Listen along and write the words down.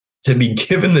to be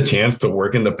given the chance to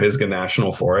work in the Pisgah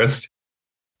National Forest,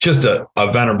 just a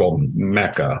venerable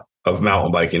mecca of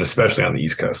mountain biking, especially on the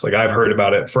East Coast. Like, I've heard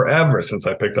about it forever since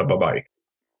I picked up a bike.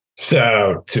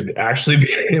 So to actually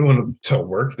be able to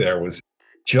work there was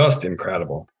just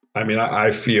incredible. I mean, I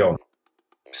feel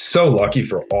so lucky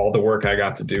for all the work I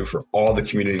got to do, for all the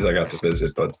communities I got to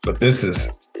visit. But this is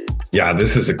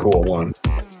a cool one.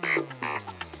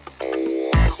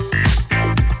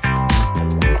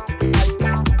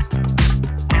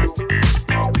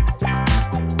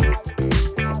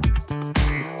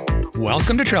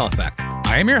 Welcome to Trail Effect.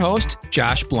 I am your host,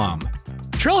 Josh Blum.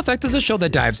 Trail Effect is a show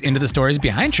that dives into the stories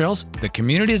behind trails, the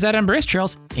communities that embrace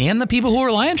trails, and the people who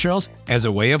rely on trails as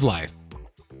a way of life.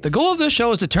 The goal of this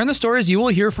show is to turn the stories you will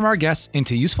hear from our guests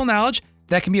into useful knowledge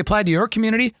that can be applied to your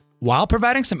community while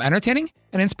providing some entertaining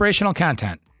and inspirational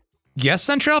content. Guests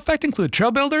on Trail Effect include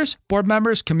trail builders, board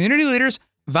members, community leaders,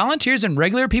 volunteers, and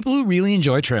regular people who really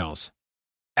enjoy trails.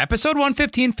 Episode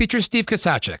 115 features Steve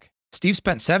Kasacek. Steve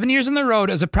spent 7 years on the road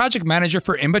as a project manager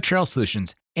for IMBA Trail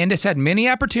Solutions and has had many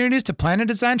opportunities to plan and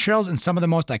design trails in some of the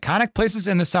most iconic places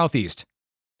in the Southeast.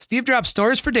 Steve drops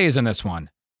stories for days in this one.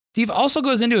 Steve also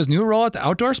goes into his new role at the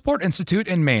Outdoor Sport Institute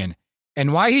in Maine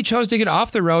and why he chose to get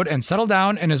off the road and settle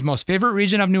down in his most favorite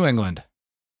region of New England.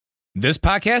 This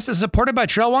podcast is supported by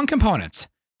Trail One Components.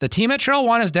 The team at Trail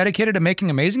One is dedicated to making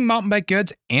amazing mountain bike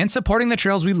goods and supporting the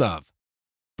trails we love.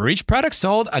 For each product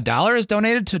sold, $1 is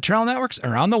donated to trail networks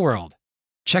around the world.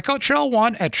 Check out Trail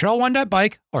One at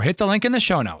trailone.bike or hit the link in the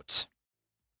show notes.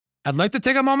 I'd like to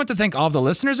take a moment to thank all of the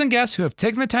listeners and guests who have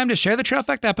taken the time to share the Trail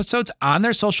Effect episodes on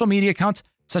their social media accounts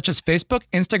such as Facebook,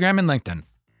 Instagram, and LinkedIn,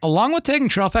 along with tagging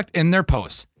Trail Effect in their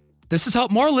posts. This has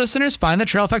helped more listeners find the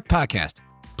Trail Effect podcast.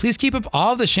 Please keep up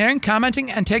all of the sharing,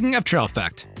 commenting, and tagging of Trail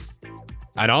Effect.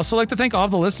 I'd also like to thank all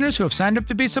of the listeners who have signed up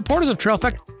to be supporters of Trail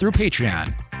Effect through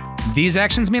Patreon. These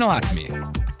actions mean a lot to me.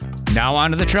 Now on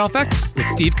to the Trail Effect with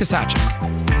Steve Kasacek.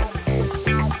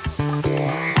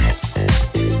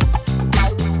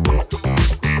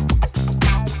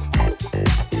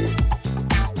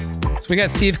 So we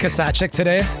got Steve Kasacek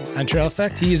today on Trail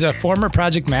Effect. He's a former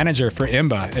project manager for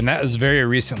IMBA, and that was very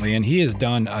recently, and he has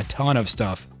done a ton of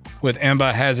stuff with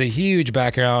IMBA, has a huge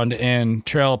background in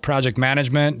trail project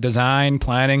management, design,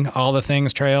 planning, all the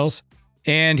things trails.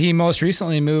 And he most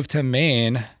recently moved to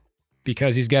Maine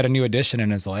because he's got a new addition in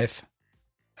his life.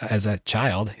 As a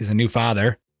child, he's a new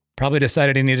father. Probably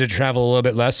decided he needed to travel a little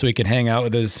bit less so he could hang out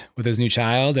with his new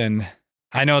child. And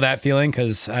I know that feeling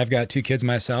because I've got 2 kids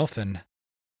myself.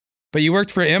 But you worked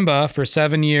for IMBA for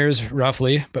 7 years,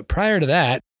 roughly. But prior to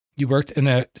that, you worked in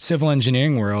the civil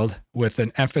engineering world with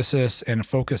an emphasis and a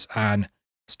focus on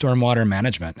stormwater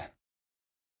management.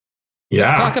 Yeah.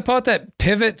 Let's talk about that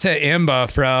pivot to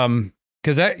IMBA from,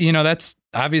 because that's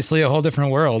obviously a whole different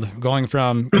world, going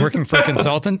from working for a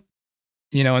consultant,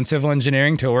 in civil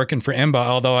engineering to working for IMBA,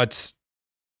 although it's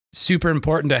super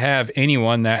important to have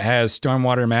anyone that has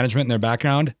stormwater management in their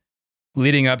background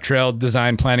leading up trail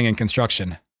design, planning, and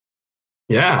construction.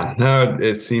 Yeah, no,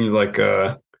 it seemed like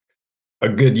a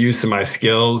good use of my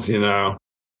skills,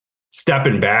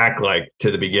 stepping back like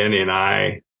to the beginning.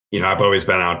 I've always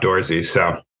been outdoorsy,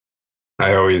 so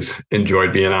I always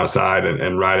enjoyed being outside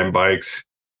and riding bikes.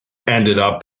 Ended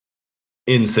up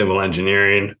in civil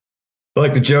engineering. I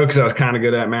like the joke because I was kind of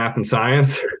good at math and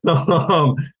science,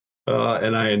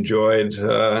 and I enjoyed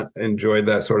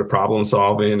that sort of problem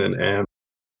solving and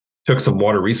took some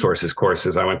water resources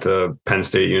courses. I went to Penn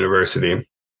State University.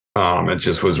 It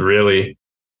just was really,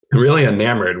 really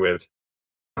enamored with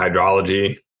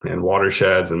hydrology and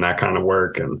watersheds and that kind of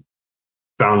work, and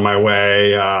found my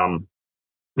way. I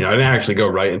didn't actually go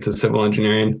right into civil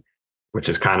engineering, which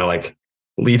is kind of like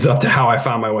leads up to how I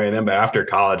found my way in IMBA. After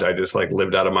college, I just like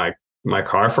lived out of my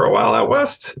car for a while out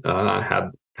west. I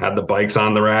had the bikes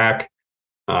on the rack,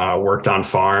 worked on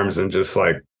farms, and just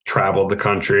like traveled the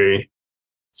country,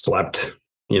 slept,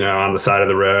 on the side of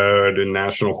the road in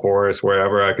national forests,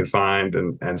 wherever I could find,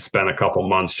 and spent a couple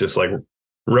months just like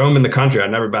roaming the country.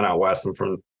 I'd never been out west. I'm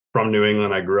from New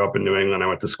England. I grew up in New England. I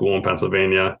went to school in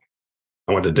Pennsylvania.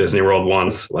 I went to Disney World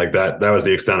once. Like that was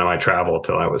the extent of my travel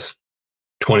till I was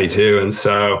 22. And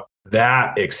so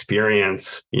that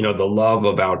experience, the love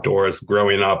of outdoors,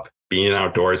 growing up, being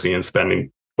outdoorsy and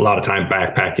spending a lot of time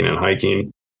backpacking and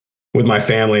hiking with my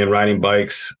family and riding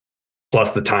bikes,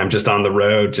 plus the time just on the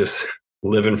road, just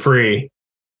living free.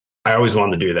 I always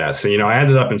wanted to do that. So, I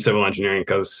ended up in civil engineering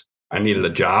because I needed a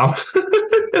job.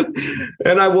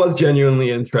 And I was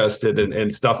genuinely interested in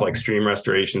stuff like stream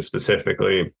restoration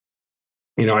specifically.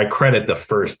 I credit the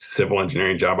first civil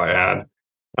engineering job I had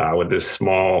with this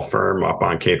small firm up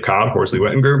on Cape Cod, Horsley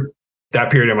Witten Group.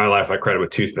 that period of my life I credit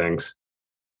with two things.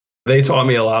 They taught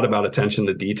me a lot about attention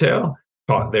to detail.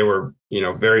 They were,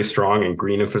 very strong in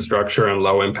green infrastructure and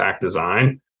low impact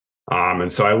design.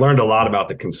 And so I learned a lot about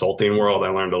the consulting world. I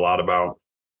learned a lot about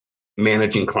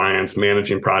managing clients,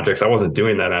 managing projects. I wasn't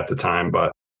doing that at the time,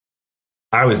 but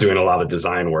I was doing a lot of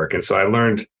design work. And so I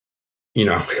learned,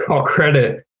 I'll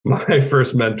credit my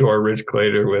first mentor, Rich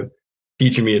Clater, with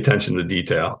teaching me attention to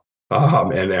detail,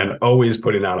 and always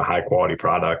putting out a high quality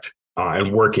product,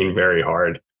 and working very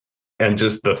hard, and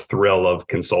just the thrill of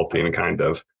consulting kind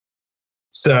of.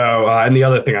 So, and the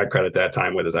other thing I credit that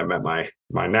time with is I met my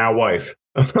now wife,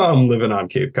 living on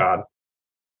Cape Cod.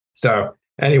 So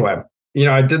anyway,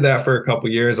 I did that for a couple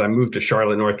of years. I moved to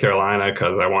Charlotte, North Carolina,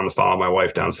 because I wanted to follow my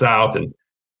wife down south and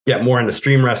get more into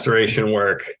stream restoration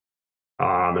work.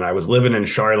 And I was living in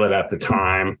Charlotte at the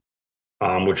time,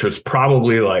 which was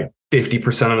probably like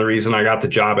 50% of the reason I got the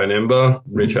job at IMBA.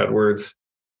 Rich Edwards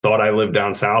thought I lived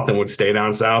down south and would stay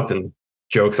down south, and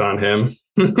jokes on him.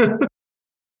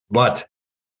 But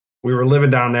we were living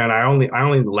down there, and I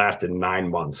only lasted 9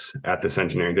 months at this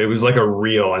engineering. It was like a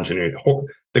real engineering.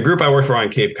 The group I worked for on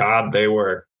Cape Cod, they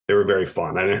were very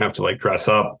fun. I didn't have to like dress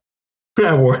up.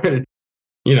 I wore,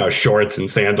 shorts and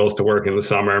sandals to work in the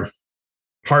summer.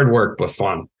 Hard work, but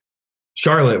fun.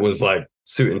 Charlotte was like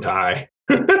suit and tie,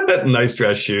 nice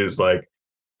dress shoes, like,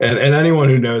 and anyone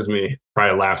who knows me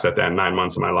probably laughs at that 9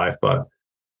 months of my life. But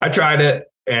I tried it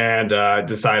and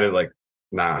decided like,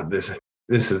 nah, this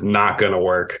is not going to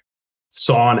work.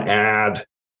 Saw an ad.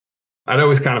 I'd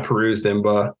always kind of perused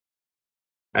IMBA,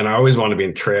 and I always wanted to be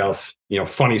in trails.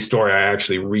 Funny story, I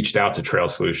actually reached out to Trail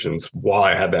Solutions while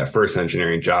I had that first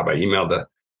engineering job. I emailed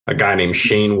a guy named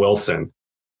Shane Wilson.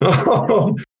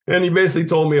 And he basically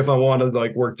told me if I wanted to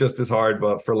like work just as hard,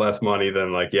 but for less money,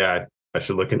 then like, yeah, I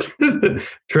should look into the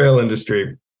trail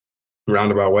industry.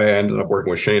 Roundabout way, I ended up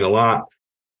working with Shane a lot.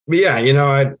 But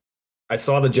yeah, I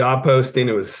saw the job posting.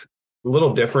 It was a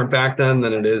little different back then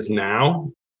than it is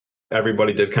now.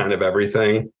 Everybody did kind of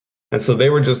everything. And so they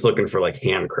were just looking for like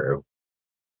hand crew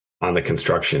on the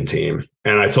construction team.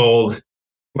 And I told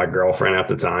my girlfriend at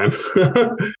the time,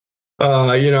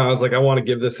 I was like, I want to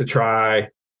give this a try.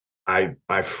 I'm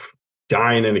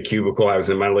dying in a cubicle. I was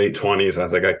in my late 20s. I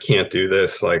was like, I can't do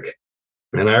this. Like,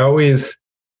 and I always,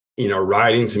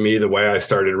 riding, to me, the way I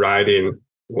started riding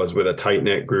was with a tight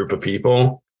knit group of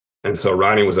people. And so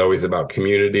riding was always about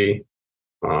community.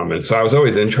 And so I was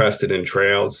always interested in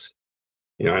trails.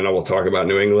 I know we'll talk about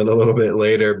New England a little bit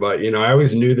later, but, I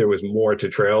always knew there was more to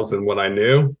trails than what I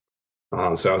knew.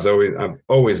 So I've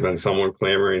always been someone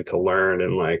clamoring to learn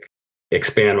and like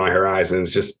expand my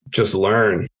horizons, just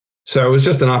learn. So it was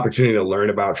just an opportunity to learn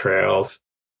about trails,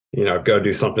 go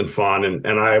do something fun.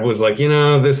 And I was like,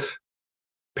 this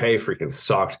pay freaking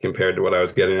sucked compared to what I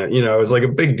was getting at. It was like a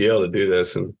big deal to do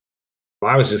this. And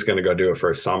I was just going to go do it for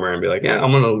a summer and be like, yeah,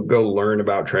 I'm going to go learn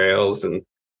about trails and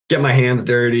get my hands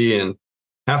dirty and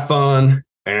have fun.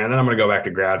 And then I'm going to go back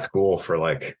to grad school for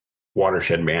like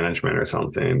watershed management or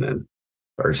something,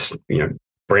 or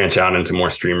branch out into more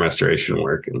stream restoration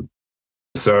work. And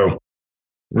so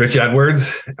Rich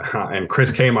Edwards and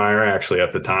Chris K. Meyer, actually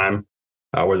at the time,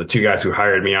 were the two guys who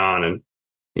hired me on. And,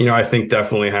 I think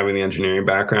definitely having the engineering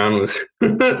background was,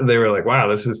 they were like, wow,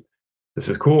 this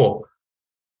is cool.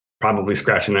 Probably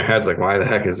scratching their heads like, why the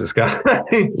heck is this guy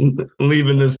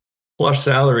leaving this plush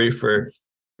salary for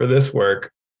this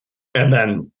work? And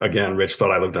then again, Rich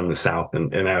thought I lived in the South.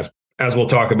 And as we'll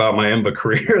talk about my IMBA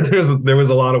career, there was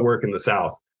a lot of work in the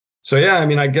South. So yeah, I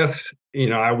mean, I guess,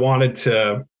 I wanted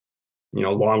to,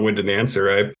 long-winded answer,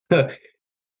 right?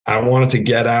 I wanted to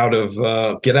get out of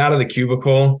the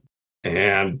cubicle,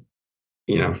 and,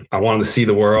 I wanted to see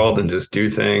the world and just do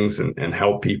things and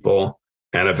help people.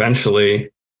 And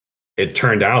eventually it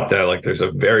turned out that like there's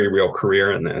a very real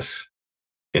career in this,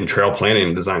 in trail planning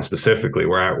and design specifically,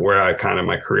 where I kind of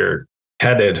my career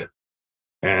headed.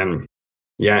 And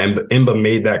yeah, IMBA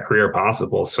made that career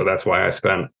possible. So that's why I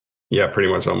spent, pretty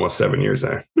much almost 7 years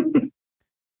there.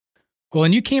 Well,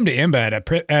 and you came to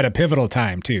IMBA at a pivotal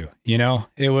time too.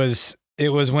 It was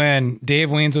when Dave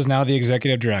Weens was now the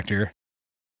executive director,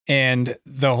 and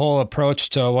the whole approach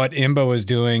to what IMBA was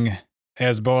doing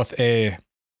as both a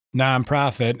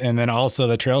nonprofit and then also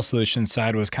the Trail Solutions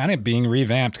side was kind of being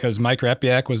revamped, because Mike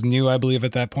Repiak was new, I believe,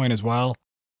 at that point as well.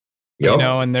 Yep.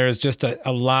 And there's just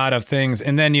a lot of things.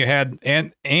 And then you had,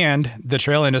 and the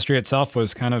trail industry itself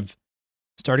was kind of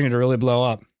starting to really blow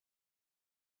up.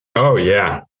 Oh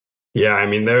yeah. Yeah. I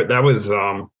mean, that was,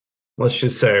 let's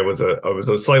just say it was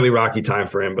a slightly rocky time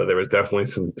for him, but there was definitely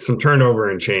some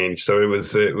turnover and change. So it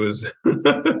was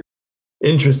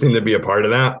interesting to be a part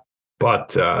of that.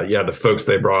 But yeah, the folks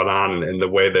they brought on and the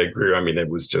way they grew, I mean, it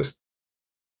was just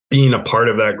being a part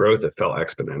of that growth. It felt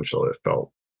exponential. It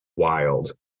felt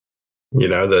wild.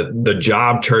 The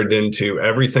job turned into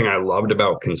everything I loved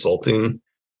about consulting.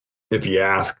 If you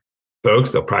ask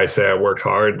folks, they'll probably say I worked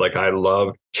hard. Like I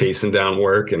love chasing down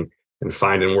work and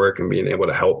finding work and being able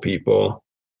to help people.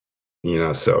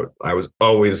 So I was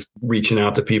always reaching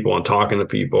out to people and talking to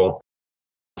people.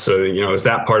 So, it's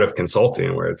that part of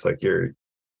consulting where it's like you're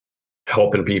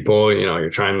helping people, you're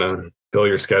trying to fill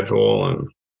your schedule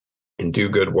and do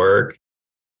good work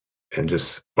and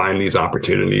just find these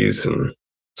opportunities. And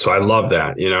so I love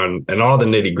that, and all the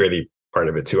nitty gritty part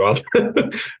of it too,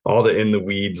 all the in the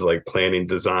weeds, like planning,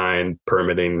 design,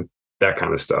 permitting, that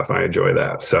kind of stuff. I enjoy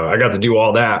that. So I got to do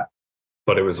all that,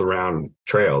 but it was around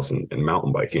trails and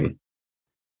mountain biking.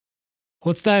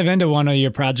 Let's dive into one of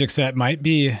your projects that might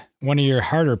be one of your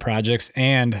harder projects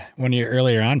and one of your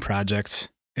earlier on projects.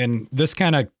 And this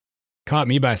kind of caught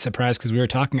me by surprise because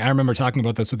I remember talking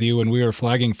about this with you when we were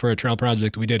flagging for a trail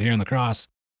project we did here in La Crosse.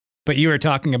 But you were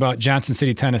talking about Johnson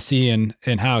City, Tennessee and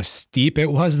how steep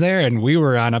it was there. And we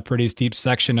were on a pretty steep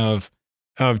section of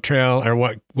trail, or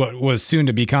what was soon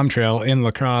to become trail in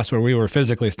La Crosse, where we were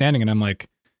physically standing. And I'm like,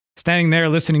 standing there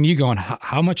listening to you going,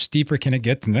 how much steeper can it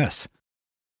get than this?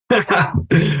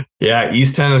 Yeah,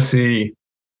 East Tennessee.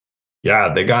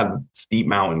 Yeah, they got steep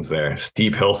mountains there,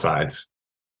 steep hillsides.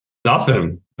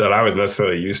 Nothing that I was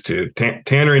necessarily used to.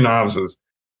 Tannery Knobs was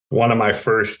one of my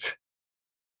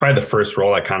probably the first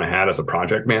role I kind of had as a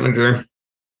project manager.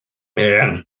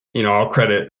 And, I'll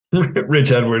credit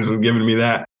Rich Edwards was giving me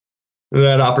that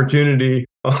opportunity,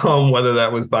 whether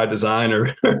that was by design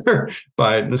or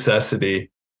by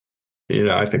necessity.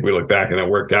 I think we look back and it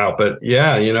worked out. But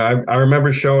yeah, I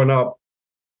remember showing up,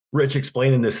 Rich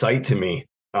explaining the site to me.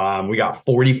 We got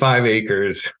 45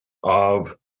 acres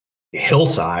of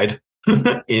hillside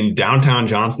in downtown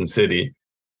Johnson City.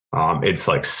 It's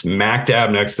like smack dab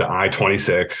next to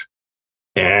I-26.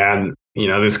 And,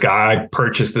 this guy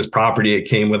purchased this property. It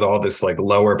came with all this like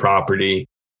lower property.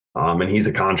 And he's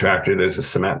a contractor. There's a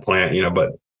cement plant, but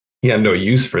he had no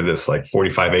use for this like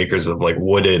 45 acres of like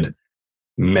wooded,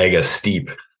 mega steep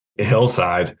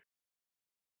hillside.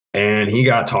 And he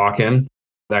got talking.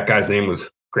 That guy's name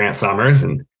was Grant Summers.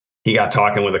 And he got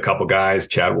talking with a couple guys,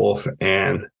 Chad Wolf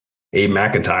and Abe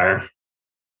McIntyre.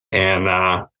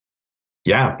 And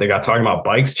yeah, they got talking about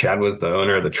bikes. Chad was the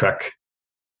owner of the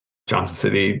Johnson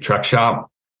City Trek Shop.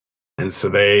 And so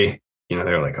they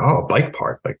were like, oh, bike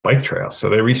park, like bike trails. So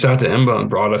they reached out to IMBA and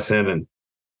brought us in. And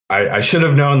I should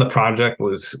have known the project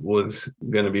was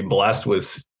going to be blessed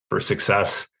for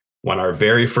success when our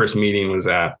very first meeting was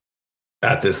at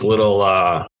this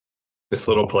little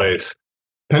place,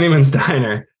 Pennyman's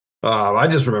Diner. I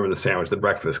just remember the sandwich, the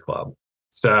Breakfast Club.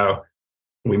 So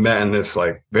we met in this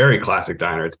like very classic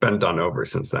diner. It's been done over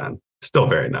since then. Still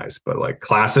very nice, but like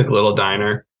classic little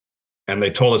diner. And they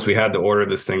told us we had to order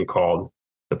this thing called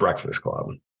the Breakfast Club.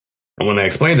 And when they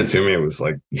explained it to me, it was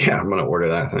like, yeah, I'm going to order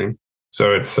that thing.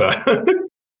 So it's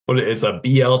it's a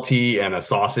BLT and a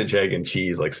sausage, egg, and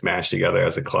cheese like smashed together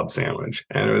as a club sandwich.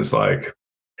 And it was like,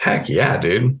 heck yeah,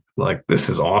 dude. Like, this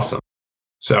is awesome.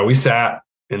 So we sat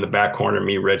in the back corner,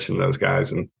 me, Rich, and those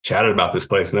guys, and chatted about this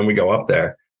place. And then we go up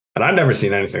there. And I'd never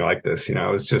seen anything like this. It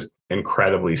was just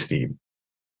incredibly steep.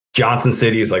 Johnson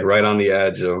City is like right on the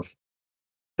edge of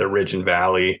the Ridge and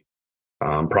Valley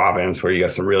province, where you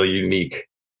got some really unique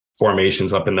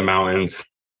formations up in the mountains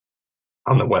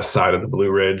on the west side of the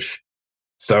Blue Ridge.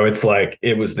 So it's like,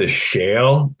 it was this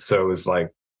shale. So it was like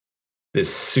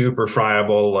this super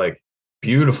friable, like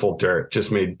beautiful dirt,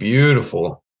 just made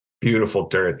beautiful, beautiful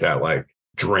dirt that like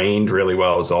drained really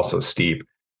well. It was also steep,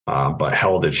 but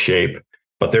held its shape.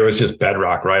 But there was just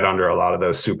bedrock right under a lot of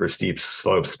those super steep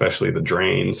slopes, especially the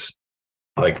drains,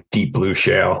 like deep blue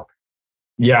shale.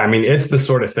 Yeah, I mean, it's the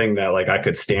sort of thing that like I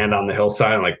could stand on the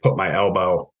hillside and like put my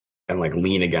elbow and like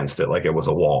lean against it like it was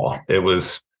a wall. It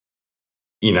was,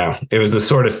 it was the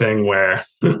sort of thing where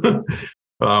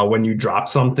when you drop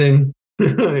something,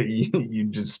 you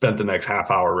just spent the next half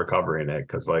hour recovering it,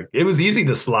 because like it was easy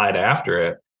to slide after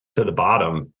it to the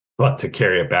bottom, but to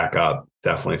carry it back up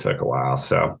definitely took a while.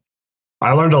 So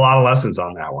I learned a lot of lessons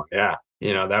on that one. Yeah.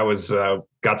 That was,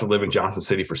 got to live in Johnson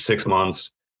City for 6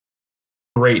 months.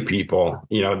 Great people.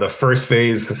 The first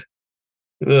phase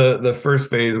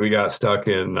we got stuck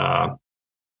in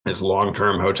this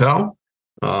long-term hotel,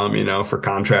 for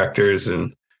contractors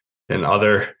and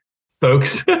other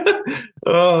folks.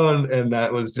 And that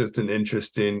was just an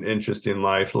interesting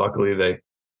life. Luckily,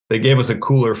 they gave us a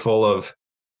cooler full of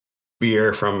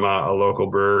beer from a local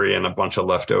brewery and a bunch of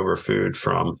leftover food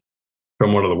from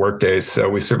from one of the work days. So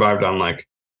we survived on like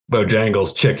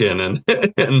Bojangles chicken and,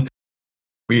 and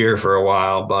beer for a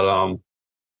while. But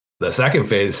the second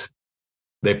phase,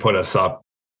 they put us up.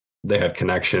 They had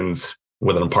connections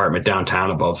with an apartment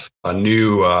downtown above a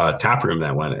new tap room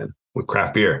that went in with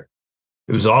craft beer.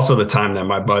 It was also the time that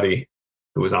my buddy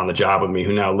who was on the job with me,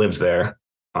 who now lives there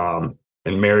and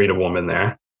married a woman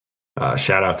there,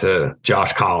 shout out to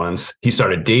Josh Collins. He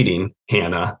started dating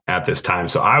Hannah at this time.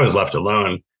 So I was left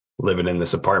alone living in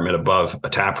this apartment above a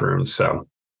tap room. So,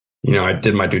 I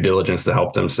did my due diligence to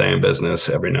help them stay in business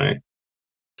every night.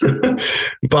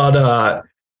 But,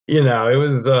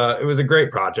 it was a great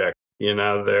project.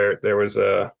 There was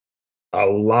a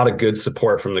lot of good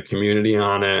support from the community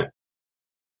on it.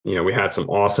 We had some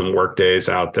awesome work days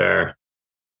out there.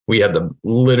 We had to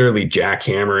literally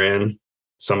jackhammer in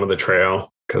some of the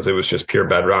trail because it was just pure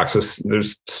bedrock. So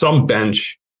there's some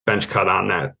bench cut on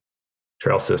that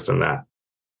trail system that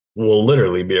will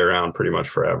literally be around pretty much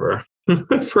forever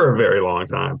for a very long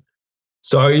time.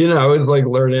 So, it was like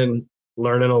learning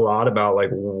a lot about like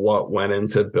what went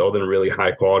into building a really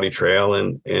high quality trail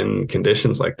in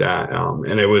conditions like that.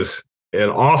 And it was an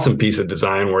awesome piece of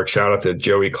design work. Shout out to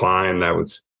Joey Klein.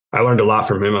 I learned a lot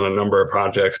from him on a number of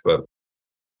projects, but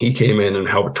he came in and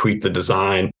helped tweak the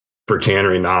design for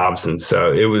Tannery Knobs. And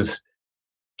so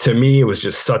to me, it was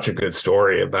just such a good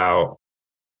story about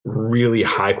really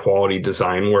high quality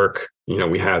design work.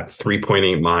 We had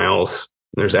 3.8 miles.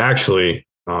 There's actually,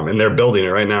 and they're building it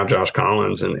right now. Josh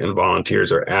Collins and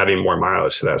volunteers are adding more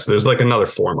mileage to that. So there's like another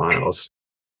 4 miles.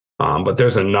 But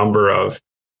there's a number of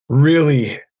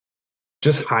really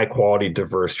just high quality,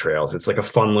 diverse trails. It's like a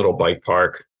fun little bike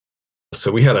park. So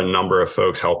we had a number of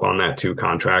folks help on that too.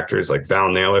 Contractors like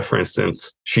Val Naylor, for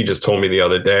instance. She just told me the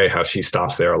other day how she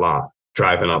stops there a lot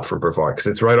driving up from Brevard because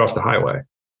it's right off the highway.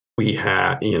 We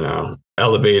had,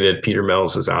 Elevated. Peter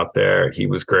Mills was out there. He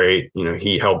was great.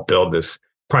 He helped build this,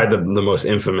 probably the most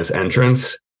infamous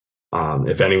entrance.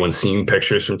 If anyone's seen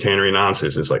pictures from Tannery Knobs,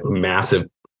 there's this like massive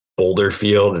boulder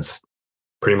field. It's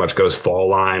pretty much goes fall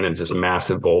line and just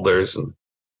massive boulders. And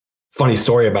funny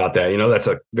story about that, that's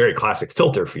a very classic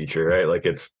filter feature, right? Like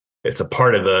it's a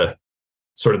part of the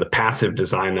sort of the passive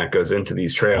design that goes into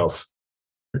these trails.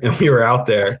 And we were out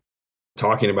there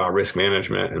talking about risk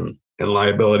management and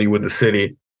liability with the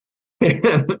city.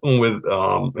 And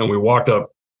we walked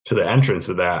up to the entrance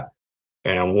of that.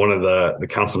 And one of the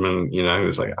councilmen, he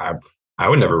was like, I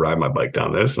would never ride my bike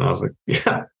down this. And I was like,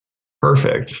 yeah,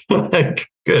 perfect. Like,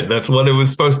 good. That's what it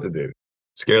was supposed to do.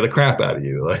 Scare the crap out of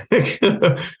you. Like,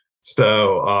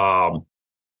 so,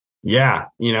 yeah,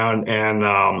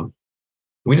 and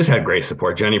we just had great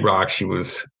support. Jenny Brock, she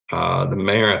was the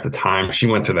mayor at the time. She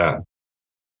went to that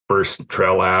first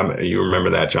trail lab. You remember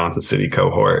that Johnson City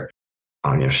cohort.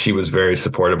 She was very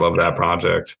supportive of that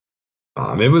project.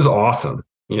 It was awesome.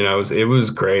 It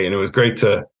was great. And it was great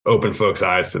to open folks'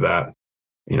 eyes to that,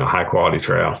 high quality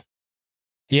trail.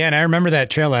 Yeah. And I remember that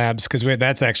trail labs because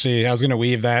that's actually, I was going to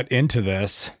weave that into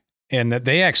this. And that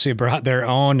they actually brought their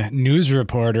own news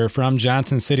reporter from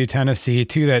Johnson City, Tennessee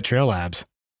to that trail labs.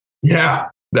 Yeah,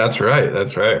 that's right.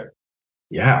 That's right.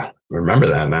 Yeah, remember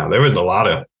that now. There was a lot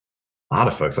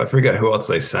of folks. I forget who else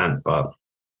they sent, but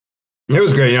it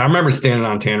was great. I remember standing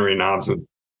on Tannery Knobs with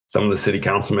some of the city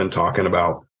councilmen talking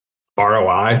about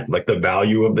ROI, like the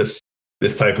value of this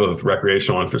type of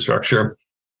recreational infrastructure.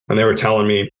 And they were telling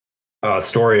me a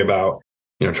story about,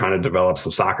 trying to develop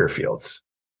some soccer fields.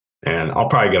 And I'll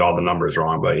probably get all the numbers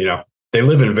wrong, but, they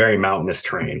live in very mountainous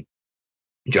terrain.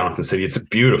 Johnson City, it's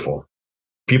beautiful.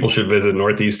 People should visit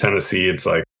Northeast Tennessee. It's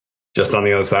like just on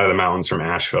the other side of the mountains from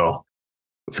Asheville.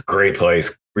 It's a great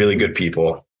place, really good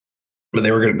people. But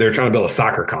they were trying to build a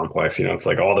soccer complex. It's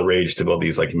like all the rage to build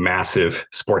these like massive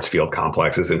sports field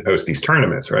complexes and host these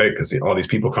tournaments, right? Because all these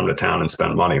people come to town and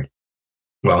spend money.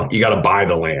 Well, you got to buy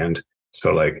the land.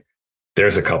 So like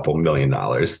there's a couple $1 million.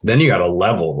 Then you got to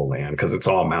level the land because it's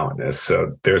all mountainous.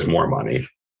 So there's more money.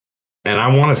 And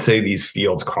I want to say these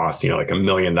fields cost, like $1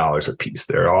 million a piece.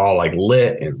 They're all like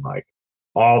lit and like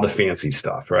all the fancy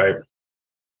stuff, right?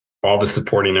 All the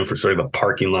supporting infrastructure, the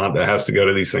parking lot that has to go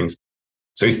to these things.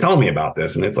 So he's telling me about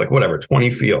this and it's like, whatever, 20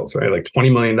 fields, right? Like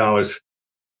 $20 million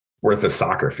worth of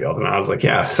soccer fields. And I was like,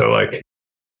 yeah. So like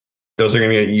those are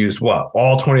going to get used what?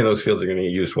 All 20 of those fields are going to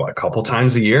get used what? A couple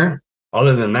times a year?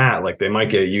 Other than that, like they might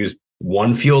get used,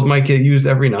 one field might get used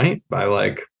every night by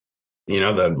like,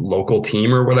 the local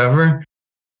team or whatever.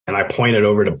 And I pointed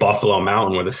over to Buffalo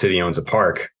Mountain where the city owns a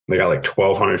park. They got like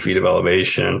 1,200 feet of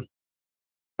elevation.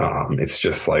 It's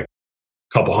just like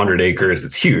a couple hundred acres.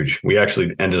 It's huge. We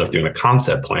actually ended up doing a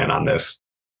concept plan on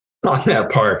that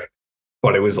park,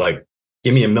 but it was like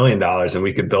give me $1 million and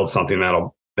we could build something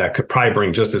that could probably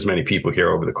bring just as many people here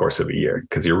over the course of a year.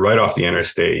 Cause you're right off the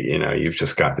interstate. You've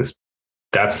just got this,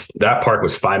 that park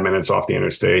was 5 minutes off the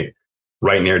interstate,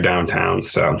 right near downtown.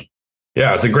 So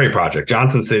yeah, it's a great project.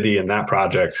 Johnson City and that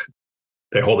project,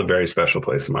 they hold a very special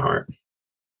place in my heart.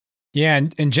 Yeah.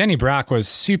 And Jenny Brock was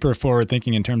super forward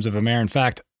thinking in terms of a mayor. In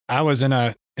fact, I was in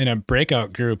a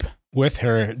breakout group with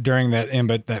her during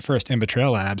that first IMBA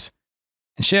Trail Labs.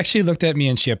 And she actually looked at me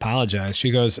and she apologized.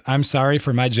 She goes, "I'm sorry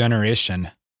for my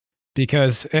generation."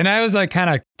 And I was like kind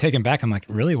of taken back. I'm like,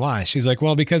 really? Why? She's like,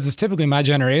 "Well, because it's typically my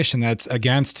generation that's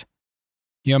against,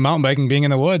 mountain biking, being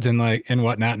in the woods and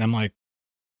whatnot." And I'm like,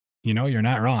 you're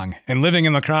not wrong. And living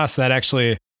in La Crosse, that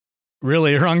actually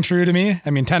really rung true to me.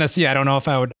 I mean, Tennessee, I don't know if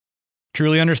I would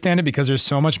truly understand it because there's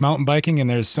so much mountain biking and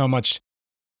there's so much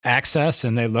access,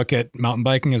 and they look at mountain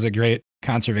biking as a great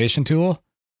conservation tool.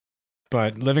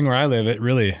 But living where I live,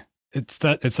 it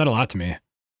said a lot to me.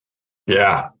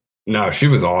 Yeah. No, she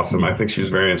was awesome. I think she was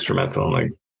very instrumental in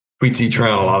like Tweet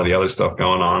Trail and a lot of the other stuff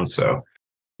going on. So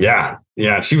yeah.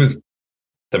 She was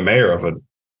the mayor of a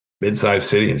mid-sized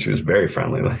city and she was very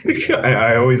friendly. Like,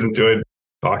 I always enjoyed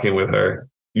talking with her,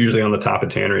 usually on the top of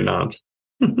Tannery Knobs.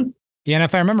 Yeah. And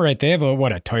if I remember right, they have a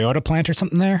Toyota plant or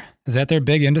something there? Is that their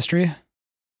big industry?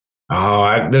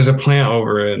 Oh, there's a plant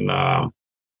over in,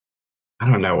 I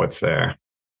don't know what's there.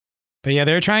 But yeah,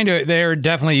 they're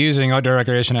definitely using outdoor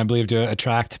recreation, I believe, to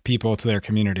attract people to their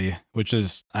community, which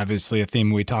is obviously a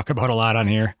theme we talk about a lot on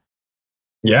here.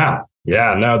 Yeah.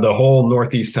 No, the whole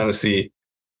Northeast Tennessee,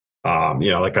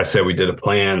 like I said, we did a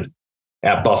plan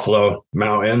at Buffalo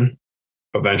Mountain.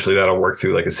 Eventually that'll work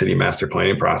through like a city master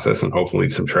planning process and hopefully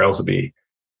some trails will be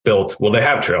built. Well, they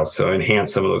have trails, so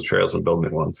enhance some of those trails and build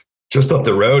new ones. Just up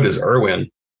the road is Irwin.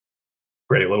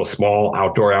 Great little small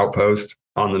outdoor outpost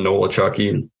on the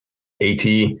Nolichucky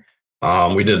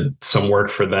AT. We did some work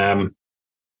for them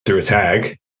through a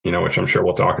tag, which I'm sure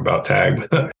we'll talk about tag.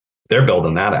 They're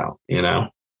building that out,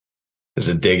 There's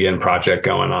a dig in project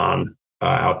going on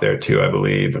out there too, I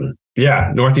believe. And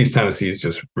yeah, Northeast Tennessee is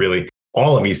just really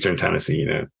all of Eastern Tennessee,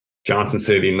 Johnson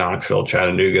City, Knoxville,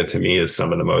 Chattanooga, to me is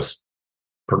some of the most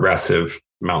progressive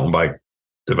mountain bike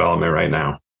development right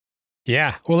now.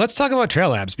 Yeah. Well, let's talk about Trail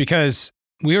Labs because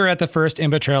we were at the first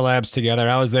IMBA Trail Labs together.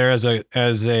 I was there as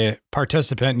a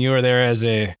participant and you were there as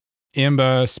a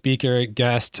IMBA speaker,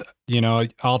 guest,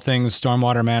 all things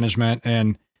stormwater management.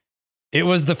 And it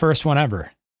was the first one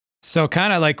ever. So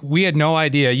kind of like we had no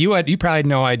idea. You probably had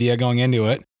no idea going into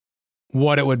it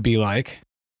what it would be like.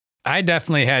 I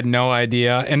definitely had no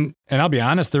idea. And I'll be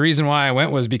honest, the reason why I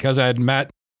went was because at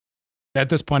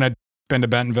this point, I'd been to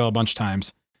Bentonville a bunch of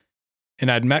times. And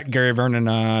I'd met Gary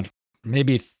Vernon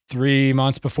maybe 3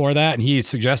 months before that. And he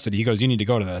suggested, he goes, "You need to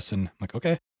go to this." And I'm like,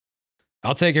 okay,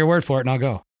 I'll take your word for it and I'll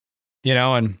go,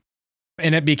 and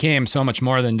it became so much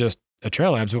more than just a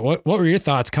Trail Labs. But what were your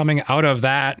thoughts coming out of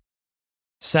that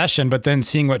session, but then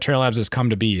seeing what Trail Labs has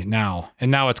come to be now? And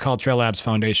now it's called Trail Labs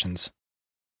Foundations.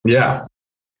 Yeah.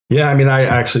 I mean, I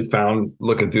actually found,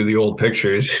 looking through the old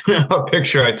pictures, a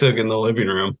picture I took in the living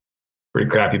room, pretty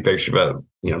crappy picture, but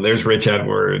there's Rich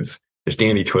Edwards, there's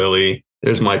Danny Twilley,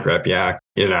 there's Mike Repiak,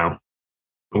 it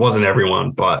wasn't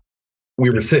everyone, but we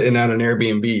were sitting at an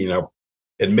Airbnb,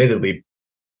 admittedly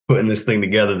putting this thing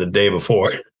together the day before,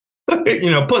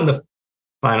 putting the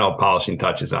final polishing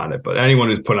touches on it. But anyone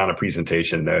who's put on a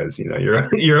presentation knows,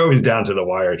 you're always down to the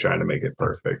wire trying to make it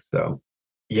perfect. So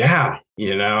yeah,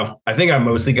 I think I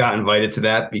mostly got invited to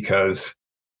that because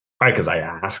I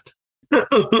asked.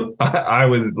 I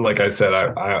was, like I said,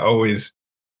 I always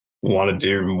want to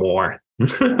do more.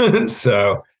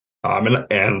 So, I'm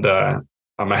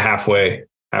a halfway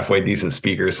decent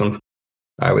speaker,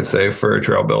 I would say, for a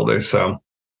trail builder. So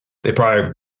they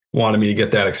probably wanted me to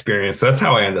get that experience. So that's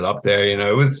how I ended up there.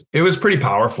 It was pretty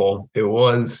powerful. It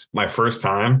was my first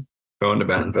time going to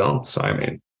Bentonville. So, I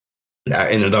mean,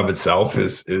 that in and of itself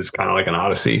is kind of like an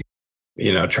odyssey,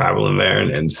 traveling there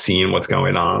and seeing what's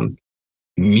going on,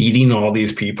 meeting all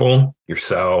these people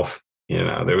yourself.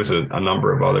 There was a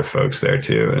number of other folks there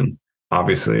too. And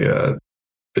obviously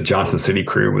the Johnson City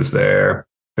crew was there.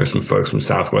 There's some folks from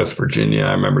Southwest Virginia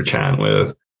I remember chatting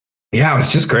with. Yeah, it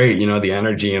was just great, the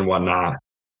energy and whatnot.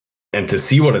 And to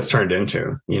see what it's turned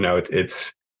into,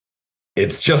 it's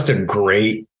just a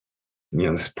great,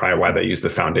 this is probably why they use the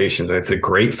foundations. It's a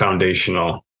great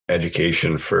foundational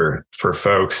education for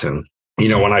folks. And,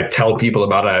 when I tell people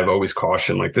about it, I've always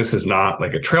cautioned, like, this is not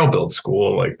like a trail build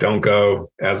school. Like, don't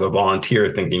go as a volunteer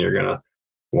thinking you're going to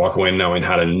walk away knowing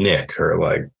how to nick or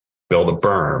like build a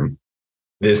berm.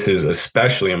 This is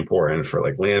especially important for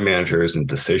like land managers and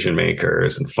decision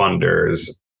makers and funders,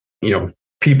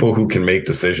 people who can make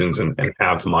decisions and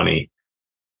have money.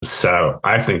 So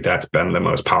I think that's been the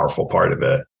most powerful part of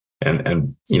it.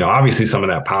 And obviously some of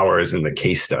that power is in the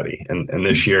case study. And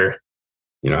this year,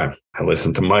 I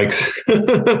listened to Mike's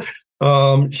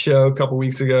show a couple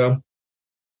weeks ago,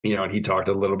 and he talked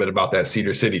a little bit about that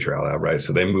Cedar City Trail Lab, right?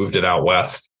 So they moved it out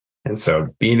west. And so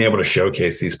being able to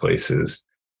showcase these places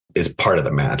is part of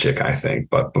the magic, I think,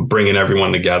 but bringing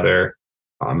everyone together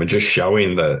and just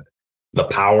showing the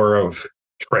power of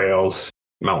trails,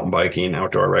 mountain biking,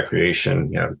 outdoor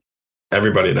recreation.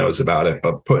 Everybody knows about it,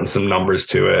 but putting some numbers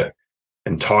to it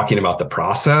and talking about the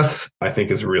process, I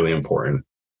think is really important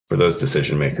for those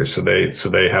decision makers. So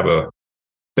they have a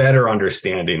better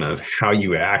understanding of how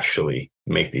you actually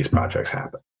make these projects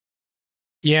happen.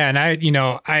 Yeah. And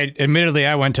I admittedly,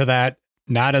 I went to that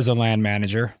not as a land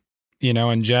manager,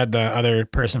 and Jed, the other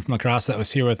person from lacrosse that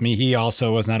was here with me, he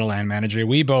also was not a land manager.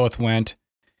 We both went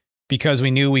because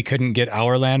we knew we couldn't get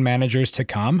our land managers to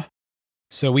come.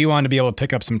 So we wanted to be able to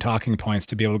pick up some talking points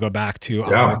to be able to go back to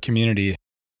our community,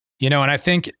 and I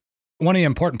think one of the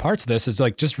important parts of this is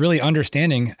like just really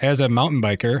understanding as a mountain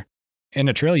biker and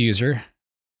a trail user,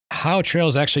 how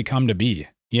trails actually come to be,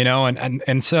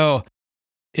 and so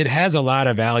it has a lot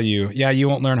of value. Yeah, you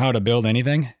won't learn how to build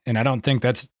anything. And I don't think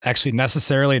that's actually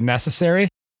necessarily necessary,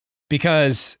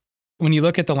 because when you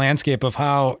look at the landscape of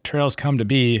how trails come to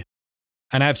be,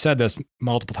 and I've said this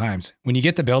multiple times, when you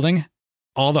get to building,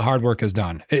 all the hard work is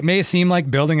done. It may seem like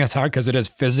building is hard because it is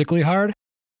physically hard,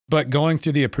 but going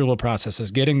through the approval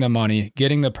processes, getting the money,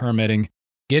 getting the permitting,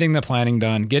 getting the planning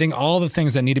done, getting all the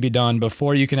things that need to be done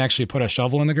before you can actually put a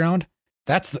shovel in the ground,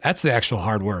 that's the actual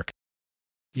hard work.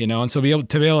 And so be able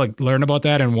to learn about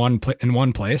that in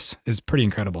one place is pretty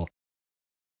incredible.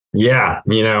 Yeah.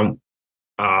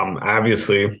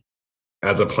 Obviously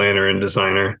as a planner and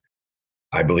designer,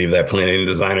 I believe that planning and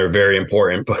design are very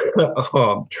important,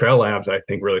 but Trail Labs, I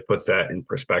think, really puts that in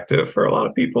perspective for a lot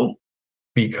of people,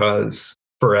 because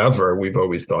forever we've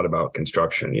always thought about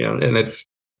construction, and it's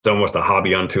almost a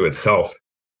hobby unto itself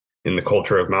in the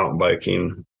culture of mountain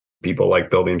biking. People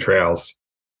like building trails,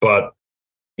 but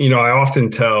I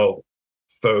often tell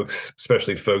folks,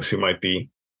 especially folks who might be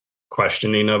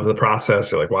questioning of the process,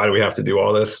 they're like, why do we have to do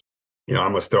all this? I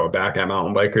must throw it back at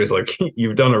mountain bikers. Like,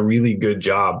 you've done a really good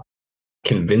job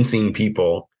convincing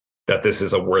people that this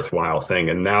is a worthwhile thing.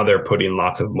 And now they're putting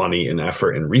lots of money and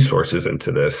effort and resources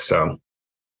into this. So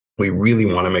we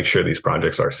really want to make sure these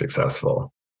projects are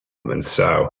successful. And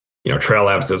so, Trail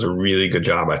Labs does a really good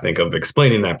job, I think, of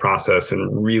explaining that process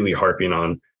and really harping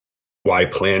on why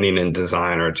planning and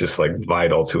design are just like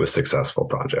vital to a successful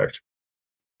project.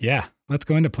 Yeah, let's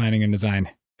go into planning and design.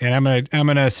 And I'm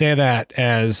gonna say that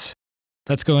as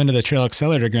let's go into the Trail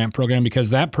Accelerator Grant program, because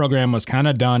that program was kind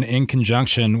of done in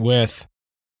conjunction with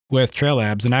Trail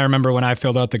Labs. And I remember when I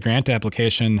filled out the grant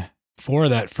application for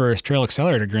that first Trail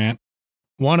Accelerator Grant,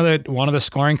 one of the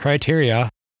scoring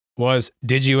criteria was,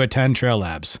 did you attend Trail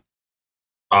Labs?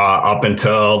 Up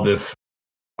until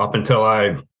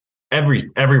every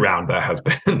round that has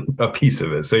been a piece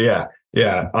of it. So yeah,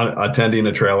 attending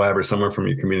a Trail Lab or someone from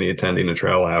your community attending a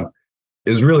Trail Lab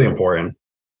is really important.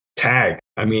 TAG,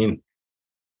 I mean,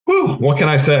 what can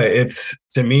I say? It's,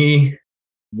 to me,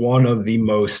 one of the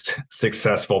most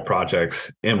successful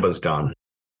projects IMBA's done.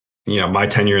 My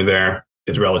tenure there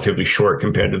is relatively short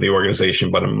compared to the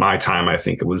organization, but in my time, I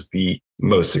think it was the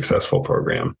most successful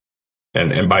program.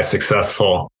 And by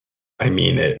successful, I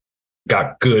mean it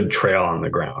got good trail on the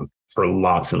ground for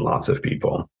lots and lots of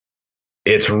people.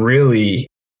 It's really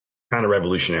kind of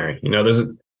revolutionary. There's,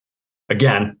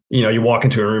 again, you walk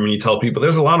into a room and you tell people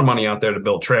there's a lot of money out there to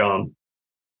build trail. And,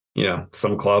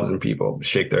 some clubs and people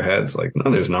shake their heads like, no,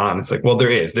 there's not. And it's like, well, there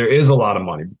is a lot of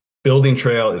money. Building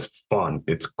trail is fun.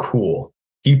 It's cool.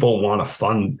 People want to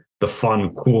fund the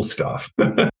fun, cool stuff.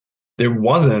 There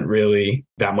wasn't really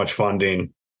that much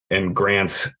funding and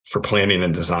grants for planning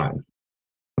and design,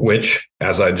 which,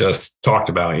 as I just talked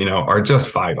about, are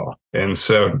just vital. And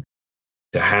so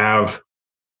to have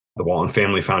the Walton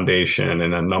Family Foundation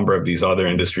and a number of these other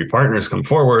industry partners come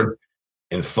forward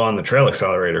and fund the Trail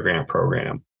Accelerator Grant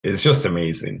program is just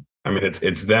amazing. I mean,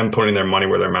 it's them putting their money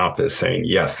where their mouth is, saying,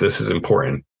 yes, this is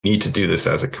important. We need to do this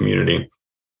as a community.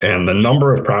 And the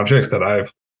number of projects that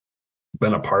I've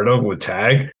been a part of with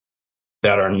TAG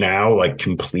that are now like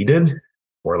completed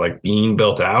or like being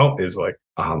built out is like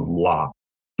a lot.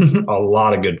 A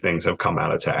lot of good things have come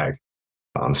out of TAG.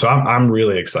 So I'm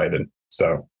really excited.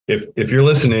 So if you're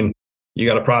listening, you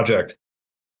got a project,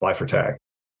 apply for TAG.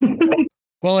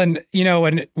 Well, and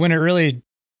when it really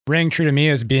rang true to me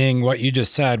as being what you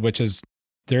just said, which is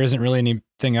there isn't really any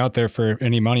thing out there for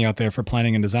any money out there for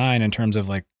planning and design in terms of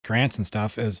like grants and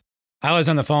stuff is I was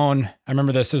on the phone. I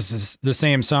remember this is the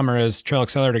same summer as Trail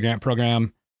Accelerator Grant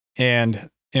Program and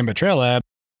IMBA Trail Lab.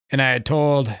 And I had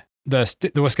told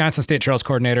the Wisconsin State Trails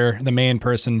Coordinator, the main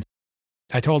person,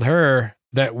 I told her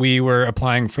that we were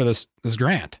applying for this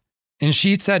grant. And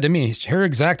she said to me, her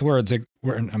exact words,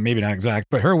 maybe not exact,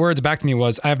 but her words back to me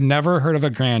was, I've never heard of a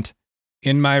grant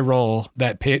in my role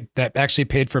that actually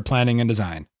paid for planning and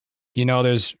design. You know,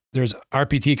 there's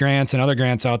RPT grants and other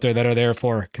grants out there that are there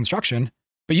for construction,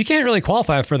 but you can't really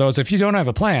qualify for those if you don't have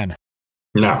a plan.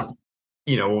 No,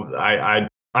 you know, I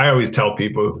always tell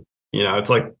people, you know, it's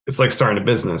like starting a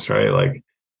business, right? Like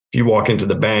if you walk into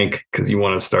the bank because you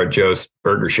want to start Joe's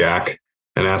Burger Shack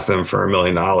and ask them for $1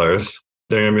 million,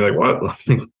 they're going to be like,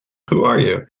 what? Who are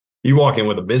you? You walk in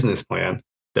with a business plan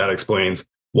that explains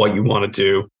what you want to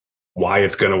do, why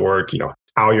it's going to work, you know,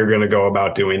 how you're going to go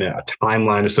about doing it, a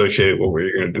timeline associated with what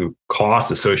you're going to do,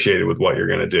 costs associated with what you're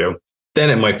going to do, then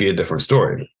it might be a different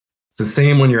story. It's the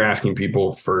same when you're asking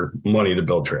people for money to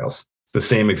build trails. It's the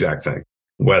same exact thing,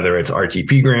 whether it's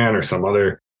RTP grant or some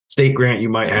other state grant you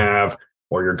might have,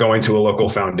 or you're going to a local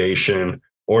foundation,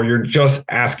 or you're just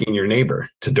asking your neighbor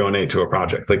to donate to a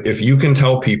project. Like if you can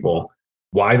tell people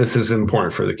why this is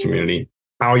important for the community,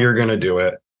 how you're going to do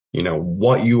it, you know,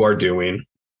 what you are doing,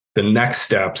 the next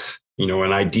steps, you know,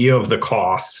 an idea of the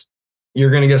costs,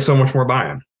 you're going to get so much more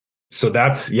buy-in. So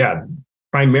that's,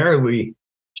 primarily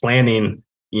planning,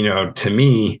 you know, to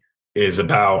me is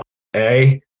about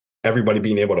everybody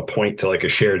being able to point to like a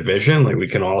shared vision. Like we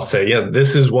can all say, yeah,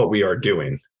 this is what we are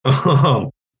doing.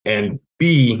 And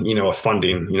B, you know,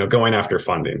 funding, you know, going after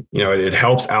funding, you know, it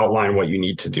helps outline what you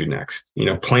need to do next. You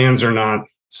know, plans are not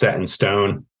set in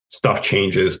stone, stuff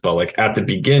changes, but like at the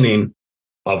beginning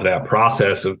of that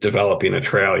process of developing a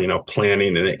trail, you know,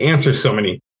 planning, and it answers so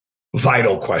many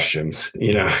vital questions.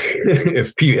 You know,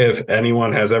 if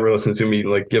anyone has ever listened to me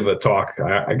like give a talk,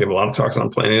 I give a lot of talks on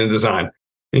planning and design.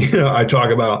 You know, I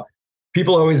talk about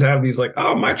people always have these like,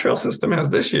 oh, my trail system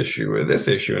has this issue or this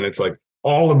issue. And it's like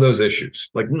all of those issues,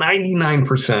 like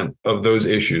 99% of those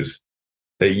issues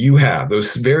that you have,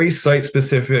 those very site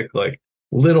specific, like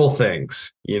little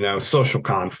things, you know, social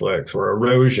conflicts or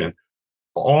erosion,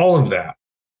 all of that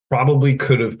probably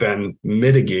could have been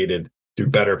mitigated through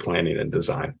better planning and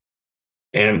design.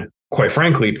 And quite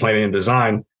frankly, planning and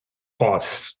design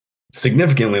costs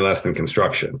significantly less than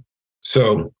construction.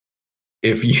 So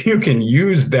if you can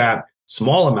use that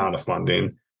small amount of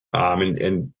funding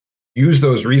and use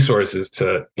those resources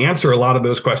to answer a lot of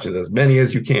those questions, as many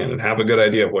as you can, and have a good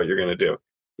idea of what you're going to do,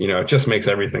 you know, it just makes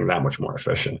everything that much more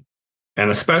efficient.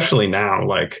 And especially now,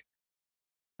 like,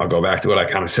 I'll go back to what I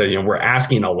kind of said, you know, we're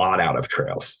asking a lot out of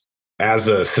trails. As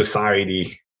a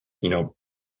society, you know,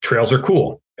 trails are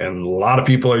cool and a lot of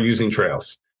people are using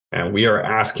trails, and we are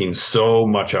asking so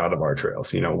much out of our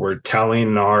trails. You know, we're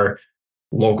telling our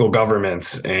local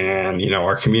governments and, you know,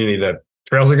 our community that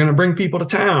trails are going to bring people to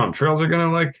town. Trails are going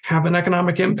to like have an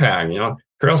economic impact. You know,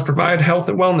 trails provide health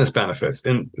and wellness benefits,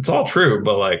 and it's all true,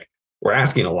 but like we're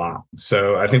asking a lot.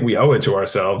 So I think we owe it to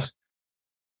ourselves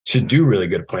to do really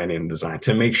good planning and design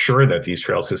to make sure that these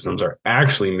trail systems are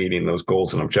actually meeting those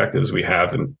goals and objectives we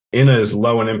have in as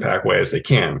low an impact way as they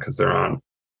can, because they're on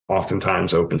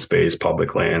oftentimes open space,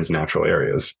 public lands, natural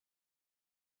areas.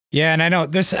 Yeah. And I know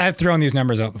this, I've thrown these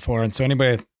numbers out before. And so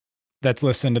anybody that's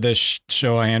listened to this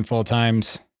show a handful of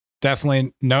times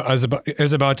definitely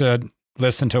is about to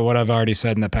listen to what I've already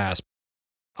said in the past.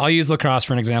 I'll use lacrosse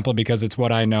for an example because it's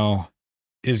what I know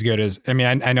is good as, I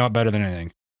mean, I know it better than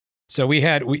anything. So we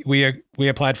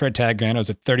applied for a TAG grant. It was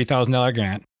a $30,000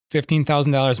 grant,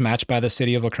 $15,000 matched by the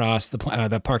city of La Crosse,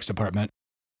 the Parks Department.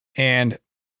 And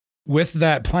with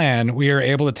that plan, we were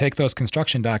able to take those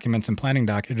construction documents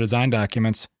and design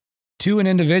documents to an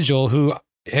individual who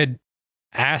had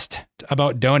asked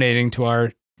about donating to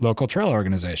our local trail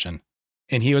organization.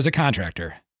 And he was a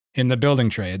contractor in the building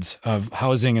trades of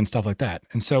housing and stuff like that.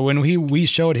 And so when we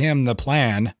showed him the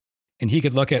plan, and he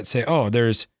could look at, say, oh,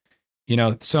 there's, you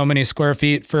know, so many square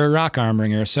feet for rock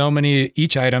armoring, or so many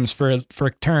each items for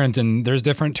turns, and there's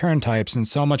different turn types, and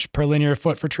so much per linear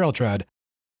foot for trail tread.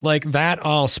 Like that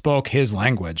all spoke his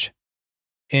language.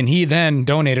 And he then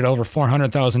donated over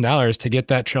 $400,000 to get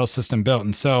that trail system built.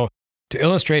 And so to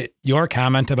illustrate your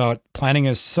comment about planning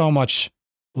is so much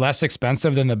less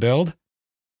expensive than the build,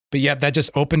 but yet that just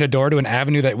opened a door to an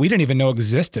avenue that we didn't even know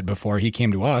existed before he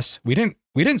came to us. We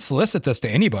didn't solicit this to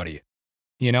anybody.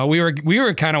 You know, we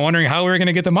were kind of wondering how we were going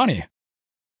to get the money.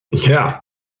 Yeah.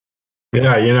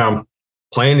 Yeah. You know,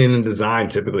 planning and design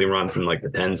typically runs in like the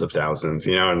tens of thousands,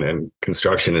 you know, and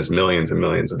construction is millions and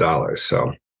millions of dollars.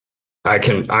 So I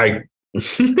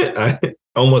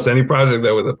Almost any project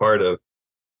that was a part of,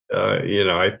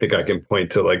 I think I can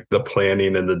point to like the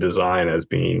planning and the design as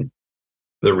being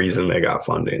the reason they got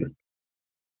funding,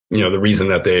 the reason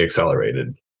that they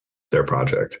accelerated their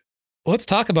project. Let's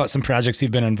talk about some projects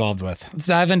you've been involved with. Let's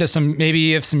dive into some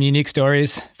unique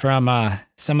stories from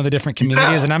some of the different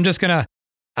communities. And I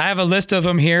have a list of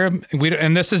them here.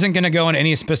 And this isn't going to go in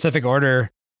any specific order,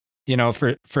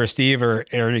 for Steve or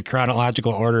any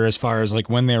chronological order as far as like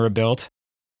when they were built.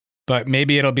 But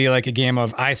maybe it'll be like a game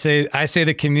of I say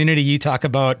the community, you talk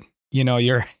about,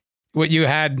 what you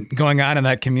had going on in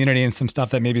that community and some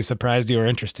stuff that maybe surprised you or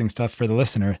interesting stuff for the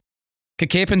listener.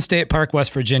 Kakapen State Park,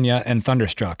 West Virginia, and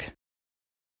Thunderstruck.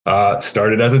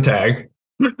 Started as a tag.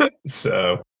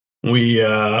 So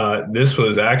this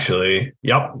was actually,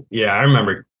 I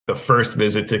remember the first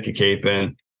visit to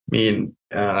Kakapen, me and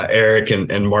Eric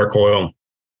and Mark Hoyle,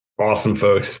 awesome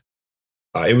folks.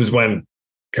 It was when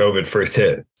COVID first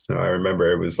hit. So I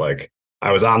remember it was like,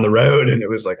 I was on the road and it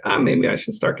was like, maybe I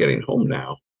should start getting home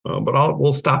now. But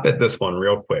we'll stop at this one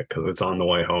real quick because it's on the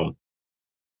way home.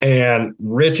 And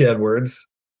Rich Edwards,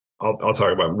 I'll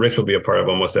talk about. Rich will be a part of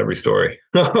almost every story.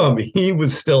 He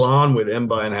was still on with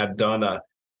IMBA and had done a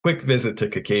quick visit to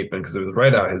Kakapen because it was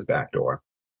right out his back door.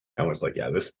 And was like, yeah,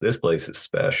 this place is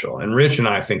special. And Rich and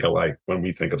I think alike when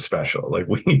we think of special. Like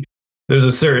there's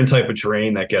a certain type of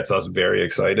terrain that gets us very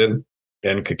excited.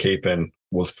 And Kakapen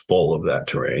was full of that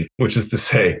terrain, which is to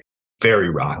say, very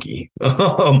rocky.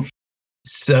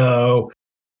 So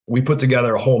we put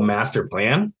together a whole master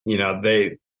plan.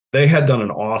 They had done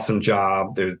an awesome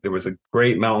job. There was a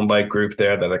great mountain bike group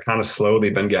there that had kind of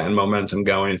slowly been getting momentum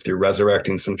going through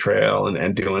resurrecting some trail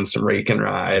and doing some rake and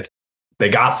ride. They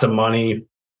got some money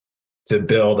to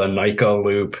build a NICA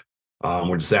loop,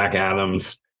 which Zach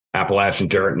Adams, Appalachian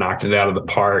Dirt, knocked it out of the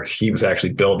park. He was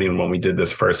actually building when we did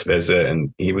this first visit,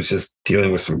 and he was just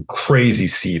dealing with some crazy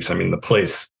seeps. I mean, the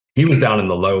place, he was down in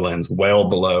the lowlands, well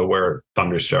below where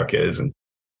Thunderstruck is. And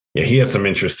yeah, he had some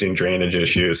interesting drainage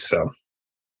issues.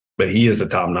 But he is a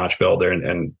top-notch builder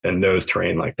and knows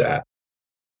terrain like that.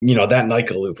 That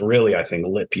NICA loop really, I think,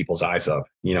 lit people's eyes up,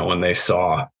 when they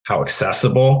saw how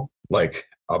accessible like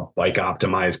a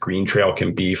bike-optimized green trail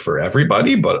can be for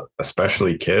everybody, but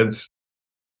especially kids.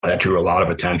 That drew a lot of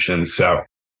attention. So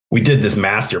we did this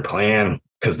master plan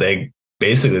because the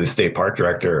state park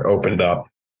director opened up,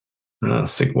 what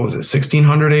was it,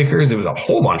 1,600 acres? It was a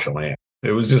whole bunch of land.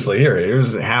 It was just like,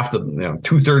 here's half the,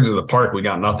 2/3 of the park. We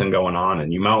got nothing going on.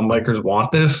 And you mountain bikers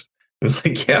want this? It was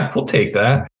like, yeah, we'll take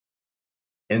that.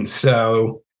 And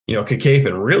so,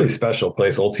 Kakapen, really special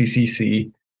place, old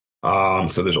CCC.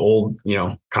 So there's old,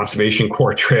 Conservation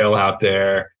Corps trail out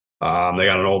there. They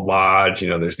got an old lodge,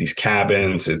 there's these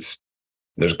cabins.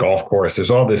 There's golf course.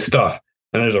 There's all this stuff.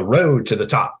 And there's a road to the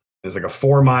top. There's like a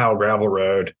 4-mile gravel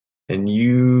road. And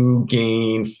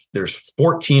there's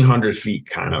 1,400 feet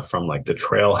kind of from like the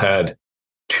trailhead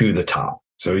to the top.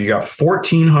 So you got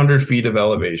 1,400 feet of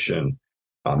elevation.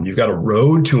 You've got a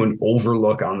road to an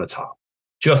overlook on the top.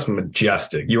 Just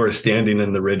majestic. You are standing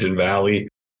in the ridge and valley,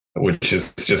 which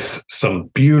is just some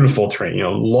beautiful terrain,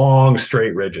 long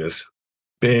straight ridges,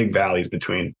 big valleys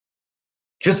between.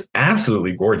 Just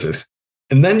absolutely gorgeous.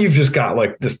 And then you've just got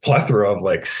like this plethora of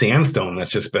like sandstone that's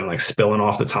just been like spilling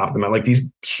off the top of the mountain, like these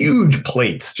huge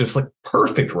plates, just like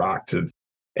perfect rock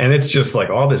and it's just like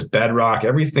all this bedrock,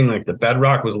 everything like the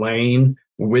bedrock was laying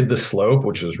with the slope,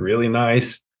 which was really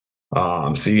nice.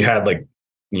 So you had like,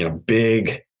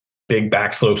 big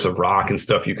back slopes of rock and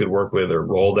stuff you could work with or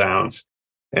roll downs.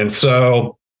 And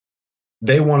so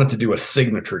they wanted to do a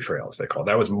signature trail, as they call it.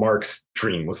 That was Mark's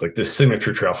dream, was like this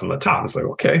signature trail from the top. It's like,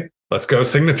 okay, let's go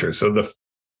signature. So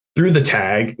through the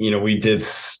tag, we did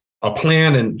a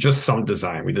plan and just some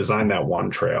design. We designed that one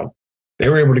trail. They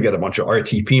were able to get a bunch of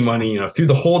RTP money. Through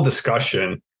the whole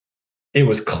discussion, it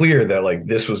was clear that like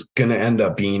this was going to end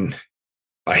up being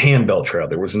a hand-built trail.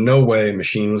 There was no way a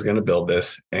machine was going to build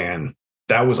this. And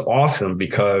that was awesome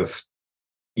because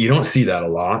you don't see that a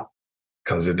lot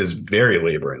because it is very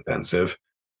labor intensive.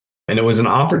 And it was an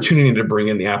opportunity to bring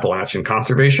in the Appalachian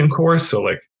Conservation Corps. So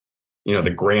like,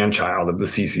 the grandchild of the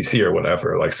CCC or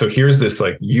whatever. Like, so here's this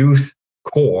like youth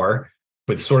corps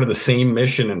with sort of the same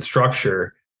mission and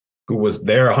structure who was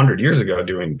there 100 years ago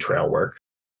doing trail work.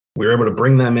 We were able to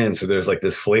bring them in. So there's like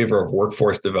this flavor of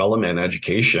workforce development and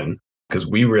education because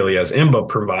we really, as IMBA,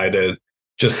 provided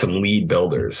just some lead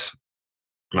builders.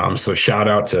 So shout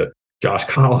out to Josh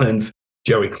Collins,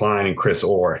 Joey Klein, and Chris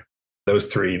Orr. Those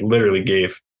three literally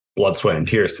gave blood, sweat, and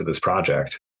tears to this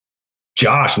project.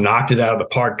 Josh knocked it out of the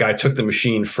park. Guy took the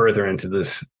machine further into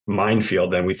this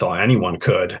minefield than we thought anyone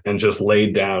could and just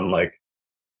laid down like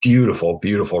beautiful,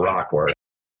 beautiful rock work.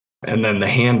 And then the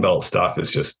hand built stuff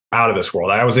is just out of this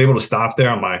world. I was able to stop there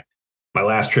on my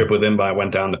last trip with IMBA. I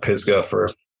went down to Pisgah for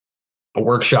a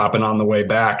workshop, and on the way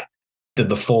back, did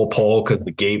the full pull because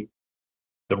the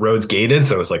road's gated.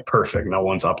 So it was like perfect. No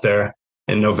one's up there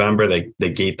in November.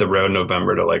 They gate the road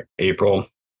November to like April.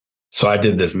 So I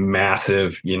did this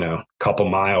massive, couple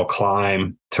mile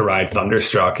climb to ride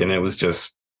Thunderstruck. And it was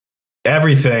just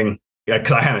everything,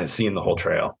 because I hadn't seen the whole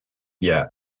trail yet.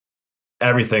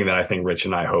 Everything that I think Rich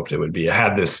and I hoped it would be. It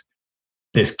had this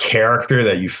character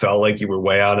that you felt like you were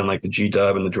way out in like the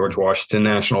G-Dub and the George Washington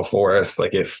National Forest.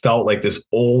 Like it felt like this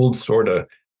old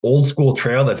school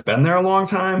trail that's been there a long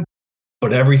time,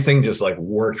 but everything just like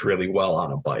worked really well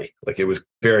on a bike. Like it was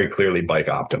very clearly bike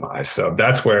optimized. So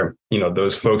that's where,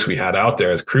 those folks we had out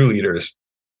there as crew leaders,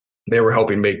 they were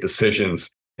helping make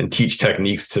decisions and teach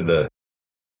techniques to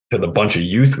the bunch of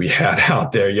youth we had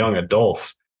out there, young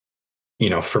adults,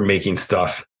 for making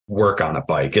stuff work on a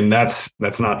bike. And that's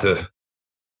not to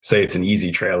say it's an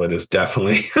easy trail. It is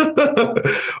definitely,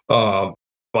 but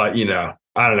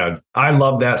I don't know. I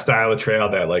love that style of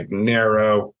trail, that like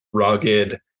narrow,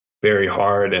 rugged, very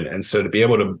hard. And so to be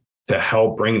able to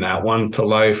help bring that one to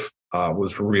life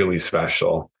was really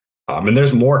special. And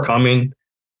there's more coming.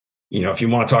 If you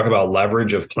want to talk about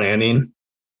leverage of planning,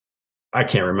 I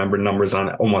can't remember numbers on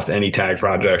almost any tag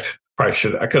project. I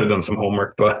could have done some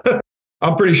homework, but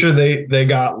I'm pretty sure they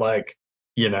got like,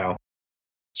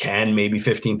 10, maybe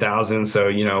 15,000. So,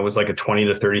 it was like a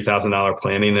 $20,000 to $30,000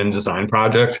 planning and design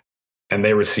project. And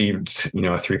they received, a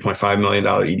 $3.5 million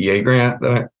EDA grant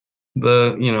that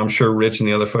I'm sure Rich and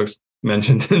the other folks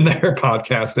mentioned in their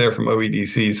podcast there from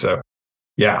OEDC. So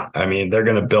yeah, I mean, they're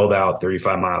going to build out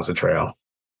 35 miles of trail,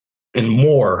 and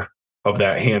more of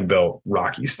that hand-built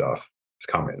rocky stuff is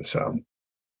coming. So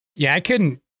yeah, I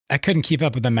couldn't keep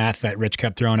up with the math that Rich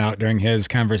kept throwing out during his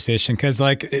conversation. Cause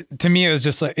to me, it was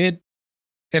just like, it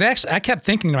actually, I kept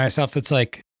thinking to myself, it's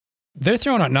like, they're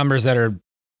throwing out numbers that are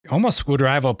almost would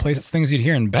rival things you'd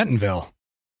hear in Bentonville.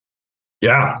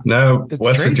 Yeah, no, It's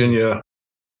West crazy.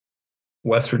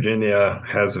 Virginia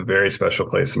has a very special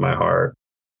place in my heart,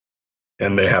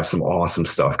 and they have some awesome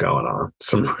stuff going on,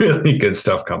 some really good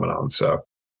stuff coming on. So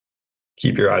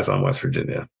keep your eyes on West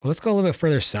Virginia. Let's go a little bit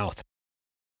further south.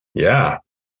 Yeah.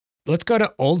 Let's go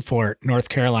to Old Fort, North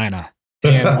Carolina,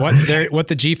 and what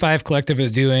the G5 Collective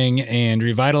is doing and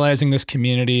revitalizing this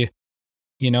community.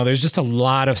 There's just a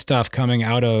lot of stuff coming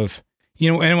out of,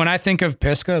 and when I think of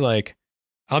Pisgah, like,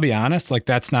 I'll be honest, like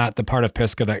that's not the part of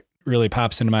Pisgah that really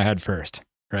pops into my head first,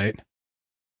 right?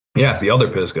 Yeah, it's the other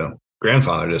Pisgah,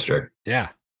 grandfather district. Yeah.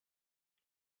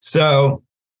 So,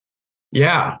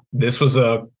 yeah, this is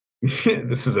a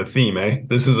theme, eh?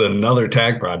 This is another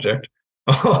tag project.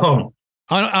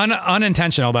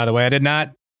 Unintentional, by the way.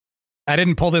 I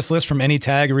didn't pull this list from any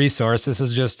tag resource. This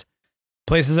is just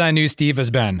places I knew Steve has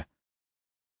been.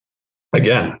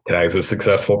 Again, tag's a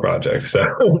successful project,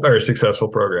 or a successful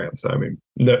program. So, I mean,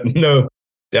 no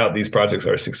doubt these projects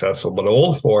are successful. But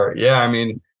Old Fort, yeah, I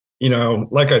mean,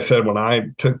 like I said, when I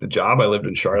took the job, I lived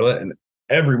in Charlotte, and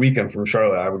every weekend from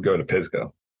Charlotte, I would go to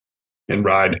Pisgah and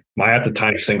ride my, at the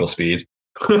time, single speed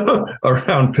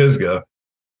around Pisgah.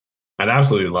 I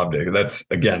absolutely loved it. That's,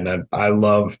 again, I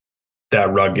love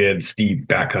that rugged, steep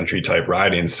backcountry type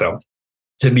riding. So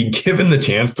to be given the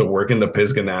chance to work in the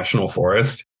Pisgah National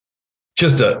Forest,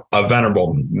 just a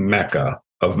venerable mecca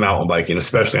of mountain biking,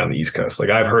 especially on the East Coast. Like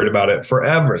I've heard about it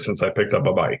forever since I picked up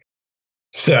a bike.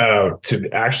 So to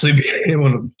actually be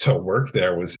able to work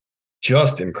there was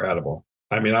just incredible.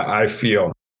 I mean, I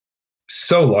feel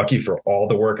so lucky for all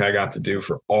the work I got to do,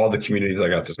 for all the communities I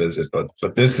got to visit.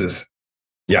 But this is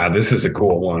a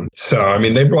cool one. So, I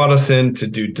mean, they brought us in to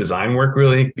do design work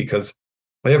really because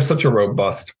they have such a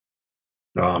robust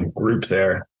group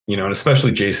there, and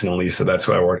especially Jason and Lisa. That's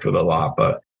who I worked with a lot.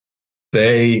 But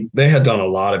they had done a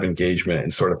lot of engagement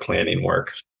and sort of planning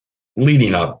work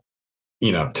leading up,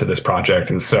 to this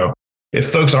project. And so if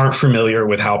folks aren't familiar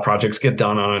with how projects get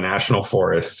done on a national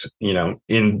forest,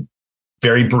 in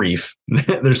very brief,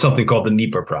 there's something called the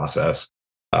NEPA process,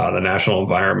 the National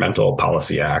Environmental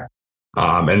Policy Act.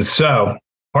 And so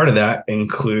part of that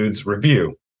includes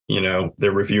review.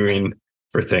 They're reviewing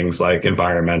for things like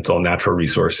environmental, natural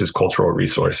resources, cultural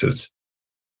resources.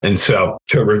 And so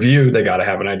to review, they got to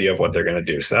have an idea of what they're going to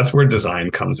do. So that's where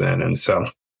design comes in. And so,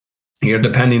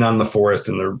 depending on the forest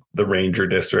and the ranger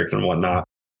district and whatnot,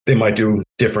 they might do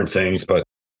different things. But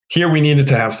here we needed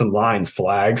to have some lines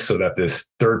flagged so that this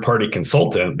third-party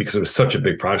consultant, because it was such a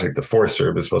big project, the Forest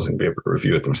Service wasn't going to be able to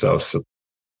review it themselves. So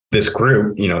this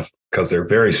group, because they're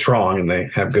very strong and they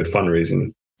have good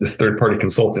fundraising, this third-party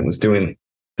consultant was doing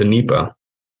the NEPA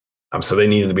So they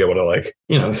needed to be able to like,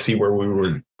 see where we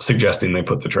were suggesting they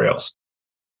put the trails.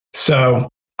 So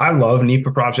I love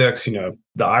NEPA projects, the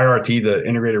IRT, the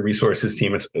Integrated Resources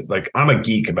Team. It's like, I'm a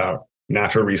geek about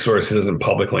natural resources and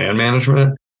public land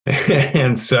management.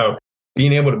 And so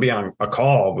being able to be on a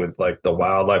call with like the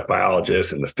wildlife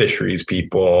biologists and the fisheries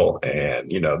people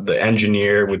and, the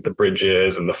engineer with the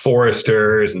bridges and the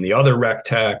foresters and the other rec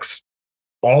techs,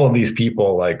 all of these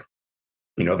people, like,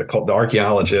 the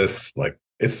archaeologists, like,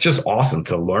 it's just awesome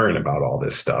to learn about all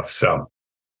this stuff. So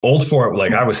Old Fort,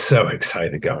 like, I was so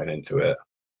excited going into it.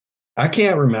 I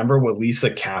can't remember what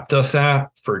Lisa capped us at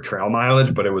for trail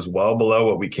mileage, but it was well below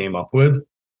what we came up with.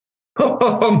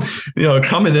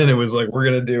 Coming in, it was like, we're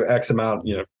going to do X amount,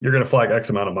 you're going to flag X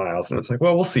amount of miles. And it's like,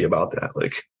 well, we'll see about that.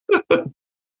 Like,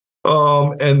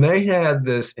 and they had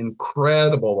this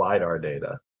incredible LiDAR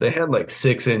data. They had like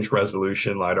 6-inch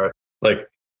resolution LiDAR. Like,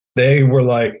 they were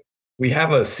like, we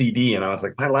have a CD. And I was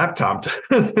like, my laptop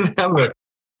doesn't have a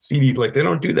CD. Like, they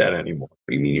don't do that anymore. What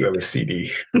do you mean you have a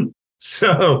CD?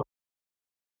 So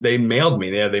they mailed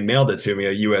it to me,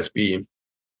 a USB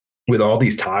with all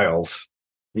these tiles,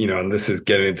 and this is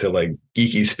getting into like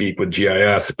geeky speak with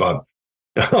GIS, but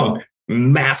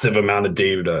massive amount of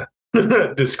data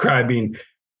describing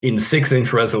in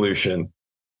 6-inch resolution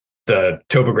the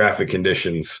topographic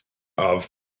conditions of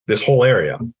this whole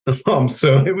area.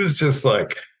 So it was just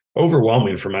like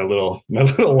overwhelming for my little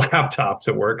laptop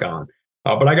to work on.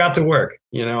 But I got to work,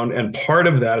 and part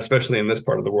of that, especially in this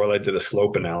part of the world, I did a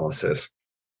slope analysis.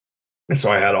 And so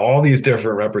I had all these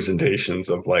different representations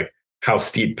of like how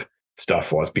steep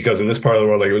stuff was, because in this part of the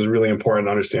world, like, it was really important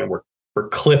to understand where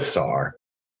cliffs are,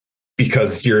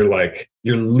 because you're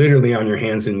literally on your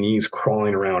hands and knees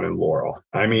crawling around in Laurel.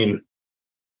 I mean,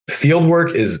 field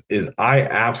work is I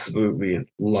absolutely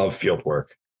love field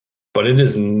work, but it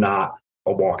is not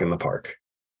a walk in the park.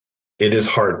 It is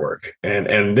hard work.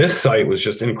 And this site was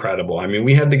just incredible. I mean,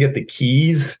 we had to get the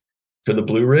keys to the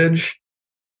Blue Ridge.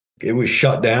 It was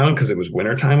shut down because it was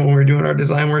wintertime when we were doing our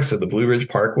design work. So the Blue Ridge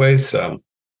Parkway. So,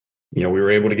 we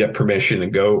were able to get permission to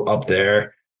go up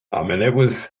there. And it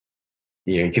was,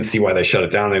 you can see why they shut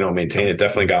it down. They don't maintain it.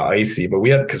 Definitely got icy, but we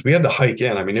had to hike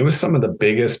in. I mean, it was some of the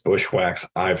biggest bushwhacks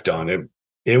I've done.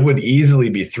 It would easily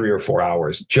be 3 or 4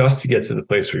 hours just to get to the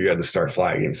place where you had to start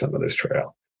flagging some of this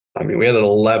trail. I mean, we had an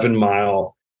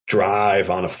 11-mile drive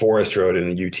on a forest road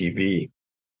in a UTV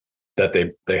that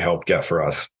they helped get for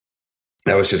us.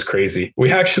 That was just crazy.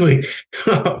 We actually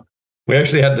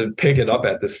had to pick it up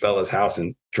at this fella's house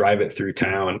and drive it through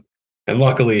town. And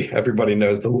luckily, everybody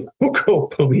knows the local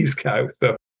police guy.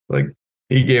 So, like,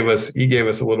 he gave us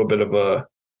a little bit of a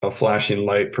flashing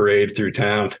light parade through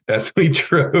town as we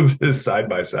drove this side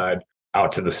by side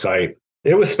out to the site.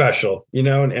 It was special,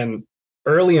 and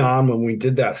early on when we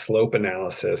did that slope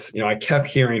analysis, I kept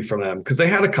hearing from them because they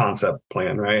had a concept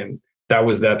plan, right? And that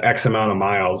was that X amount of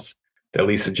miles that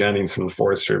Lisa Jennings from the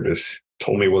Forest Service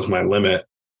told me was my limit.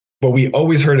 But we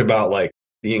always heard about like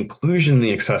the inclusion and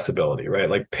the accessibility, right?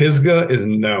 Like Pisgah is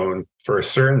known for a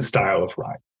certain style of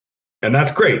ride. And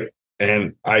that's great.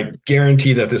 And I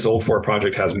guarantee that this Old Fort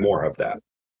project has more of that.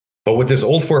 But what this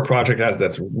Old Fort project has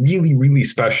that's really, really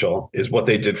special is what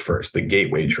they did first, the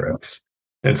gateway trails.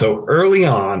 And so early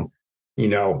on,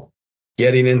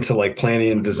 getting into like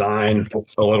planning and design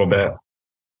a little bit,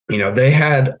 they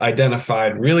had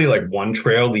identified really like one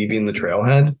trail leaving the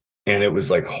trailhead. And it was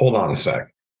like, hold on a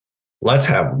sec. Let's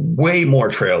have way more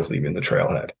trails leaving the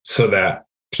trailhead so that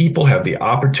people have the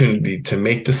opportunity to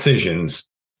make decisions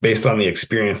based on the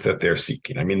experience that they're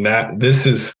seeking. I mean, this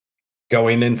is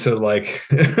going into like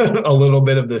a little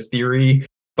bit of the theory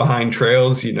behind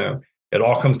trails. It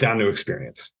all comes down to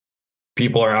experience.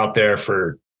 People are out there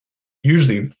for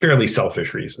usually fairly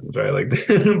selfish reasons, right?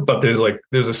 Like, but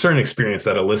there's a certain experience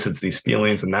that elicits these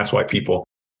feelings. And that's why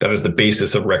that is the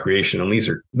basis of recreation and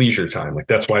leisure time. Like,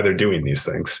 that's why they're doing these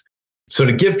things. So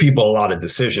to give people a lot of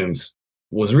decisions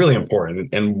was really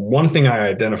important. And one thing I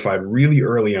identified really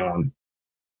early on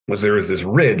was there was this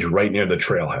ridge right near the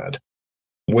trailhead,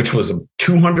 which was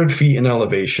 200 feet in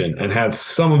elevation and had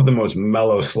some of the most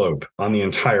mellow slope on the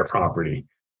entire property.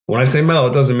 When I say mellow,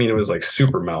 it doesn't mean it was like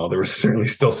super mellow. There was certainly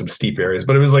still some steep areas,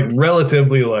 but it was like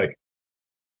relatively like,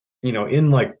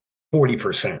 in like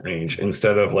 40% range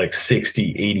instead of like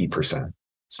 60, 80%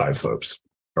 side slopes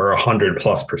or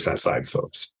 100+% side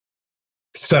slopes.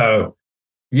 So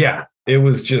yeah, it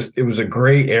was a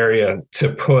great area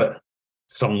to put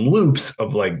some loops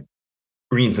of like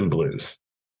greens and blues.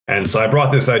 And so I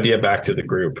brought this idea back to the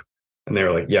group and they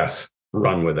were like, yes,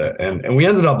 run with it. And we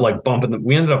ended up like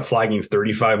we ended up flagging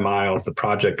 35 miles. The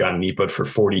project got NEPA'd for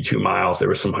 42 miles. There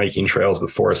were some hiking trails the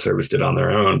Forest Service did on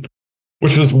their own.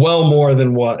 which was well more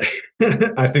than what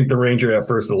I think the Ranger at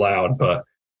first allowed. But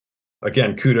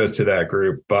again, kudos to that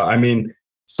group. But I mean,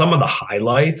 some of the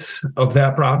highlights of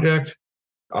that project,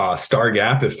 Star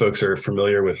Gap, if folks are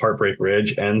familiar with Heartbreak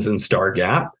Ridge, ends in Star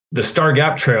Gap. The Star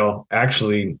Gap Trail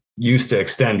actually used to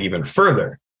extend even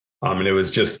further, and it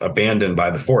was just abandoned by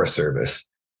the Forest Service.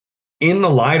 In the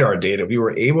LiDAR data, we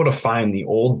were able to find the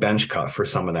old bench cut for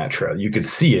some of that trail. You could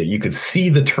see it. You could see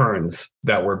the turns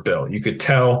that were built. You could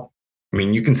tell. I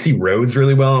mean, you can see roads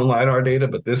really well in LiDAR data,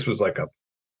 but this was like a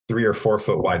 3 or 4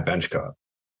 foot wide bench cut.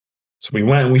 So we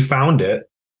went and we found it.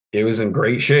 It was in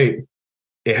great shape.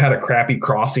 It had a crappy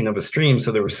crossing of a stream,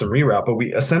 so there was some reroute, but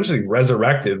we essentially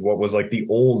resurrected what was like the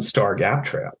old Star Gap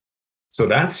Trail. So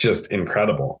that's just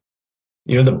incredible.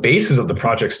 You know, the basis of the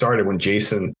project started when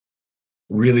Jason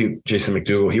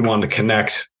McDougall, he wanted to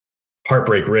connect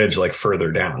Heartbreak Ridge like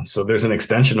further down. So there's an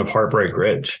extension of Heartbreak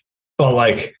Ridge. But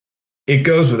like, it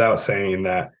goes without saying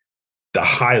that the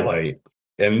highlight,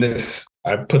 and this,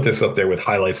 I put this up there with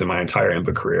highlights in my entire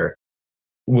IMBA career,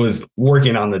 was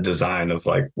working on the design of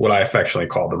like what I affectionately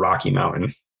call the Rocky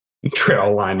Mountain trail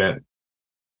alignment.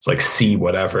 It's like C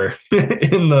whatever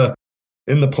in the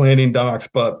planning docs,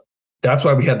 but that's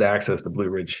why we had to access the Blue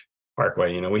Ridge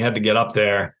Parkway. You know, we had to get up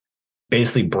there,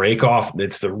 basically break off.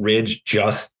 It's the ridge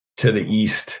just to the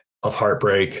east of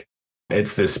Heartbreak.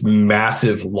 It's this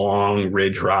massive long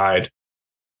ridge ride,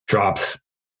 drops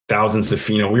thousands of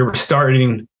feet. You know, we were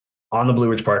starting on the Blue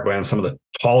Ridge Parkway on some of the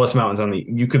tallest mountains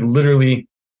you could literally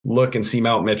look and see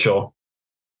Mount Mitchell,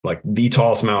 like the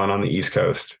tallest mountain on the East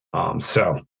Coast.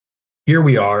 So here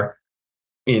we are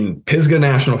in Pisgah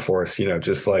National Forest, you know,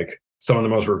 just like some of the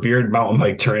most revered mountain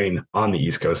bike terrain on the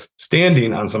East Coast,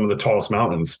 standing on some of the tallest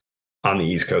mountains on the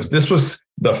East Coast. This was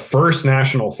the first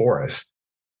national forest.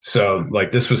 So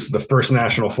like this was the first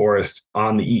national forest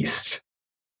on the East.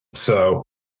 So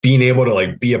being able to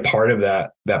like be a part of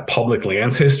that public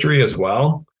lands history as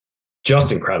well,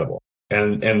 just incredible.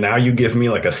 And now you give me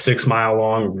like a 6 mile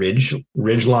long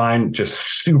ridge line,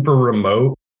 just super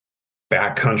remote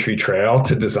backcountry trail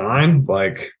to design,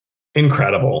 like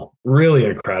incredible, really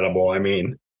incredible. I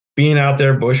mean, being out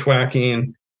there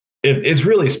bushwhacking, it's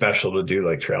really special to do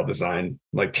like trail design.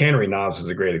 Like Tannery Knobs is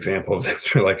a great example of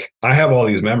this. Where like I have all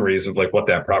these memories of like what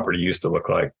that property used to look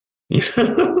like, you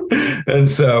know? And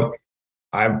so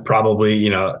I'm probably, you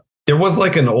know, there was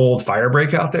like an old fire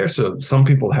break out there. So some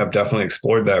people have definitely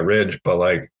explored that ridge, but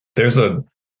like there's a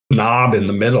knob in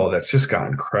the middle that's just got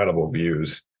incredible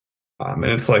views. And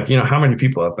it's like, you know, how many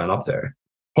people have been up there?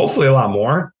 Hopefully a lot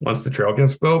more once the trail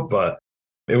gets built, but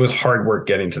it was hard work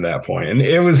getting to that point. And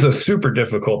it was a super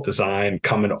difficult design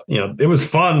coming, you know, it was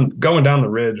fun. Going down the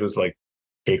ridge was like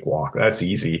cakewalk. That's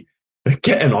easy.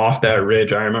 Getting off that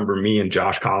ridge, I remember me and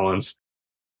Josh Collins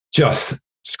just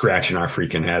scratching our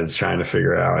freaking heads trying to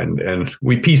figure out. And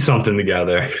we pieced something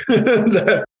together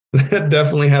that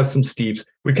definitely has some steeps.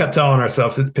 We kept telling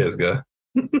ourselves it's Pisgah.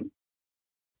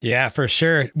 Yeah, for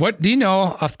sure. What do you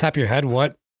know off the top of your head,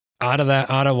 what out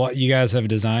of what you guys have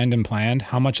designed and planned,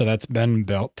 how much of that's been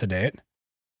built to date?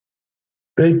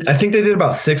 I think they did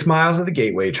about 6 miles of the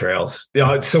gateway trails.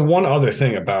 So one other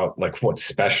thing about like what's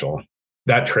special,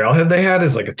 that trailhead they had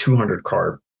is like a 200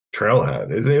 car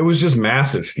trailhead. It was just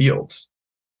massive fields.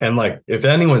 And like, if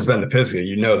anyone's been to Pisgah,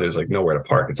 you know, there's like nowhere to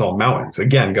park. It's all mountains.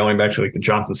 Again, going back to like the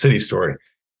Johnson City story,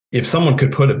 if someone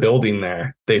could put a building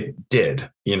there, they did,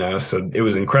 you know, so it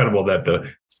was incredible that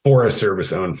the Forest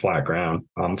Service owned flat ground.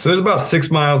 So there's about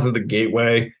 6 miles of the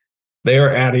gateway. They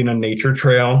are adding a nature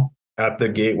trail at the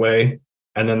gateway.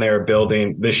 And then they're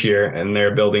building this year, and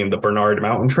they're building the Bernard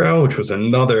Mountain Trail, which was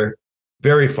another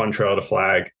very fun trail to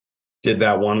flag. Did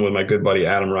that one with my good buddy,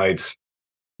 Adam Wrights.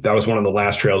 That was one of the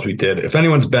last trails we did. If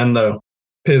anyone's been to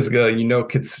Pisgah, you know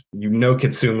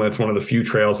Kitsuma. It's one of the few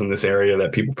trails in this area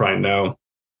that people probably know.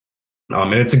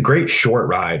 And it's a great short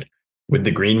ride with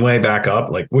the greenway back up,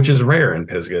 like, which is rare in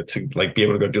Pisgah to like be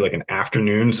able to go do like an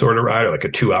afternoon sort of ride or like a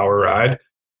 2-hour ride.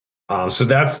 So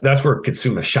that's where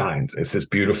Kitsuma shines. It's this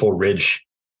beautiful ridge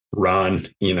run,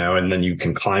 you know, and then you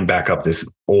can climb back up this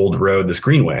old road, this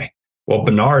greenway. Well,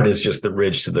 Bernard is just the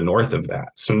ridge to the north of that.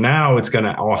 So now it's going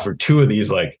to offer 2 of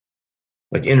these like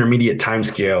intermediate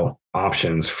timescale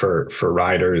options for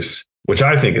riders, which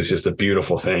I think is just a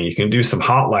beautiful thing. You can do some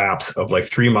hot laps of like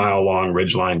 3 mile long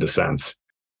ridgeline descents.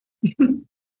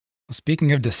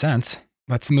 Speaking of descents,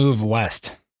 let's move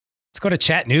west. Let's go to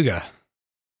Chattanooga.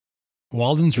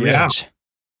 Walden's Ridge.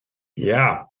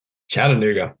 Yeah.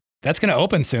 Chattanooga. That's going to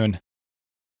open soon.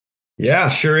 Yeah,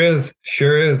 sure is.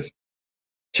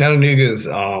 Chattanooga's,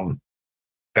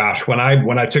 gosh, when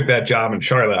I took that job in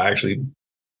Charlotte, I actually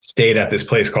stayed at this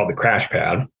place called the Crash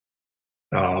Pad.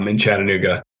 in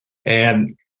Chattanooga.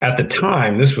 And at the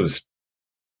time, this was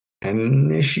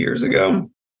 10-ish years ago,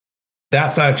 that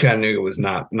side of Chattanooga was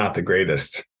not the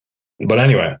greatest. But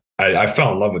anyway, I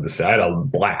fell in love with the side. I had a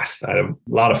blast. I had a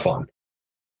lot of fun.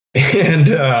 And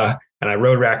I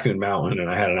rode Raccoon Mountain, and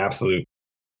I had an absolute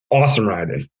awesome ride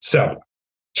in. So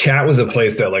Chat was a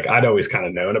place that like I'd always kind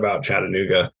of known about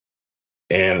Chattanooga.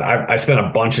 And I spent a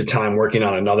bunch of time working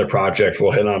on another project.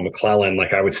 We'll hit on McClellan.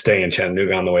 Like I would stay in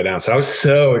Chattanooga on the way down. So I was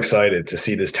so excited to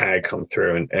see this tag come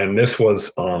through. And this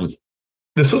was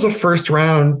a first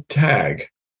round tag.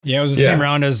 Yeah, it was the same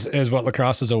round as what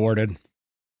lacrosse is awarded.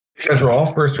 Because we're all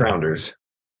first rounders.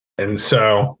 And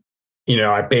so,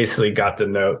 I basically got the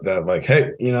note that like,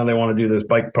 hey, they want to do this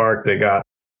bike park. They got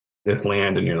this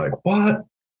land. And you're like, what?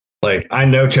 Like, I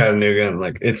know Chattanooga, and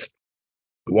like it's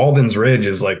Walden's Ridge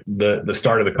is like the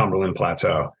start of the Cumberland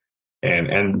Plateau.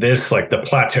 And this, like the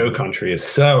plateau country is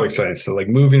so exciting. So like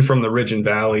moving from the Ridge and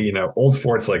Valley, Old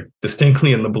Fort's like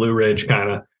distinctly in the Blue Ridge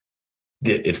kind of,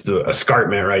 it's the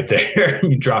escarpment right there.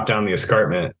 You drop down the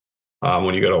escarpment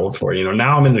when you go to Old Fort.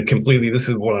 Now I'm in the completely, this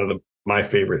is one of my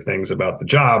favorite things about the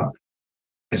job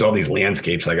is all these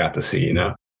landscapes I got to see.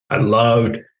 I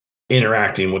loved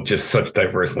interacting with just such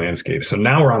diverse landscapes. So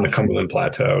now we're on the Cumberland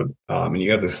Plateau, and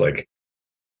you got this like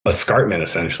escarpment,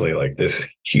 essentially like this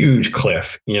huge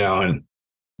cliff, and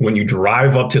when you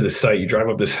drive up to the site, you drive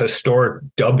up this historic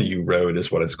W road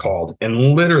is what it's called.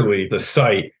 And literally the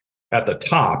site at the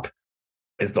top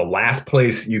is the last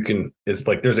place it's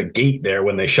like there's a gate there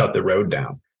when they shut the road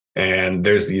down. And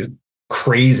there's these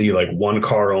crazy, like one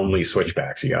car only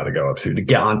switchbacks you got to go up to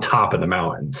get on top of the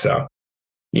mountain. So,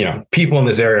 people in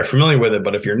this area are familiar with it,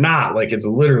 but if you're not, like it's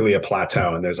literally a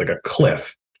plateau and there's like a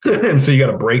cliff. And so you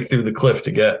got to break through the cliff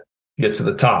to get to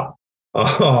the top.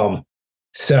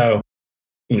 So,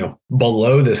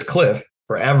 below this cliff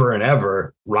forever and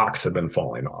ever, rocks have been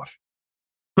falling off.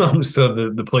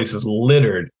 So the place is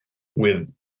littered with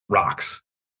rocks,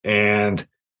 and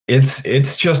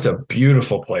it's just a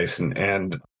beautiful place.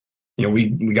 And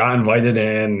we got invited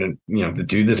in and, to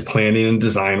do this planning and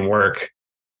design work,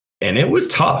 and it was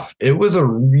tough. It was a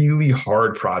really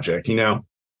hard project.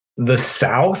 The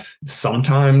South,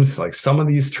 sometimes like some of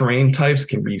these terrain types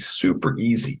can be super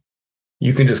easy.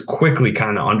 You can just quickly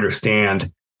kind of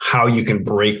understand how you can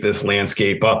break this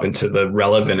landscape up into the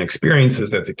relevant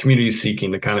experiences that the community is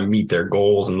seeking to kind of meet their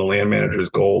goals and the land manager's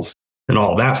goals and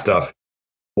all that stuff.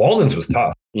 Walden's was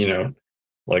tough,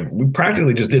 like we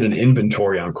practically just did an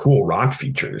inventory on cool rock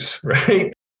features,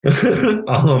 right?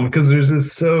 Because there's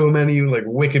just so many like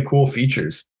wicked cool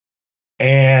features.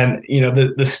 And,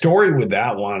 the story with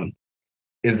that one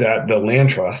is that the land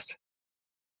trust,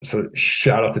 so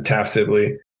shout out to Taft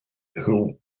Sibley,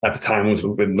 who at the time was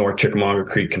with North Chickamauga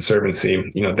Creek Conservancy.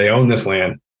 They own this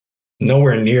land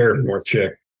nowhere near North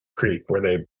Chick Creek where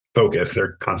they focus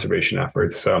their conservation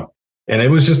efforts. So, and it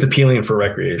was just appealing for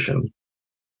recreation.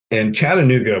 And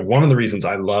Chattanooga, one of the reasons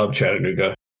I love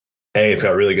Chattanooga, A, it's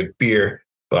got really good beer,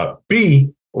 but B,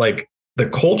 like the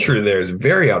culture there is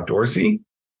very outdoorsy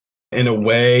in a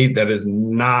way that is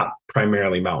not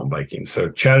primarily mountain biking. So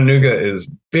Chattanooga is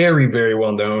very, very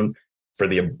well known for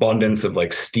the abundance of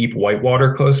like steep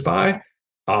whitewater close by,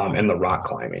 and the rock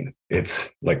climbing. It's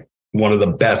like one of the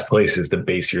best places to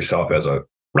base yourself as a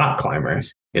rock climber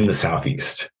in the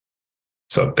Southeast.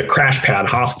 So the Crash Pad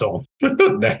Hostel,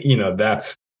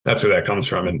 that's where that comes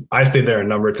from. And I stayed there a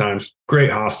number of times.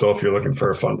 Great hostel if you're looking for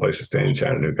a fun place to stay in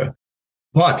Chattanooga.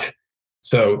 But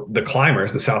so the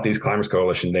climbers, the Southeast Climbers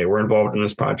Coalition, they were involved in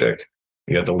this project.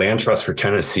 You got the Land Trust for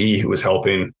Tennessee, who was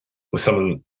helping with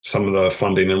some of the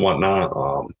funding and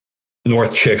whatnot.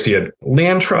 North Chicks, you had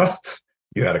land trusts,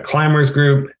 you had a climbers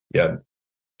group, you had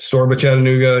Sorba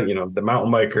Chattanooga, the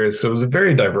mountain bikers. So it was a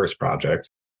very diverse project.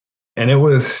 And it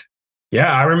was,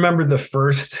 I remember the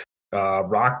first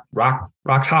rock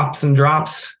hops and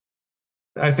drops,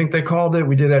 I think they called it.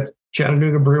 We did at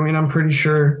Chattanooga Brewing, I'm pretty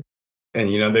sure. And,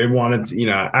 they wanted,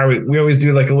 we always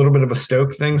do like a little bit of a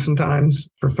stoke thing sometimes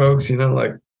for folks,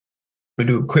 like we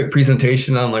do a quick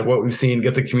presentation on like what we've seen,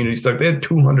 get the community stoked. They had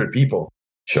 200 people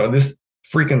show. This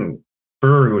freaking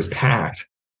brewery was packed.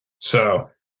 So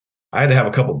I had to have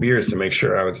a couple beers to make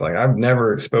sure. I was like, I've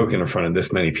never spoken in front of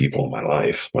this many people in my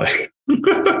life. Like,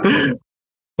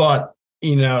 but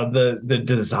the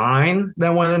design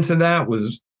that went into that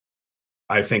was,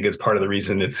 I think, is part of the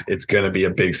reason it's going to be a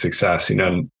big success.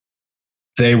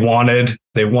 They wanted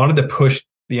to push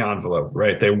the envelope,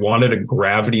 right? They wanted a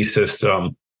gravity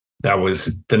system that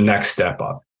was the next step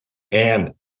up.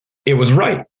 And it was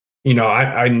right.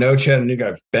 I know Chattanooga.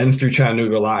 I've been through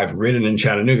Chattanooga Live, ridden in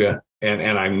Chattanooga.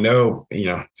 And I know,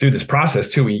 through this process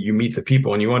too, you meet the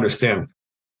people and you understand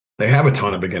They have a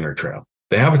ton of beginner trail.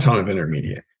 They have a ton of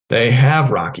intermediate. They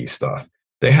have rocky stuff.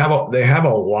 They have a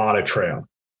lot of trail.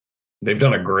 They've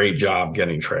done a great job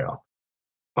getting trail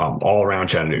all around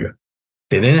Chattanooga.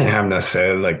 They didn't have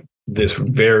necessarily like this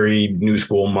very new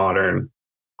school, modern,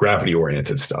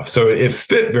 gravity-oriented stuff. So it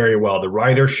fit very well. The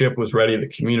ridership was ready. The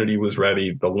community was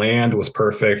ready. The land was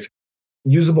perfect.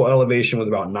 Usable elevation was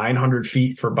about 900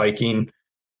 feet for biking.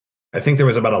 I think there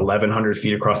was about 1,100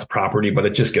 feet across the property, but it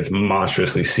just gets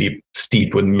monstrously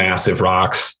steep with massive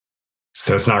rocks.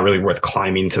 So it's not really worth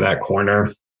climbing to that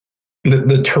corner.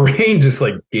 The terrain just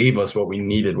like gave us what we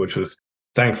needed, which was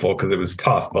thankful because it was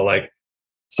tough. But like,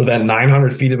 so that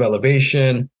 900 feet of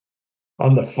elevation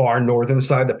on the far northern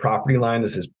side, the property line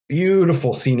is this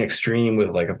beautiful scenic stream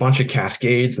with like a bunch of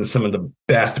cascades and some of the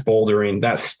best bouldering.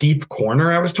 That steep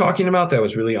corner I was talking about that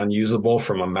was really unusable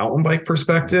from a mountain bike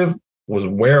perspective was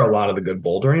where a lot of the good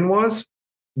bouldering was.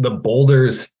 The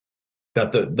boulders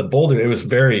that the boulder, it was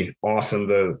very awesome.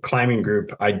 The climbing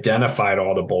group identified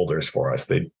all the boulders for us.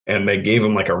 They gave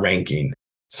them like a ranking.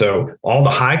 So all the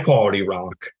high quality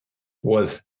rock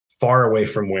was far away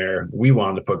from where we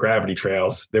wanted to put gravity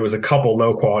trails. There was a couple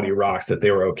low quality rocks that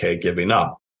they were okay giving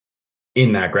up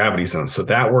in that gravity zone. So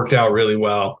that worked out really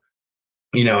well,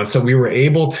 and so we were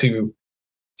able to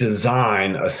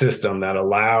design a system that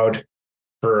allowed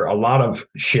for a lot of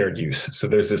shared use. So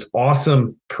there's this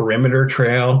awesome perimeter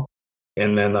trail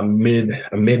and then a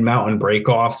mid mountain break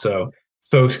off. So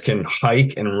folks can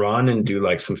hike and run and do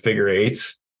like some figure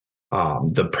eights.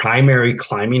 The primary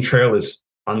climbing trail is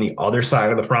on the other side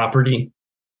of the property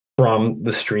from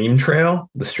the stream trail.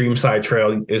 The stream side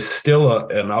trail is still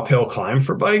an uphill climb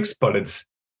for bikes, but it's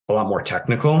a lot more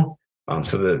technical.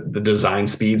 So the design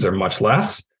speeds are much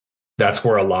less. That's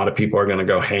where a lot of people are going to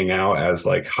go hang out as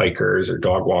like hikers or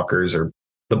dog walkers or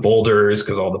the boulders,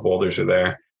 because all the boulders are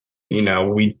there.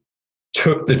 We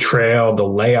took the trail, the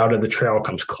layout of the trail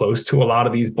comes close to a lot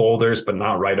of these boulders, but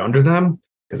not right under them.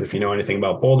 Because if you know anything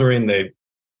about bouldering,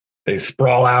 they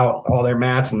sprawl out all their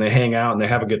mats and they hang out and they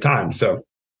have a good time. So,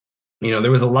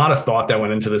 there was a lot of thought that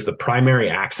went into this. The primary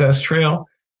access trail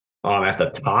at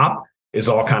the top is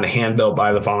all kind of hand built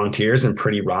by the volunteers and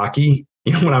pretty rocky.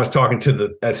 When I was talking to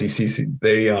the SEC,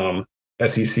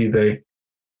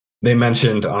 they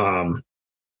mentioned, I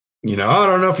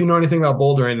don't know if you know anything about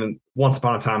bouldering. And once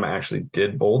upon a time, I actually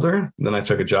did boulder. And then I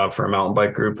took a job for a mountain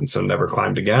bike group and so never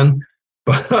climbed again.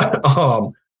 But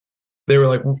they were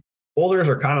like, boulders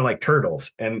are kind of like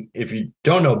turtles. And if you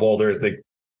don't know boulders, they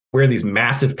wear these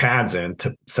massive pads in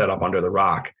to set up under the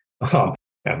rock.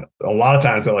 And a lot of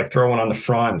times they'll like throw one on the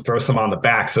front and throw some on the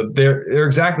back. So they're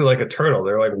exactly like a turtle.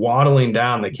 They're like waddling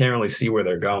down. They can't really see where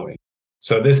they're going.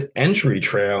 So this entry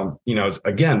trail, is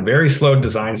again, very slow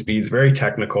design speeds, very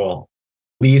technical,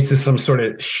 leads to some sort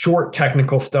of short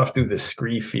technical stuff through the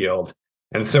scree field.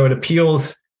 And so it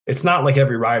appeals. It's not like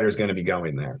every rider is going to be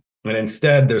going there. And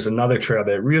instead, there's another trail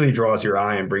that really draws your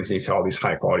eye and brings you to all these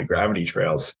high quality gravity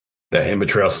trails that IMBA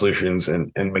Trail Solutions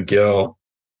and McGill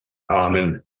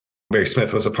and Barry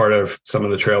Smith was a part of some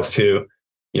of the trails too.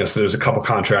 So there's a couple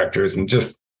contractors and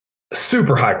just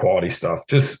super high quality stuff,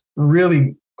 just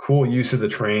really cool use of the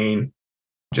terrain,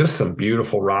 just some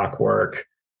beautiful rock work.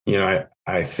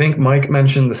 I think Mike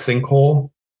mentioned the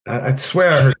sinkhole. I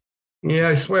swear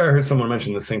I heard someone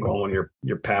mention the sinkhole on one of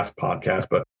your past podcasts,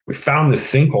 but we found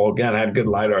this sinkhole again. I had good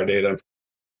LiDAR data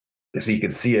so you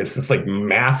could see it. It's this like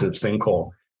massive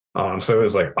sinkhole. So it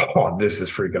was like, oh, this is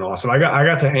freaking awesome. I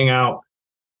got to hang out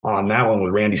on that one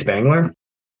with Randy Spangler.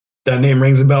 That name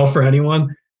rings a bell for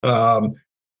anyone.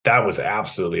 That was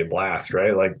absolutely a blast,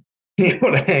 right? Like,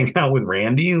 to hang out with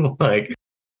Randy, like,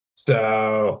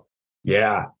 so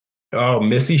yeah. Oh,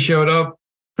 Missy showed up.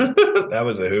 That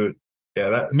was a hoot. Yeah,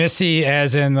 that Missy,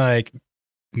 as in like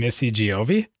Missy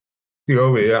Giove.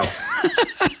 Giove, yeah.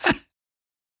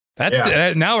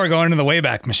 That's now we're going to the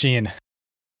Wayback Machine.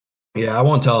 Yeah, I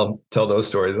won't tell those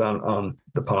stories on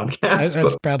the podcast.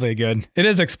 That's probably good. It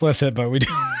is explicit, but we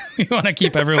want to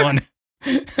keep everyone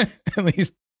at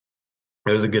least.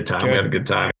 It was a good time. Good. We had a good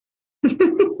time.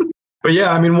 But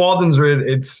yeah, Walden's Rid,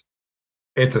 it's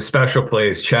a special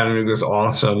place. Chattanooga's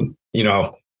awesome.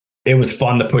 It was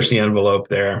fun to push the envelope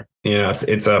there.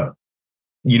 It's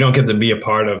you don't get to be a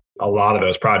part of a lot of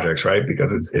those projects, right?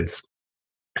 Because it's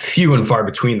few and far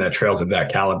between that trails of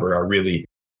that caliber are really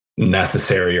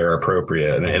necessary or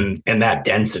appropriate, and that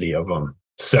density of them.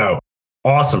 So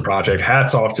awesome project.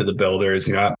 Hats off to the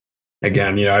builders.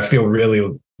 I feel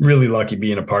really, really lucky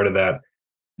being a part of that,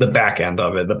 the back end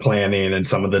of it, the planning, and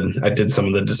I did some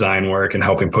of the design work and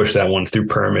helping push that one through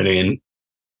permitting.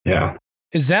 Yeah.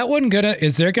 Is that one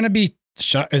is that going to be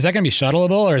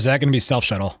shuttleable, or is that going to be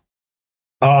self-shuttle?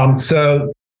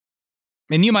 So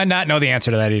And you might not know the answer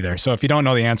to that either. So if you don't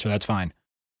know the answer, that's fine.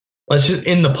 let's just,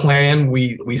 in the plan,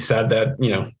 we said that,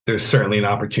 there's certainly an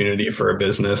opportunity for a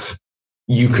business.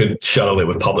 You could shuttle it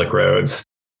with public roads.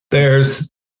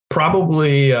 There's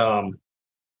probably,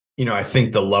 I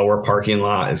think the lower parking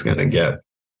lot is going to get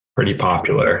pretty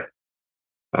popular.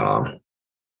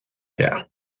 Yeah.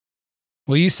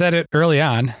 Well, you said it early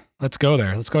on. Let's go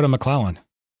there. Let's go to McClellan.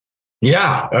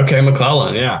 Yeah. Okay.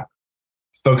 McClellan. Yeah.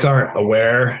 Folks aren't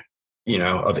aware,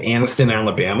 of Anniston,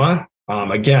 Alabama.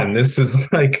 Again, this is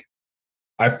like,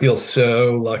 I feel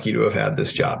so lucky to have had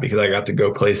this job because I got to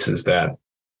go places that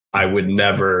I would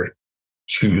never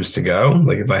choose to go.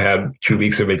 Like if I had 2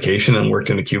 weeks of vacation and worked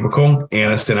in a cubicle,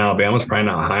 Anniston, Alabama is probably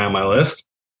not high on my list.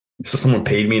 So someone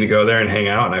paid me to go there and hang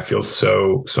out, and I feel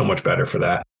so much better for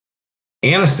that.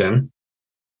 Anniston,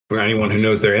 for anyone who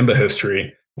knows their IMBA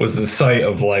history, was the site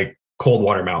of like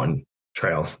Coldwater Mountain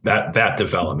trails, that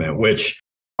development, which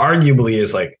arguably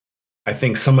is like, I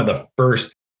think some of the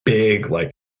first big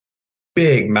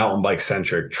mountain bike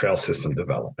centric trail system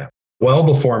development, well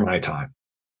before my time.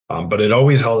 But it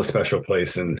always held a special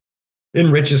place in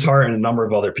Rich's heart and a number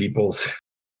of other people's.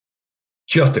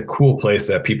 Just a cool place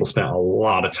that people spent a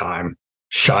lot of time.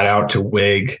 Shout out to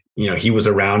Wig. He was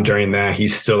around during that.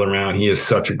 He's still around. He is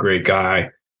such a great guy.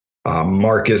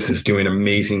 Marcus is doing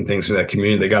amazing things for that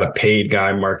community. They got a paid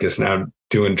guy, Marcus, now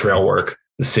doing trail work.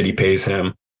 The city pays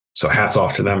him. So hats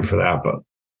off to them for that. But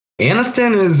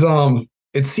Anniston is,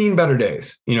 it's seen better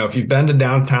days. If you've been to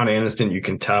downtown Anniston, you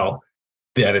can tell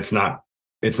that it's not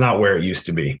where it used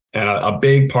to be. And a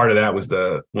big part of that was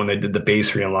when they did the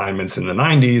base realignments in the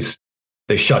 90s,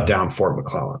 they shut down Fort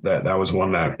McClellan. That was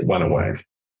one that went away.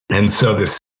 And so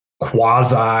this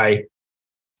quasi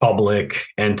public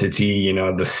entity,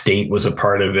 the state was a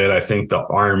part of it. I think the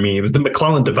Army, it was the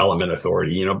McClellan Development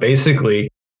Authority.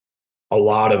 Basically a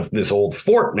lot of this old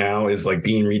fort now is like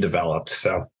being redeveloped.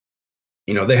 So,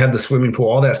 they had the swimming pool,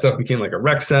 all that stuff became like a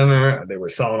rec center. They were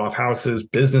selling off houses,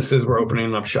 businesses were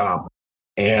opening up shop,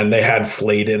 and they had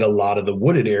slated a lot of the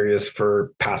wooded areas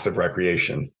for passive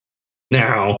recreation.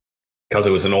 Now, because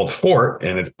it was an old fort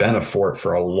and it's been a fort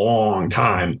for a long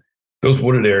time, those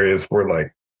wooded areas were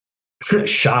like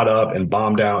shot up and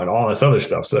bombed out and all this other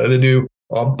stuff. So they had to do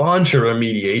a bunch of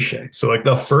remediation. So like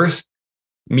the first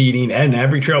meeting, and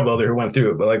every trail builder who went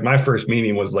through it, but like my first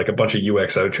meeting was like a bunch of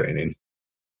UXO training.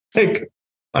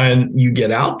 And you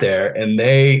get out there and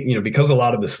they, because a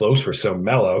lot of the slopes were so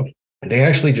mellow, they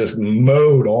actually just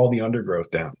mowed all the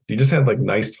undergrowth down. You just had like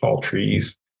nice tall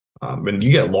trees. And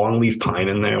you get longleaf pine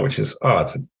in there, which is,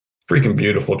 it's a freaking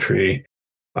beautiful tree,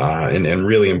 and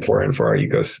really important for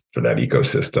for that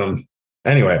ecosystem.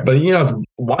 Anyway, but it's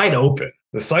wide open.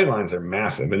 The sightlines are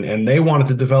massive, and they wanted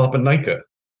to develop a NICA,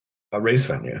 a race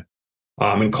venue.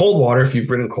 In Coldwater, if you've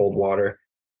ridden Coldwater,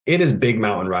 it is big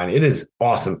mountain riding. It is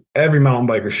awesome. Every mountain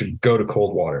biker should go to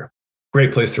Coldwater.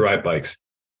 Great place to ride bikes.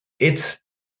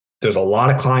 There's a lot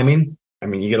of climbing. I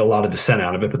mean, you get a lot of descent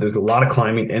out of it, but there's a lot of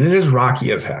climbing, and it is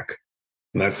rocky as heck.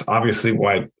 And that's obviously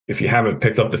why, if you haven't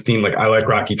picked up the theme, like I like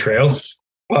rocky trails,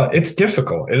 well, it's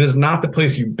difficult. It is not the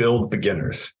place you build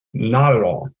beginners, not at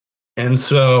all. And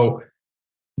so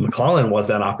McClellan was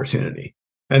that opportunity.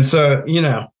 And so,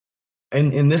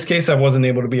 in this case, I wasn't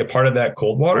able to be a part of that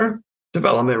Coldwater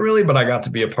development really, but I got to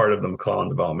be a part of the McClellan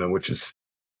development, which is,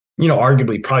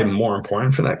 arguably probably more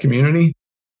important for that community.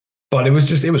 But it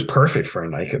was perfect for a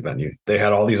NICA venue. They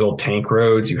had all these old tank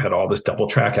roads. You had all this double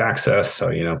track access. So,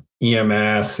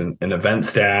 EMS and event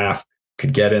staff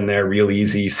could get in there real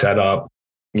easy, set up.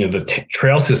 The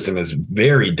trail system is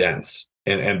very dense.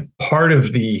 And part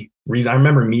of the reason, I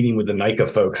remember meeting with the NICA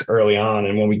folks early on.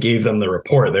 And when we gave them the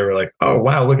report, they were like, oh,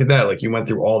 wow, look at that. Like you went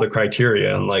through all the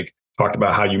criteria and like talked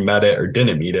about how you met it or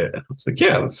didn't meet it. And I was like,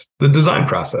 yeah, that's the design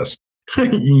process.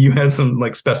 You had some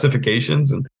like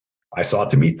specifications and I sought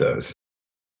to meet those.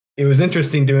 It was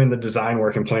interesting doing the design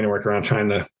work and planning work around trying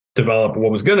to develop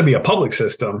what was going to be a public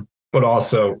system, but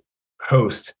also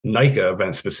host NICA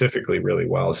events specifically really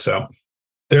well. So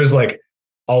there's like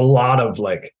a lot of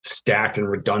like stacked and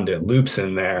redundant loops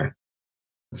in there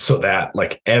so that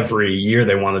like every year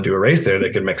they want to do a race there,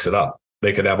 they could mix it up.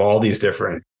 They could have all these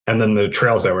different, and then the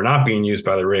trails that were not being used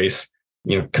by the race,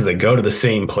 because they go to the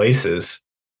same places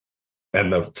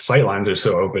and the sight lines are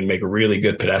so open, make really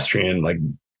good pedestrian, like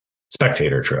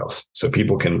spectator trails. So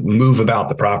people can move about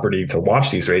the property to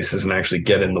watch these races and actually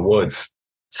get in the woods.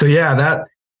 So yeah,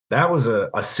 that was a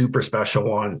super special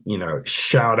one.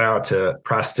 Shout out to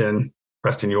Preston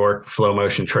York, Flow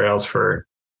Motion Trails for,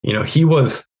 he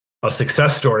was a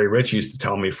success story. Rich used to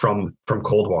tell me from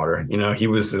Coldwater, he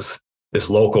was this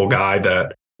local guy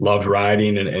that loved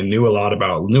riding and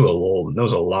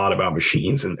knows a lot about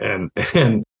machines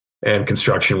and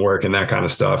construction work and that kind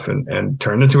of stuff, and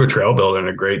turned into a trail builder and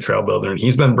a great trail builder. And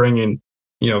he's been bringing,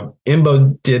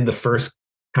 IMBA did the first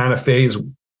kind of phase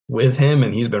with him,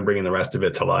 and he's been bringing the rest of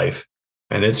it to life.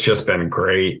 And it's just been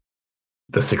great.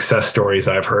 The success stories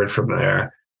I've heard from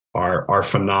there are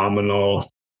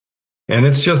phenomenal. And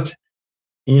it's just,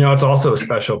 it's also a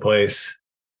special place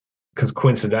because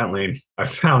coincidentally, I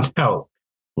found out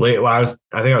late. Well, I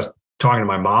think I was talking to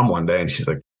my mom one day, and she's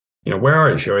like, where are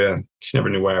you? She never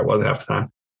knew where I was half the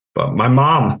time. But my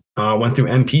mom went through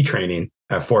MP training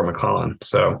at Fort McClellan.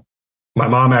 So my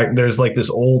mom, there's like this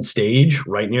old stage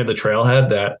right near the trailhead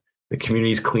that the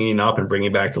community's cleaning up and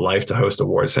bringing back to life to host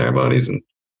award ceremonies. And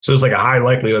so there's like a high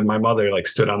likelihood my mother like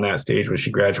stood on that stage when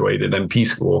she graduated MP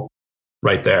school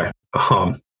right there,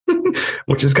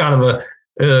 which is kind of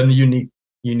a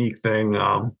unique thing.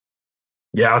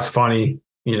 Yeah, it's funny.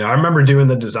 I remember doing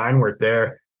the design work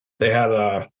there. They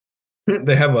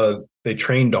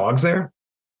train dogs there,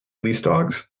 police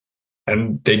dogs,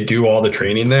 and they do all the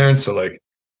training there. And so like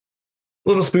a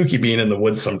little spooky being in the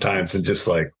woods sometimes and just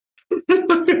like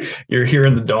you're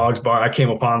hearing the dogs bark. I came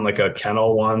upon like a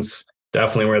kennel once,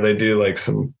 definitely where they do like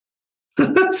some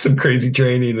some crazy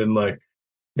training and like,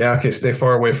 yeah, okay, stay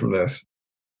far away from this.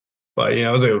 But it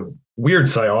was a weird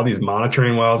sight, all these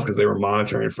monitoring wells because they were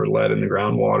monitoring for lead in the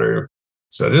groundwater.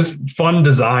 So just fun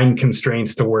design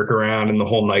constraints to work around in the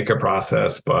whole NICA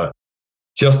process, but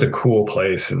just a cool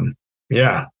place. And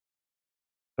yeah,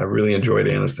 I really enjoyed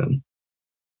Anniston.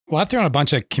 Well, I've thrown a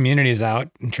bunch of communities out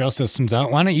and trail systems out.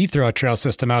 Why don't you throw a trail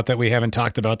system out that we haven't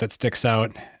talked about that sticks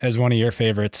out as one of your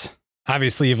favorites?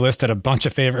 Obviously, you've listed a bunch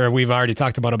of favorites, or we've already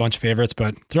talked about a bunch of favorites,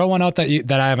 but throw one out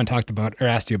that I haven't talked about or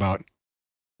asked you about.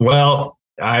 Well,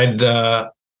 I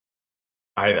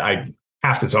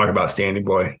have to talk about Standing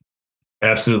Boy.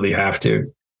 Absolutely have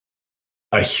to.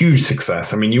 A huge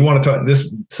success. I mean, you want to talk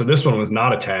this. So this one was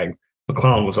not a tag.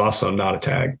 McClellan was also not a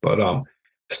tag, but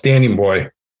Standing Boy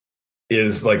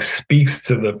is like speaks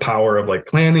to the power of like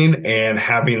planning and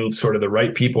having sort of the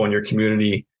right people in your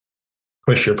community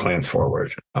push your plans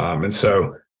forward. And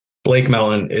so Blake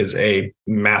Mellon is a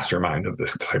mastermind of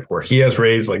this type of work. He has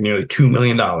raised like nearly $2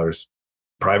 million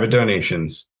private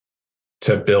donations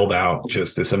to build out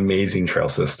just this amazing trail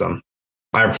system.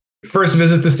 My first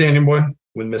visit to Standing Boy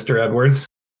with Mr. Edwards,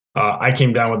 I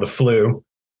came down with the flu.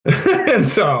 And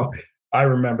so I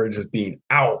remember just being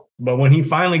out. But when he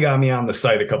finally got me on the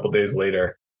site a couple of days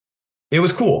later, it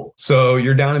was cool. So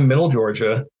you're down in middle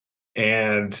Georgia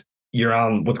and you're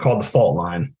on what's called the fault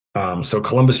line. So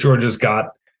Columbus, Georgia's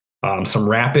got some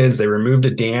rapids. They removed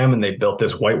a dam and they built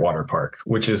this whitewater park,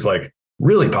 which is like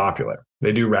really popular.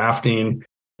 They do rafting.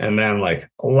 And then like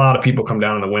a lot of people come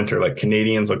down in the winter, like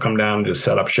Canadians will come down and just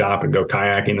set up shop and go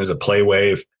kayaking. There's a play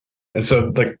wave. And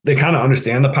so like they kind of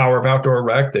understand the power of outdoor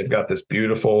rec. They've got this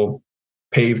beautiful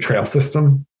paved trail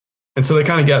system. And so they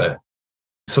kind of get it.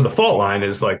 So the fault line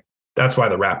is like, that's why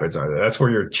the rapids are there. That's where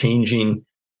you're changing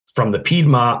from the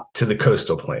Piedmont to the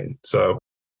coastal plain. So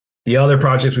the other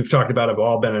projects we've talked about have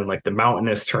all been in like the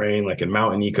mountainous terrain, like in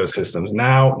mountain ecosystems.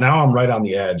 Now I'm right on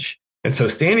the edge. And so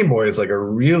Standing Boy is like a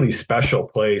really special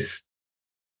place.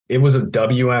 It was a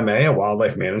WMA, a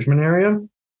wildlife management area.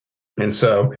 And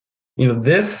so,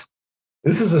 this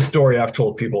is a story I've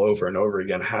told people over and over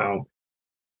again, how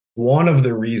one of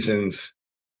the reasons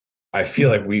I feel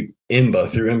like through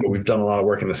IMBA, we've done a lot of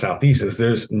work in the Southeast is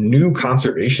there's new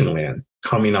conservation land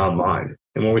coming online.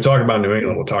 And when we talk about New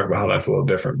England, we'll talk about how that's a little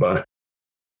different. But,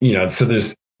 so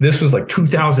this was like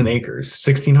 2,000 acres,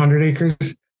 1,600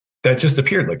 acres that just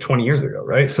appeared like 20 years ago,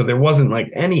 right? So there wasn't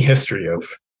like any history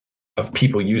of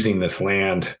people using this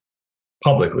land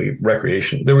publicly,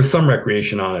 recreation. There was some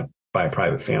recreation on it by a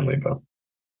private family, but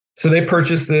so they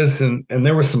purchased this and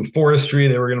there was some forestry.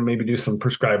 They were going to maybe do some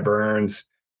prescribed burns,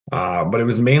 but it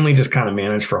was mainly just kind of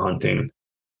managed for hunting.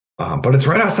 But it's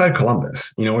right outside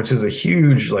Columbus, which is a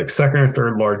huge, like second or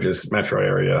third largest metro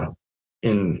area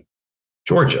in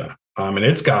Georgia. And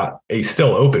it's got a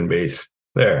still open base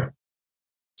there.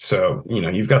 So,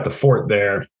 you've got the fort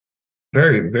there,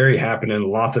 very, very happening,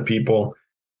 lots of people.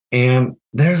 And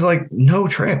there's like no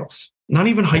trails, not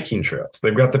even hiking trails.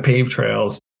 They've got the paved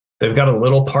trails. They've got a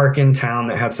little park in town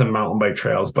that had some mountain bike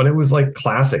trails, but it was like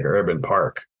classic urban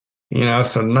park,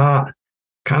 so not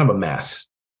kind of a mess.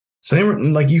 So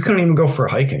like you couldn't even go for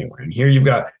a hike anywhere. And here you've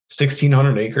got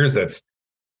 1,600 acres. That's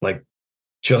like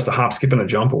just a hop, skip, and a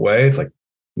jump away. It's like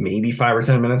maybe 5 or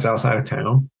 10 minutes outside of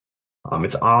town.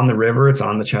 It's on the river. It's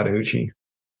on the Chattahoochee.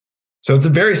 So it's a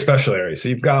very special area. So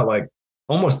you've got like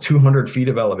almost 200 feet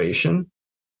of elevation.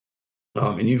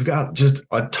 And you've got just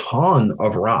a ton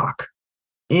of rock.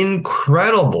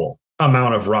 Incredible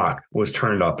amount of rock was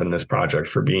turned up in this project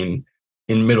for being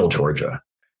in middle Georgia.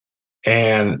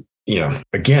 And,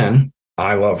 again,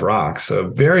 I love rock. So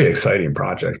very exciting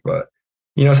project. But,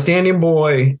 Standing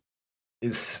Boy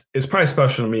is probably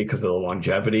special to me because of the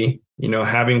longevity,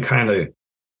 having kind of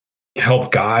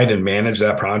helped guide and manage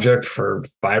that project for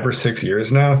 5 or 6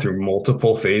 years now through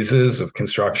multiple phases of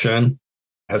construction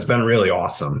has been really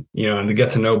awesome, and to get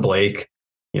to know Blake,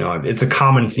 it's a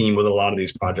common theme with a lot of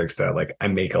these projects that like I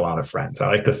make a lot of friends. I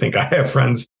like to think I have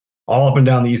friends all up and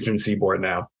down the Eastern Seaboard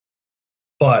now.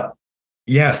 But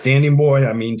yeah, Standing Boy,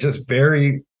 I mean, just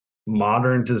very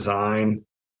modern design,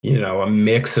 a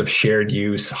mix of shared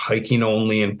use, hiking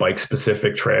only and bike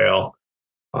specific trail.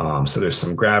 So there's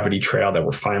some gravity trail that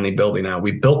we're finally building out.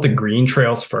 We built the green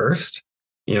trails first,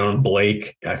 and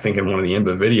Blake, I think in one of the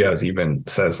IMBA videos even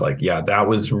says like, yeah, that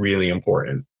was really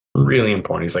important. Really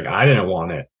important. He's like, I didn't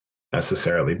want it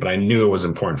necessarily, but I knew it was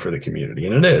important for the community,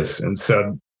 and it is. And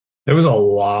so there was a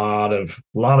lot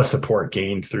of support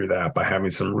gained through that by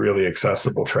having some really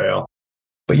accessible trail.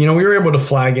 But we were able to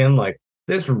flag in like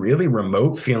this really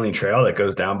remote feeling trail that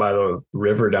goes down by the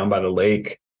river, down by the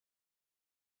lake.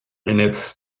 And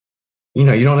it's, you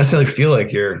don't necessarily feel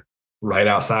like you're right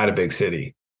outside a big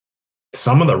city.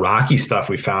 Some of the rocky stuff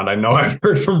we found, I know I've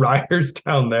heard from riders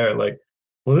down there, like,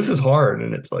 well, this is hard.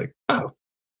 And it's like, oh,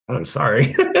 I'm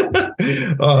sorry.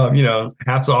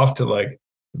 Hats off to like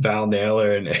Val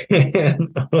Naylor and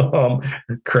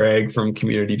Craig from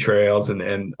Community Trails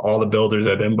and all the builders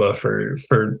at IMBA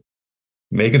for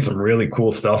making some really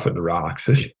cool stuff with the rocks.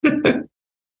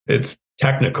 It's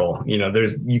technical,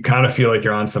 you kind of feel like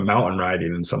you're on some mountain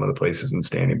riding in some of the places in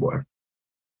Standing Boy.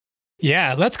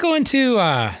 Yeah, let's go into,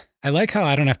 I like how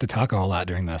I don't have to talk a whole lot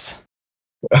during this.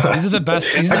 These are the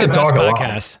best,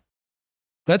 podcasts.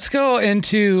 Let's go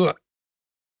into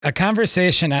a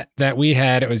conversation that we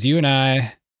had. It was you and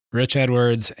I, Rich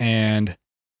Edwards, and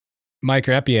Mike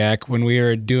Repiak when we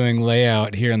were doing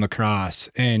layout here in La Crosse.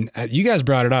 And you guys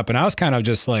brought it up, and I was kind of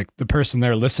just like the person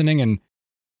there listening and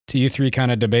to you three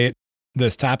kind of debate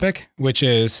this topic, which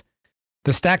is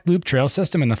the stacked loop trail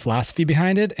system and the philosophy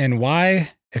behind it, and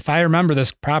why, if I remember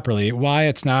this properly, why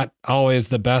it's not always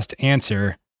the best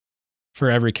answer for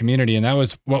every community. And that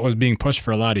was what was being pushed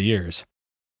for a lot of years.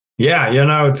 Yeah,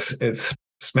 it's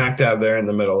smack dab there in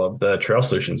the middle of the Trail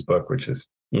Solutions book, which is,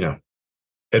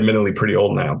 admittedly pretty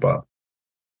old now, but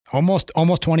almost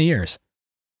 20 years.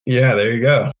 Yeah, there you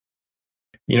go.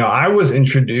 I was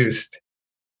introduced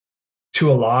to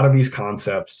a lot of these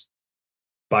concepts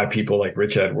by people like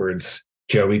Rich Edwards,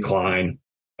 Joey Klein,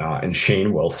 and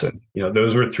Shane Wilson.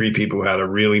 Those were 3 people who had a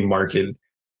really marked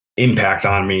impact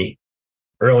on me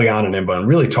early on in IMBA and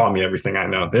really taught me everything I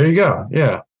know. There you go.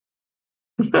 Yeah.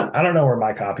 I don't know where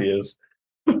my copy is.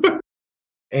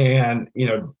 And,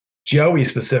 Joey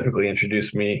specifically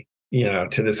introduced me,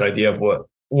 to this idea of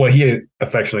what he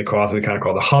affectionately calls, we kind of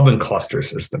call the hub and cluster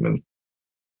system.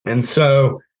 And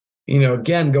so,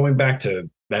 again, going back to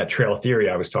that trail theory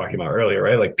I was talking about earlier,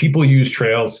 right? Like people use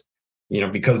trails,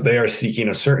 because they are seeking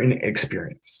a certain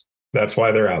experience. That's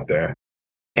why they're out there.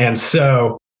 And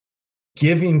so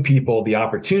giving people the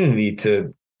opportunity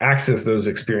to access those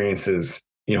experiences,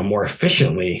 more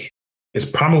efficiently is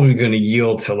probably going to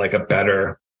yield to like a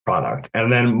better product.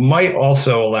 And then might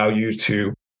also allow you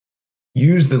to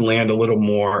use the land a little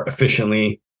more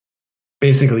efficiently,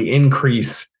 basically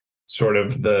increase sort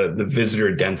of the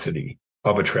visitor density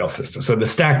of a trail system. So the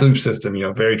stacked loop system,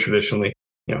 very traditionally,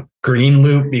 green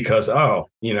loop because,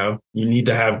 you need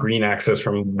to have green access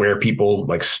from where people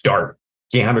like start.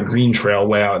 You can't have a green trail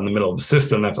way out in the middle of the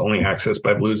system that's only accessed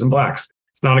by blues and blacks.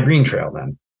 It's not a green trail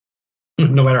then,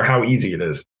 no matter how easy it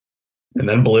is. And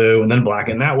then blue and then black.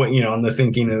 And that way, and the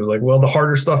thinking is like, well, the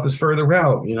harder stuff is further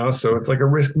out, so it's like a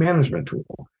risk management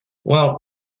tool. Well,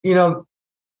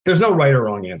 there's no right or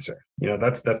wrong answer.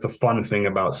 That's the fun thing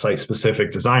about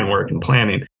site-specific design work and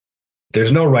planning.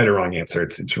 There's no right or wrong answer.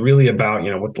 It's really about,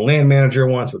 what the land manager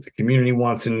wants, what the community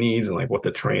wants and needs, and like what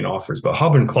the terrain offers. But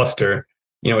hub and cluster,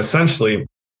 essentially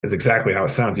is exactly how it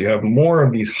sounds. You have more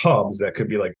of these hubs that could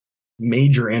be like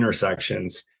major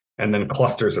intersections and then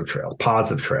clusters of trails,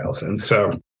 pods of trails. And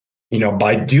so,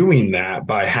 by doing that,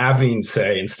 by having,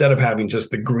 say, instead of having just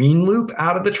the green loop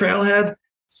out of the trailhead,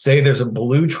 say there's a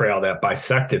blue trail that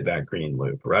bisected that green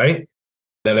loop, right?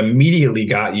 That immediately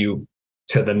got you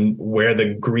to where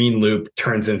the green loop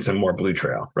turns into more blue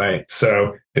trail, right?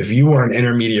 So if you were an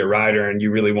intermediate rider and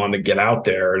you really wanted to get out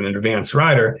there, an advanced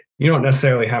rider, you don't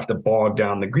necessarily have to bog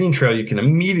down the green trail. You can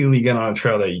immediately get on a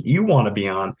trail that you want to be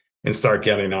on and start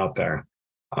getting out there.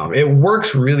 It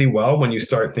works really well when you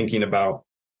start thinking about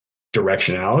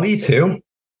directionality too.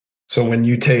 So when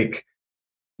you take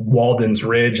Walden's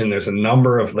Ridge, and there's a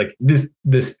number of like this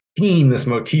theme, this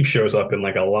motif shows up in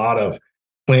like a lot of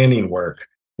planning work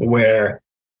where,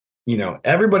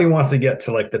 everybody wants to get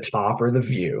to like the top or the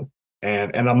view.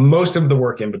 And most of the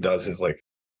work IMBA does is like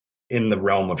in the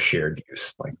realm of shared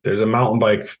use. Like there's a mountain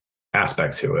bike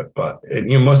aspect to it, but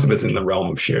most of it's in the realm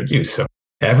of shared use. So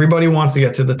everybody wants to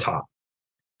get to the top.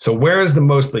 So where is the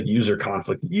most like user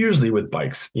conflict? Usually with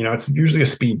bikes, it's usually a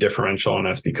speed differential, and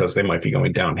that's because they might be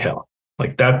going downhill.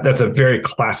 Like that's a very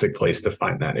classic place to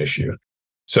find that issue.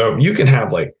 So if you can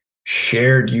have like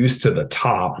shared use to the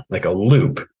top, like a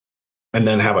loop, and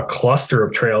then have a cluster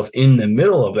of trails in the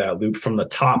middle of that loop from the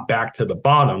top back to the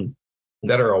bottom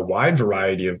that are a wide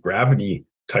variety of gravity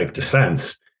type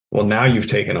descents, well, now you've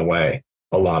taken away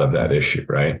a lot of that issue,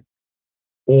 right?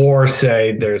 Or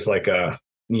say there's like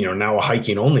now a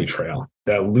hiking only trail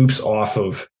that loops off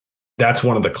of, that's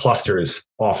one of the clusters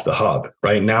off the hub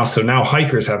right now. So now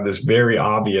hikers have this very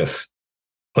obvious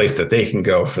place that they can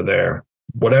go for their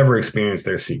whatever experience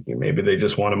they're seeking. Maybe they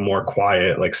just want a more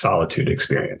quiet, like solitude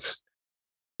experience.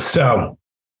 So,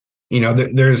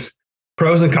 there's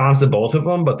pros and cons to both of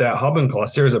them, but that hub and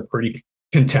cluster is a pretty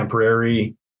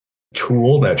contemporary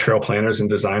tool that trail planners and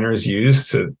designers use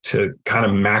to kind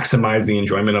of maximize the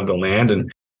enjoyment of the land,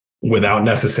 and without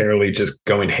necessarily just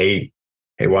going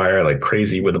haywire like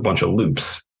crazy with a bunch of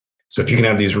loops. So if you can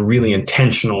have these really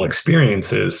intentional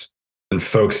experiences, and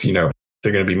folks, they're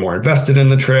going to be more invested in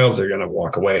the trails, they're going to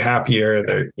walk away happier,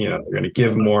 they're going to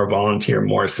give more, volunteer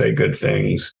more, say good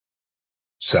things.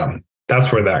 So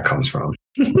that's where that comes from.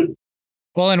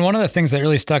 Well, and one of the things that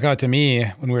really stuck out to me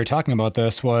when we were talking about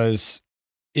this was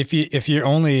if you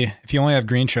only have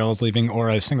green trails leaving,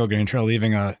 or a single green trail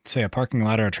leaving a parking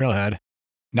lot or a trailhead,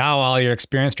 now all your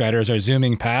experienced riders are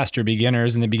zooming past your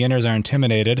beginners, and the beginners are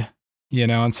intimidated,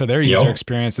 and so their user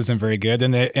experience isn't very good.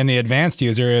 And the advanced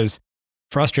user is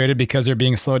frustrated because they're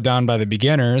being slowed down by the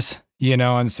beginners,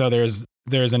 and so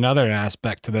there's another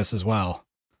aspect to this as well.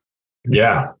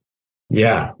 Yeah.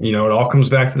 Yeah. It all comes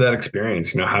back to that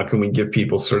experience. How can we give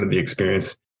people sort of the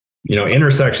experience?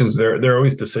 Intersections, they're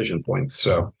always decision points.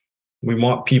 So we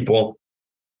want people,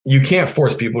 you can't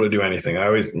force people to do anything. I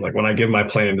always, like when I give my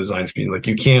plan and design speed, like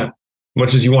you can't,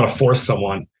 much as you want to force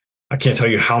someone, I can't tell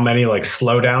you how many like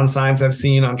slow down signs I've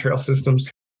seen on trail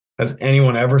systems. Has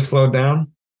anyone ever slowed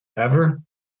down? Ever?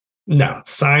 No.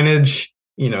 Signage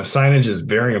is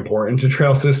very important to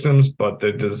trail systems, but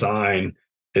the design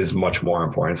is much more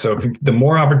important. So the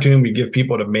more opportunity we give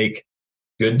people to make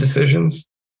good decisions,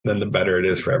 then the better it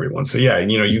is for everyone. So yeah,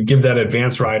 you give that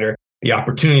advanced rider the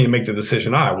opportunity to make the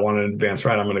decision, I want an advanced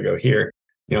ride, I'm going to go here,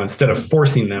 instead of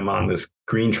forcing them on this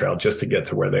green trail just to get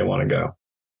to where they want to go.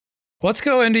 Let's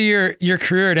go into your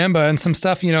career at IMBA and some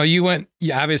stuff.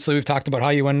 Obviously we've talked about how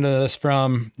you went into this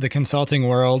from the consulting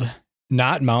world,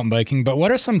 not mountain biking, but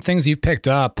what are some things you've picked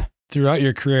up throughout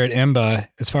your career at IMBA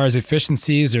as far as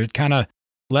efficiencies or kind of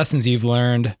lessons you've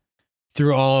learned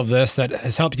through all of this that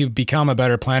has helped you become a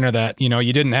better planner that,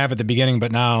 you didn't have at the beginning, but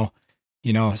now,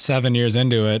 7 years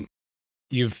into it,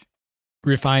 you've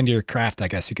refined your craft, I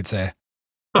guess you could say.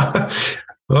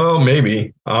 Oh,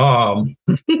 maybe. Sometimes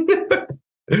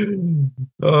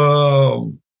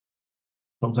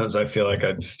I feel like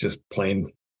I just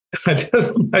plain, I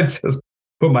just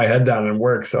put my head down and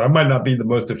work. So I might not be the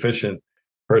most efficient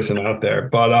person out there,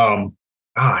 but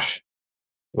gosh,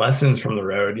 lessons from the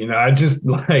road. I just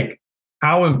like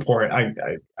how important.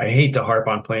 I hate to harp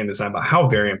on plan design, but how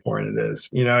very important it is.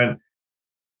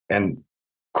 And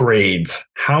grades,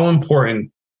 how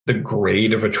important the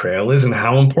grade of a trail is, and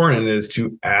how important it is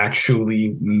to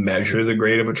actually measure the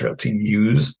grade of a trail, to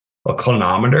use a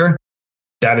clinometer.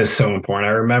 That is so important.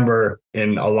 I remember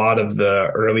in a lot of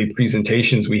the early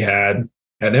presentations we had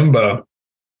at IMBA,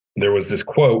 there was this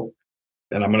quote,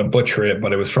 and I'm going to butcher it,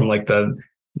 but it was from like the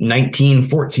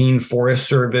 1914 Forest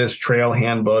Service Trail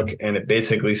Handbook. And it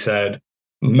basically said,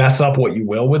 mess up what you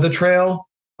will with a trail,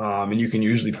 and you can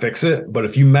usually fix it. But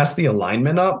if you mess the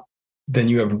alignment up, then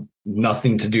you have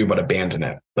nothing to do but abandon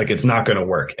it. Like it's not going to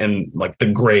work. And like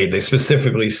the grade, they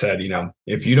specifically said,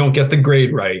 if you don't get the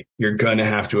grade right, you're going to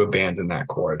have to abandon that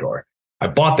corridor. I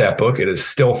bought that book. It is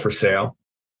still for sale.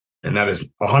 And that is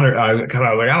 100. I kind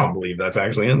of like, I don't believe that's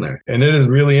actually in there. And it is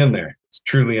really in there. It's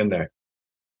truly in there.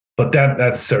 But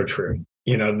that's so true.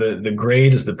 The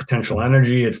grade is the potential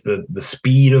energy. It's the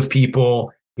speed of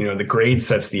people. The grade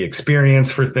sets the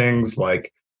experience for things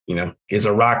like, is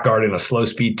a rock garden a slow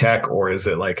speed tech, or is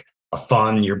it like a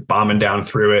fun, you're bombing down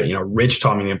through it? Rich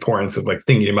taught me the importance of like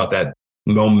thinking about that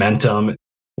momentum.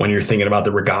 when you're thinking about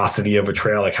the rugosity of a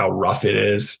trail, like how rough it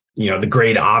is. The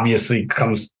grade obviously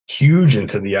comes huge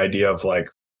into the idea of like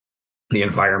the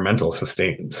environmental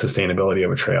sustainability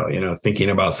of a trail,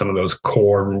 thinking about some of those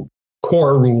core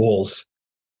rules,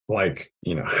 like,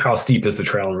 how steep is the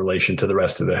trail in relation to the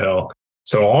rest of the hill.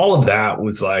 So all of that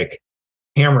was like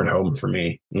hammered home for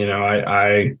me.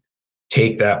 I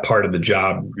take that part of the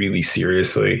job really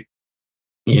seriously,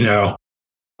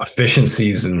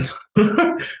 efficiencies. And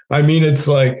I mean, it's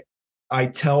like, I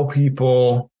tell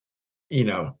people,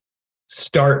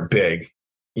 start big.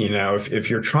 If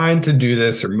you're trying to do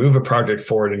this or move a project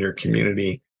forward in your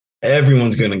community,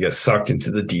 everyone's going to get sucked into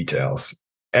the details.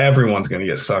 Everyone's going to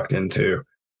get sucked into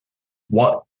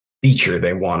what feature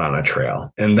they want on a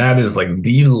trail. And that is like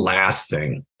the last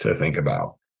thing to think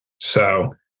about.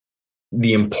 So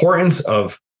the importance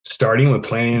of starting with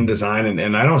planning and design,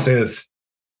 and I don't say this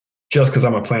just because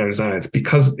I'm a planner designer, it's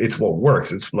because it's what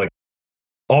works. It's like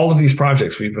all of these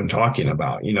projects we've been talking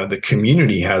about, the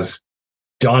community has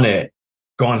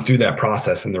gone through that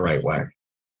process in the right way,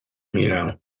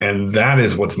 and that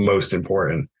is what's most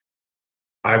important.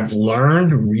 I've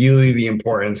learned really the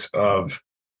importance of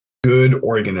good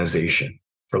organization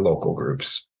for local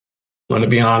groups. I'm going to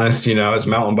be honest, as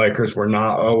mountain bikers, we're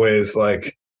not always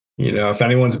like, if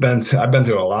anyone's I've been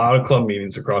to a lot of club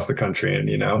meetings across the country,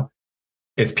 and,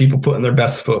 it's people putting their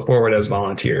best foot forward as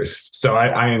volunteers. So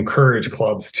I encourage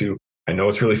clubs to, I know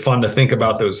it's really fun to think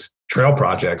about those trail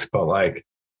projects, but like,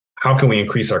 how can we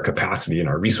increase our capacity and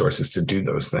our resources to do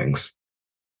those things?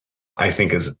 I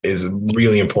think is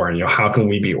really important. How can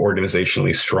we be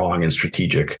organizationally strong and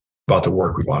strategic about the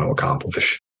work we want to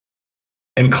accomplish?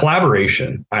 And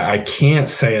collaboration, I can't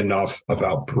say enough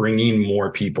about bringing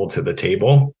more people to the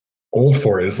table. Old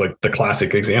Fort is like the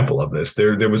classic example of this.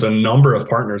 There was a number of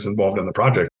partners involved in the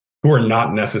project who are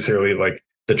not necessarily like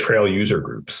the trail user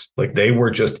groups. Like they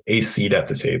were just a seat at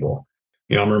the table.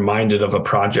 I'm reminded of a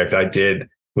project I did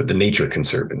with the Nature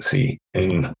Conservancy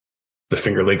in the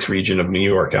Finger Lakes region of New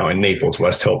York, out in Naples,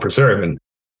 West Hill Preserve. And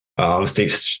the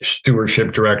state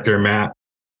stewardship director, Matt,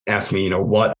 asked me,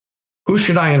 who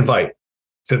should I invite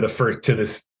to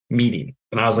this meeting?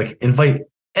 And I was like, invite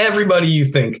everybody you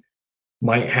think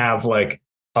might have like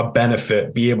a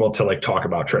benefit, be able to like talk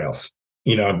about trails,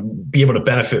 be able to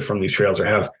benefit from these trails or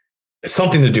have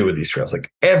something to do with these trails.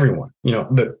 Like everyone,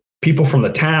 the people from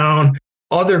the town,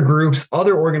 other groups,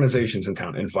 other organizations in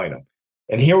town, invite them.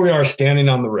 And here we are standing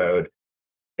on the road.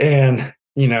 And,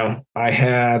 I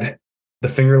had the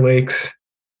Finger Lakes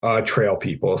trail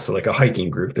people. So like a hiking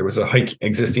group. There was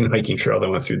existing hiking trail that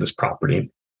went through this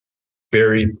property.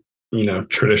 Very,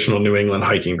 traditional New England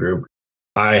hiking group.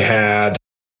 I had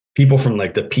people from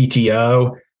like the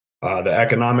PTO, the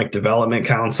Economic Development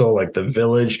Council, like the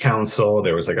Village Council.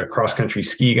 There was like a cross-country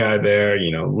ski guy there,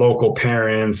 local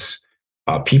parents,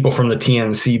 people from the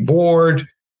TNC board.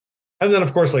 And then,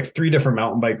 of course, like 3 different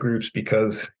mountain bike groups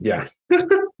because, yeah,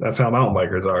 that's how mountain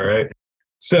bikers are, right?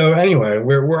 So anyway,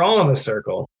 we're all in a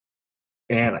circle.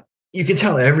 And you can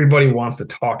tell everybody wants to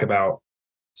talk about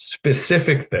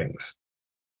specific things.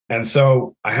 And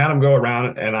so I had them go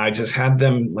around and I just had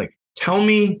them like, tell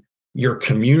me your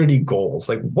community goals.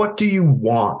 Like, what do you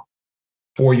want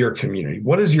for your community?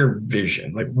 What is your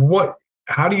vision? Like,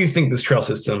 how do you think this trail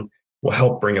system will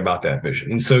help bring about that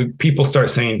vision? And so people start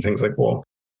saying things like, well,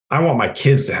 I want my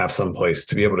kids to have some place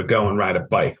to be able to go and ride a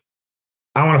bike.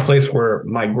 I want a place where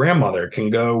my grandmother can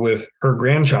go with her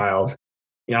grandchild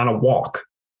on a walk.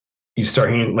 You start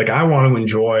hearing, like, I want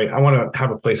to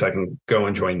have a place I can go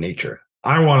enjoy nature.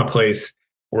 I want a place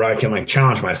where I can like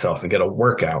challenge myself and get a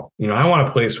workout. I want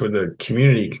a place where the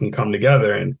community can come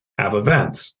together and have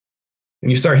events. And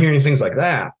you start hearing things like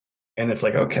that. And it's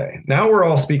like, okay, now we're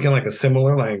all speaking like a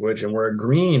similar language and we're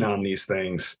agreeing on these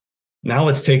things. Now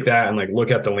let's take that and like look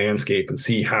at the landscape and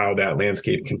see how that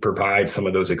landscape can provide some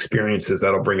of those experiences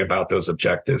that'll bring about those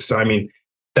objectives. So, I mean,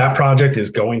 that project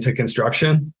is going to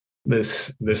construction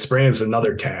this spring. Is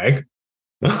another tag,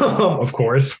 of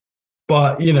course,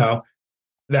 but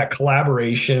that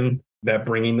collaboration, that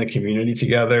bringing the community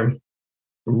together,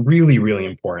 really, really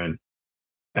important.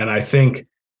 And I think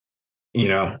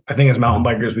as mountain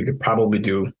bikers, we could probably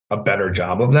do a better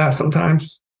job of that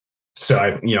sometimes. So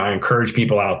I encourage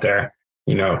people out there,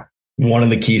 one of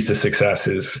the keys to success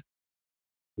is,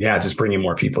 just bringing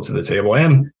more people to the table.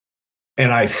 And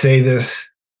I say this,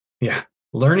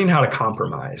 learning how to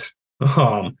compromise.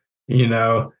 I've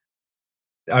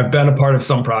been a part of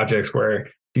some projects where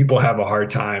people have a hard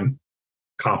time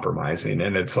compromising.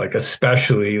 And it's like,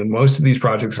 especially most of these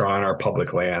projects are on our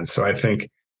public land. So I think,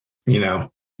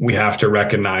 we have to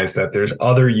recognize that there's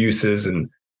other uses and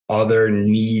other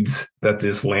needs that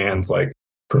this land like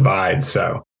provide.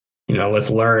 So, let's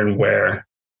learn where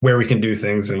we can do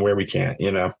things and where we can't,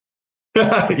 Yeah.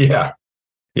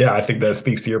 Yeah. I think that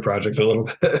speaks to your project a little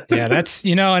bit. Yeah, that's,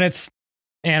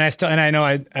 and I know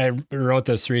I wrote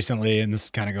this recently, and this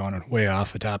is kind of going way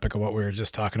off the topic of what we were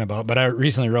just talking about, but I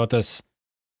recently wrote this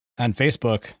on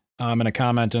Facebook in a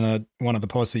comment in one of the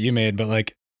posts that you made, but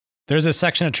like, there's a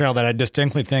section of trail that I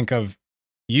distinctly think of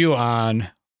you on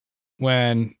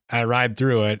when I ride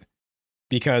through it,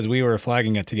 because we were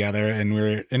flagging it together, and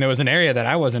it was an area that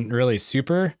I wasn't really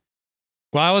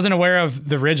I wasn't aware of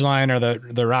the ridgeline or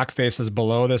the rock faces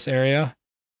below this area,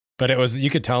 but you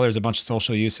could tell there's a bunch of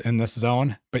social use in this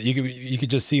zone, but you could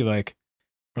just see like,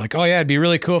 we're like, oh yeah, it'd be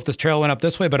really cool if this trail went up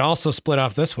this way, but also split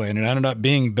off this way. And it ended up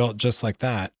being built just like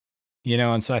that,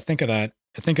 And so I think of that.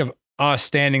 I think of us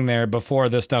standing there before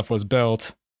this stuff was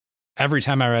built every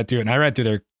time I ride through it. And I ride through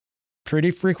there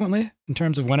pretty frequently in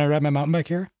terms of when I ride my mountain bike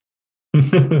here.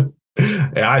 Yeah,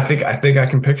 I think I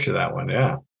can picture that one.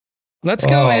 Yeah. Let's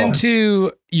go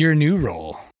into your new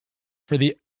role for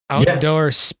the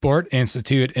Outdoor Sport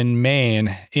Institute in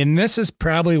Maine. And this is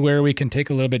probably where we can take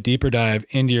a little bit deeper dive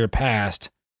into your past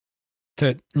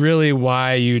to really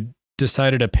why you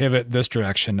decided to pivot this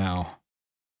direction now.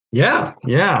 Yeah.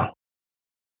 Yeah.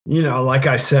 Like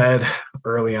I said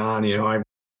early on,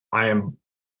 I am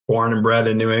born and bred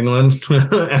in New England.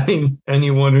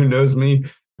 Anyone who knows me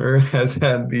or has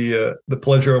had the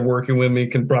pleasure of working with me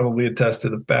can probably attest to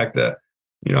the fact that,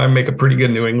 I make a pretty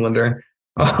good New Englander.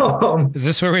 Is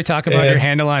this where we talk about your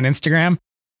handle on Instagram?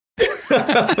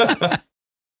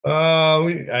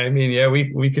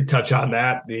 We could touch on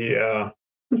that.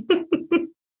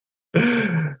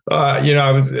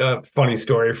 I was a funny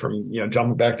story from,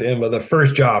 jumping back to IMBA, the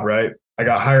first job, right? I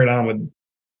got hired on with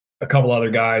a couple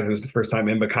other guys. It was the first time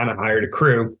IMBA kind of hired a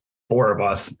crew, 4 of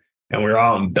us, and we were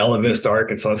out in Bella Vista,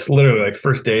 Arkansas. It's literally like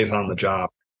first days on the job.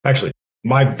 Actually,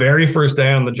 my very first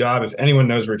day on the job, if anyone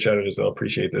knows Rich Editors, they'll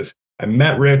appreciate this. I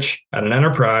met Rich at an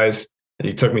Enterprise, and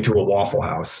he took me to a Waffle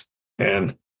House.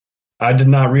 And I did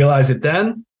not realize it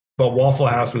then, but Waffle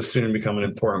House was soon to become an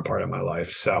important part of my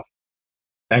life. So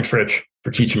thanks, Rich,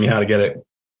 for teaching me how to get it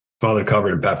smothered,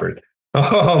 covered, and peppered.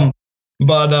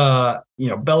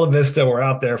 Bella Vista, we're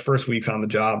out there first weeks on the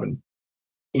job, and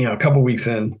a couple weeks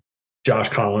in, Josh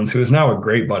Collins, who is now a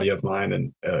great buddy of mine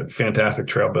and a fantastic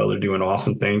trail builder doing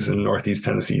awesome things in Northeast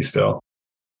Tennessee still,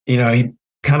 he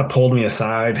kind of pulled me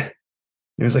aside.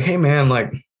 He was like, hey man,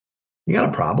 like, you got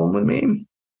a problem with me?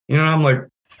 I'm like,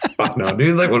 fuck no,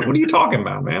 dude. Like, what are you talking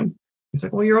about, man? He's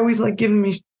like, well, you're always like giving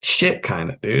me shit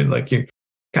kind of, dude. Like, you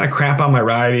kind of crap on my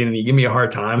riding and you give me a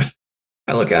hard time.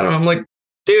 I look at him, I'm like,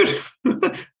 dude,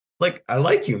 like, I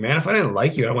like you, man. If I didn't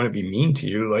like you, I want to be mean to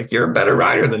you. Like, you're a better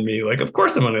rider than me. Like, of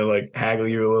course I'm going to like haggle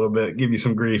you a little bit, give you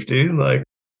some grief, dude. Like,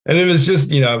 and it was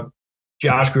just,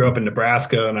 Josh grew up in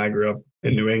Nebraska and I grew up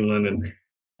in New England, and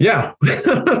yeah,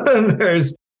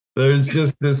 there's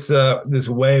just this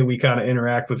way we kind of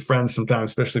interact with friends sometimes,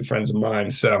 especially friends of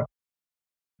mine. So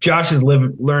Josh has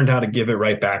learned how to give it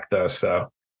right back though. So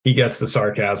he gets the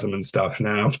sarcasm and stuff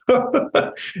now,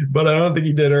 but I don't think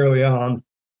he did early on.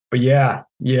 But yeah,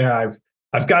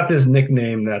 I've got this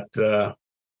nickname that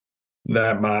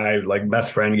my like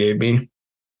best friend gave me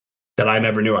that I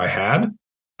never knew I had.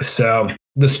 So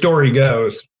the story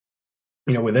goes,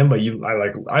 with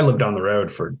IMBA, I lived on the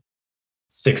road for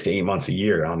 6 to 8 months a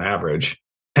year on average,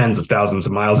 tens of thousands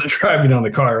of miles of driving on the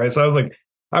car, right? So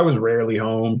I was rarely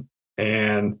home,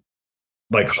 and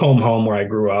like home where I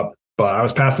grew up, but I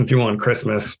was passing through on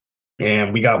Christmas,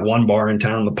 and we got one bar in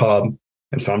town, the pub.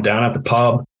 And so I'm down at the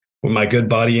pub with my good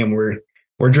buddy, and we're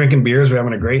drinking beers. We're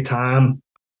having a great time.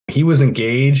 He was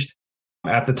engaged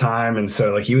at the time. And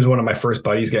so like, he was one of my first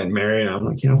buddies getting married. And I'm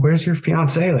like, where's your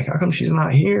fiance? Like, how come she's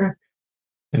not here?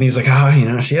 And he's like,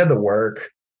 oh, she had to work.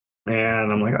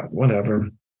 And I'm like, oh, whatever.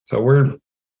 So we're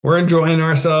enjoying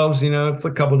ourselves. It's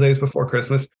a couple of days before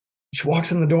Christmas. She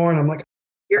walks in the door and I'm like,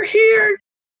 you're here.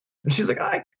 And she's like,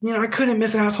 I couldn't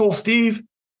miss asshole Steve.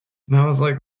 And I was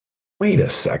like, wait a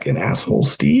second, asshole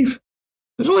Steve.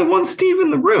 There's only one Steve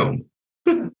in the room.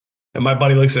 And my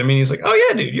buddy looks at me and he's like, oh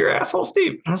yeah, dude, you're asshole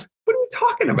Steve. And I was like, what are you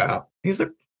talking about? He's like,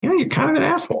 you're kind of an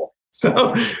asshole. So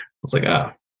I was like,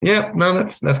 oh yeah, no,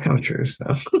 that's kind of true.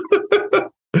 So,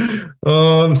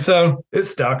 so it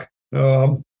stuck.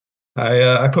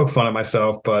 I poke fun at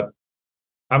myself, but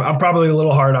I'm probably a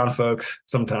little hard on folks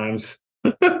sometimes,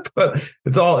 but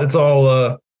it's all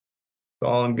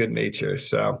in good nature.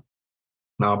 So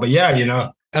no, but yeah,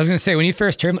 I was going to say, when you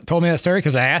first told me that story,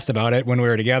 because I asked about it when we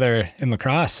were together in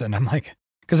lacrosse, and I'm like,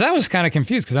 because I was kind of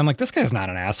confused, because I'm like, this guy's not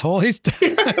an asshole. He's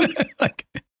like,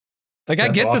 Like, I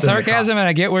That's get the often sarcasm and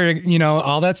I get where,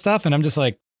 all that stuff. And I'm just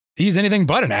like, he's anything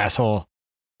but an asshole.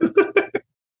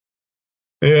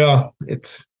 Yeah,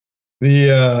 it's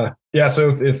the yeah. So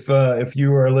if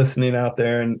you are listening out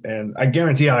there, and I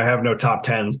guarantee I have no top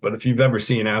tens, but if you've ever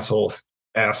seen asshole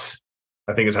S,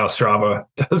 I think is how Strava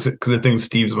does it, because I think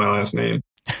Steve's my last name,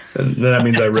 and that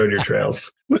means I rode your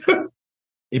trails. But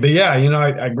yeah,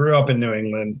 I grew up in New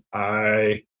England.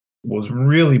 I was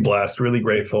really blessed, really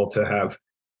grateful to have,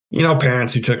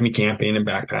 parents who took me camping and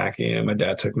backpacking, and my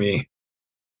dad took me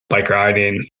bike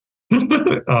riding.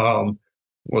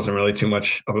 Wasn't really too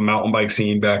much of a mountain bike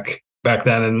scene back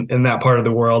then in that part of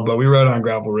the world, but we rode on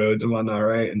gravel roads and whatnot,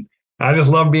 right? And I just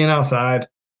loved being outside.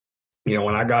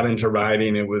 When I got into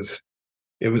riding, it was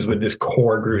with this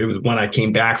core group. It was when I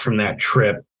came back from that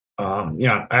trip. I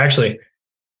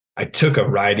took a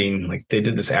riding, like they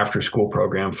did this after school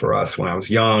program for us when I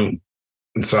was young.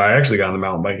 And so I actually got on the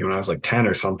mountain biking when I was like 10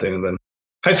 or something. And then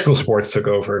high school sports took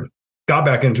over, got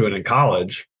back into it in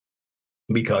college,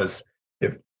 because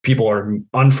if people are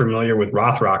unfamiliar with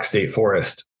Rothrock State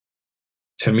Forest,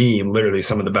 to me, literally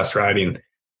some of the best riding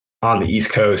on the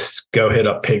East Coast. Go hit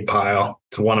up Pig Pile.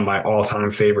 It's one of my all-time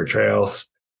favorite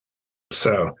trails.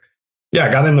 So yeah,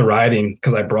 I got into riding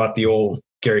because I brought the old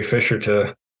Gary Fisher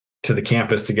to the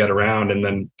campus to get around, and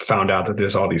then found out that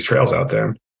there's all these trails out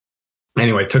there.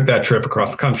 Anyway, took that trip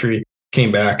across the country,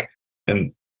 came back,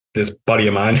 and this buddy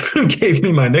of mine who gave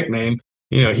me my nickname,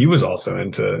 he was also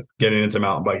into getting into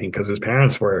mountain biking because his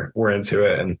parents were into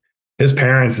it, and his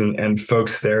parents and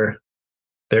folks their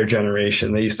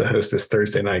generation, they used to host this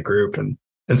Thursday night group, and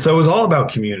so it was all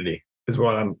about community is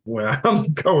where I'm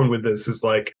going with this. Is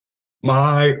like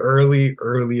my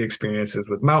early experiences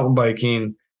with mountain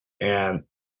biking and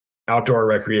outdoor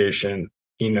recreation,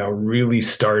 really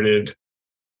started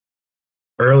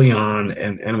early on,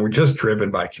 and we're just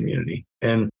driven by community.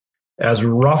 And as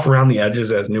rough around the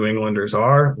edges as New Englanders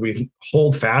are, we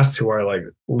hold fast to our like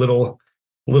little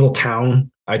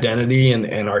town identity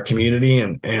and our community.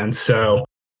 And so,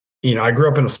 I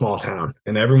grew up in a small town,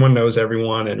 and everyone knows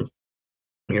everyone, and,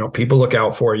 people look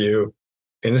out for you,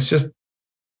 and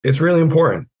it's really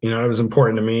important. It was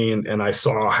important to me. And I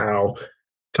saw how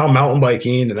mountain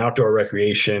biking and outdoor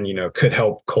recreation, could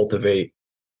help cultivate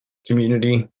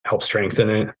community, help strengthen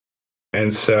it.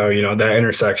 And so, that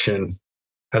intersection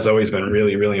has always been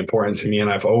really, really important to me.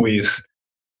 And I've always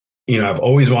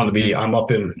wanted to be. I'm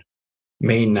up in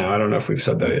Maine now. I don't know if we've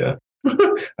said that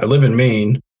yet. I live in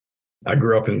Maine. I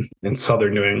grew up in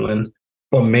southern New England,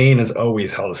 but Maine has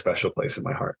always held a special place in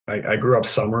my heart. I grew up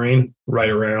summering right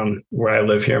around where I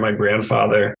live here. My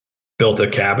grandfather built a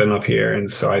cabin up here, and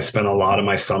so I spent a lot of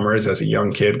my summers as a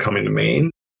young kid coming to Maine.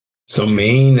 So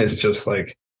Maine is just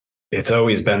like, it's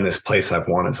always been this place I've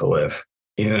wanted to live.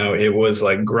 It was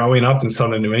like growing up in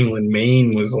southern New England,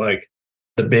 Maine was like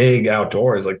the big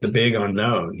outdoors, like the big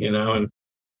unknown,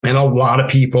 and a lot of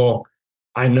people,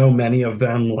 I know many of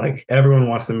them, like everyone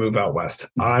wants to move out west.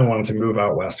 I wanted to move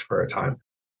out west for a time.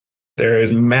 There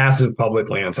is massive public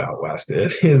lands out west.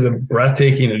 It is a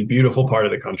breathtaking and beautiful part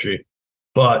of the country,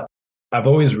 but I've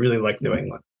always really liked New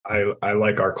England. I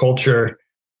like our culture.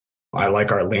 I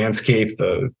like our landscape.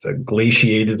 The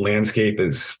glaciated landscape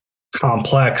is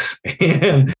complex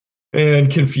and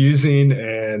confusing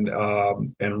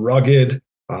and rugged.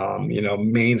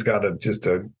 Maine's got just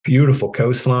a beautiful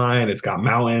coastline. It's got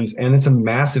mountains, and it's a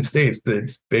massive state.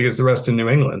 It's big as the rest of New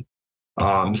England.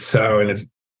 And it's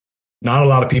not a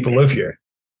lot of people live here.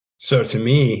 So to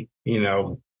me,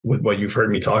 with what you've heard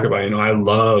me talk about, I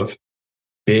love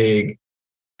big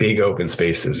open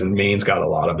spaces, and Maine's got a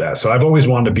lot of that. So I've always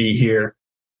wanted to be here.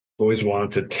 I've always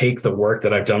wanted to take the work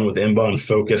that I've done with IMBA and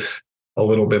focus a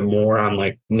little bit more on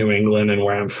like New England and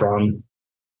where I'm from.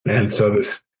 And so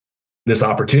this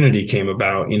opportunity came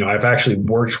about. I've actually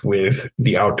worked with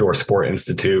the Outdoor Sport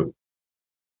Institute.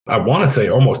 I want to say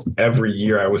almost every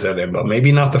year I was at IMBA,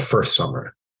 maybe not the first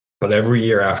summer, but every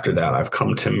year after that, I've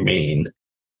come to Maine.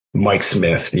 Mike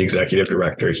Smith, the executive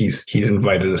director, he's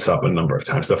invited us up a number of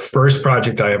times. The first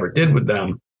project I ever did with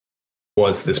them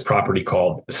was this property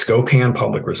called Skopan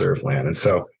Public Reserve Land. And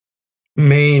so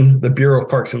Maine, the Bureau of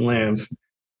Parks and Lands,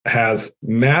 has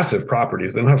massive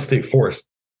properties. They don't have state forest.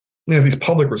 They have these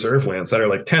public reserve lands that are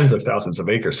like tens of thousands of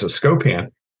acres. So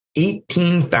Skopan,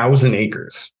 18,000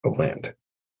 acres of land.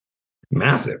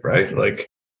 Massive, right?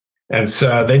 And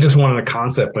so they just wanted a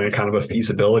concept plan, kind of a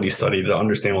feasibility study to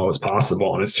understand what was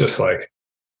possible. And it's just like,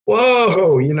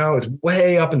 whoa, it's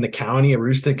way up in the county,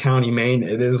 Aroostook County, Maine.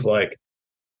 It is like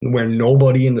where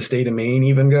nobody in the state of Maine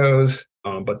even goes.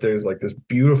 But there's like this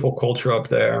beautiful culture up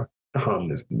there.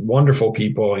 There's wonderful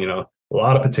people, a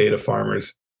lot of potato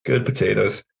farmers, good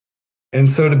potatoes. And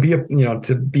so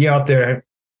to be out there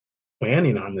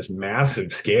planning on this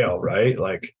massive scale, right?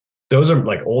 Like those are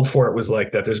like Old Fort was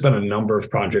like that. There's been a number of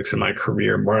projects in my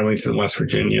career. Marlington, West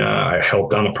Virginia. I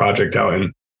helped on a project out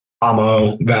in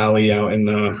Amo Valley out in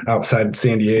outside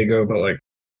San Diego. But like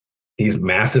these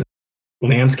massive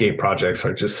landscape projects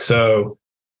are just so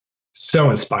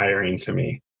inspiring to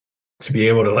me to be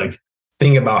able to like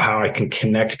think about how I can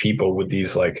connect people with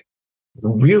these like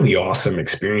really awesome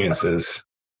experiences,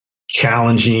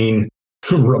 challenging,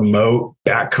 remote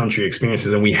backcountry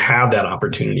experiences. And we have that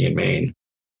opportunity in Maine.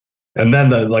 And then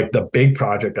the big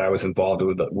project I was involved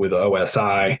with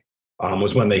OSI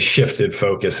was when they shifted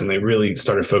focus and they really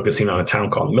started focusing on a town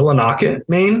called Millinocket,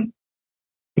 Maine,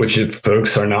 which if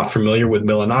folks are not familiar with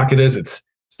Millinocket it's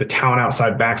the town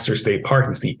outside Baxter State Park.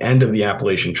 It's the end of the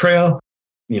Appalachian Trail.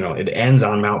 It ends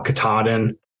on Mount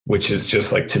Katahdin, which is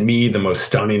just like, to me, the most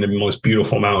stunning and most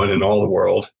beautiful mountain in all the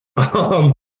world.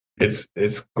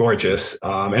 It's gorgeous.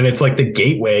 And it's like the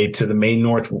gateway to the Maine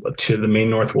North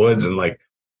woods and like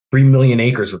 3 million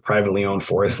acres of privately owned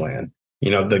forest land.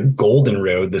 The Golden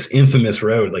Road, this infamous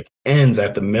road, like ends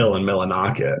at the mill in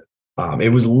Millinocket. It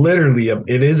was literally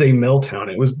it is a mill town.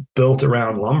 It was built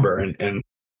around lumber and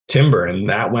timber, and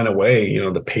that went away.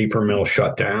 The paper mill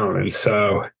shut down. And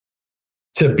so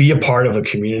to be a part of a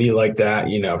community like that,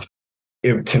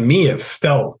 to me, it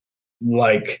felt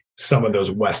like some of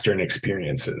those Western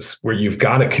experiences where you've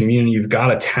got a community, you've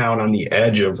got a town on the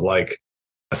edge of like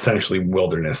essentially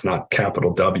wilderness, not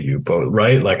capital W, but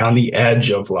right, like on the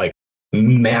edge of like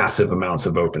massive amounts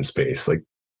of open space, like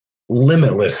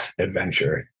limitless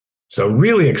adventure. So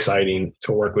really exciting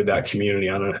to work with that community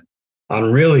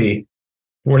on really,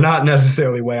 we're not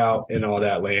necessarily way out in all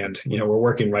that land. We're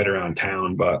working right around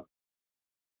town, but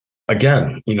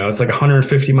again, it's like a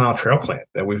 150-mile trail plan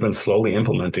that we've been slowly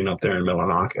implementing up there in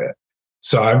Millinocket.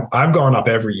 So I've gone up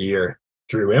every year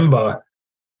through IMBA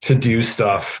to do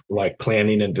stuff like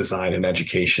planning and design and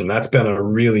education. That's been a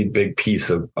really big piece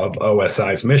of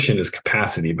OSI's mission, is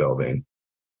capacity building.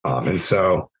 And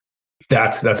so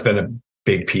that's been a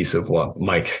big piece of what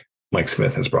Mike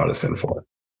Smith has brought us in for.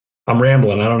 I'm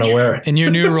rambling. I don't know where. In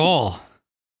your new role.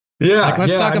 Yeah. Like,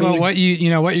 let's talk about what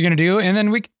you're going to do. And then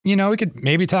we could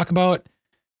maybe talk about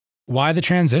why the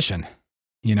transition,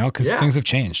 because things have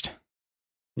changed.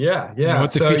 Yeah.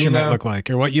 What the future might look like,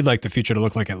 or what you'd like the future to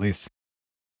look like, at least.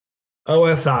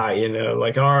 OSI,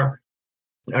 like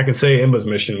I can say IMBA's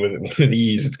mission with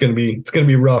ease. It's going to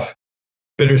be rough,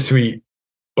 bittersweet,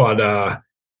 but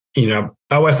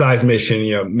OSI's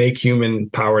mission, make human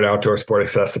powered outdoor sport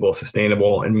accessible,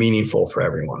 sustainable, and meaningful for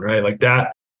everyone, right? Like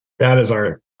that is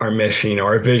our mission.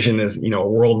 Our vision is, a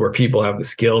world where people have the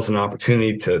skills and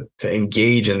opportunity to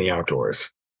engage in the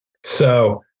outdoors.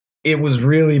 So it was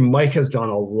really, Mike has done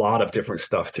a lot of different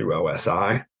stuff through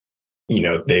OSI.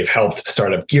 They've helped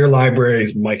start up gear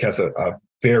libraries. Mike has a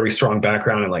very strong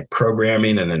background in like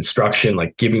programming and instruction,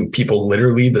 like giving people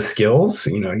literally the skills.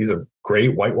 He's a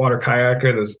great whitewater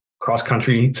kayaker. There's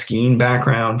cross-country skiing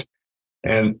background.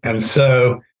 And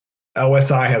so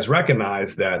OSI has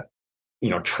recognized that,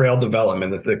 trail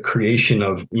development, the creation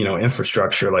of,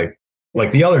 infrastructure,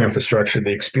 like the other infrastructure,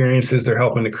 the experiences they're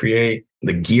helping to create,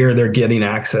 the gear they're getting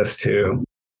access to.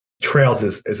 Trails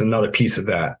is another piece of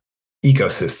that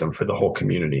ecosystem for the whole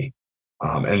community.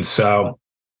 And so,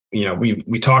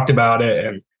 we talked about it,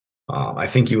 and I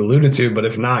think you alluded to, but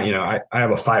if not, I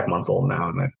have a 5-month-old now,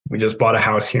 and we just bought a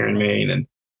house here in Maine, and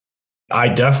I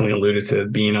definitely alluded to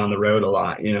being on the road a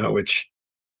lot, which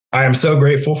I am so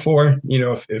grateful for.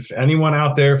 If anyone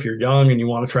out there, if you're young and you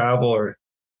want to travel or,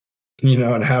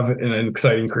 and have an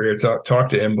exciting career, talk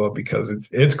to IMBA, because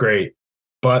it's great.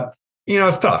 But,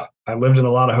 it's tough. I lived in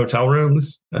a lot of hotel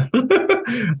rooms.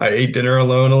 I ate dinner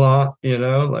alone a lot,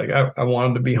 like I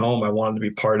wanted to be home. I wanted to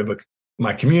be part of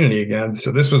my community again.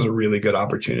 So this was a really good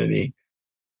opportunity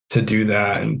to do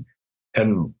that. And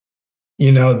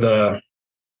the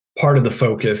part of the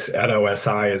focus at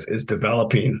OSI is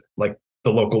developing like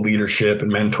the local leadership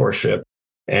and mentorship,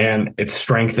 and it's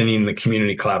strengthening the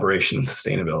community collaboration and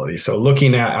sustainability. So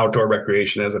looking at outdoor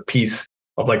recreation as a piece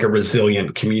of like a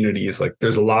resilient communities, like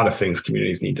there's a lot of things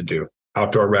communities need to do.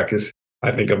 Outdoor rec is,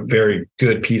 I think, a very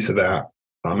good piece of that.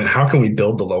 And how can we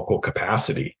build the local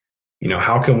capacity?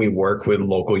 How can we work with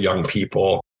local young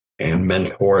people and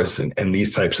mentors and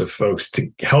these types of folks to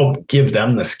help give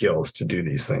them the skills to do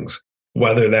these things?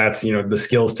 Whether that's, the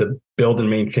skills to build and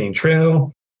maintain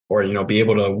trail, or, be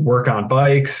able to work on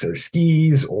bikes or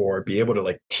skis, or be able to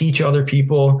like teach other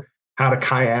people how to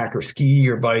kayak or ski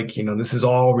or bike. This is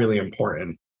all really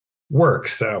important work.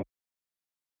 So,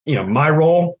 my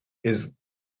role is,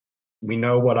 we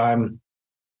know what I'm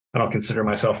I don't consider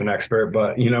myself an expert,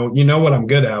 but you know what I'm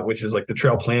good at, which is like the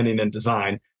trail planning and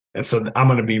design. And so I'm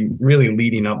going to be really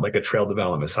leading up like a trail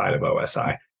development side of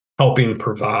OSI, helping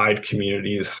provide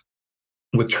communities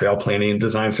with trail planning and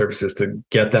design services to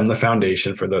get them the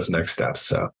foundation for those next steps.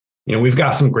 So, we've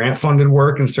got some grant funded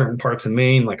work in certain parts of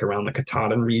Maine, like around the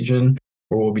Katahdin region,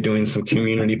 where we'll be doing some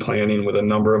community planning with a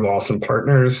number of awesome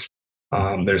partners.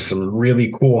 There's some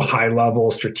really cool high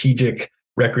level strategic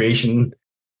recreation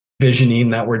visioning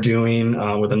that we're doing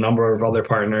with a number of other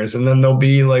partners. And then there'll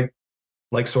be like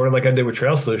sort of like I did with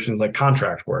Trail Solutions, like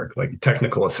contract work, like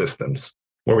technical assistance,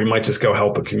 where we might just go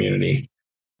help a community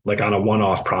like on a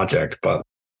one-off project. But,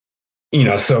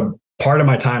 so part of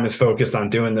my time is focused on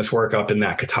doing this work up in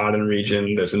that Katahdin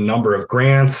region. There's a number of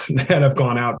grants that have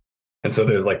gone out. And so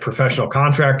there's like professional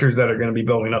contractors that are going to be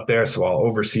building up there. So I'll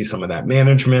oversee some of that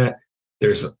management.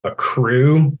 There's a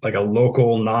crew, like a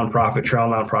local trail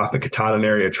nonprofit, Katahdin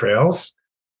Area Trails.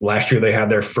 Last year, they had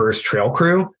their first trail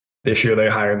crew. This year, they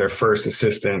hired their first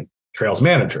assistant trails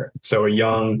manager. So a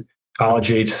young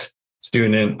college-age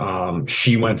student,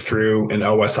 she went through an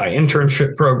OSI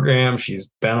internship program. She's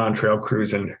been on trail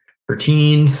crews in her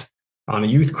teens on a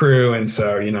youth crew. And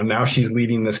so, now she's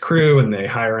leading this crew, and they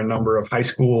hire a number of high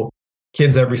school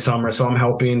kids every summer. So I'm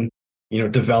helping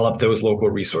develop those local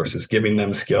resources, giving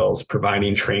them skills,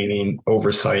 providing training,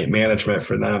 oversight, management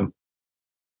for them.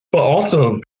 But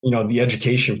also, the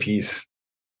education piece.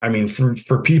 I mean,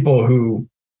 for people who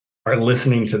are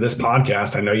listening to this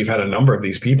podcast, I know you've had a number of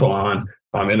these people on,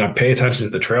 and I pay attention to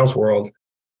the trails world.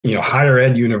 Higher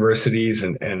ed universities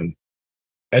and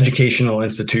educational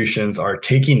institutions are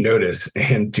taking notice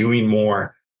and doing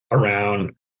more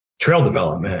around trail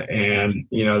development. And,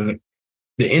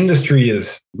 the industry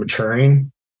is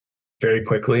maturing very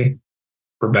quickly,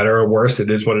 for better or worse. It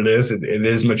is what it is. It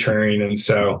is maturing. And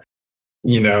so,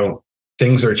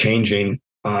 things are changing.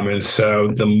 And so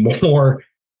the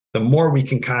more we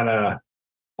can kind of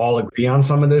all agree on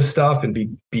some of this stuff and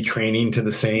be training to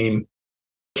the same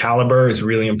caliber is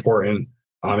really important.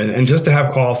 And just to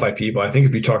have qualified people. I think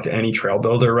if you talk to any trail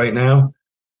builder right now,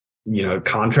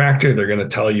 contractor, they're going to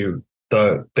tell you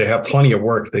they have plenty of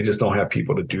work. They just don't have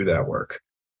people to do that work.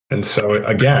 And so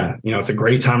again, it's a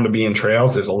great time to be in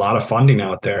trails. There's a lot of funding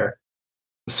out there.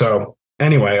 So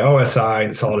anyway, OSI,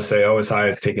 it's all to say OSI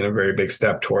is taking a very big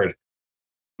step toward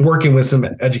working with some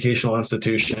educational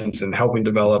institutions and helping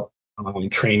develop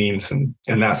trainings and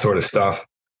that sort of stuff.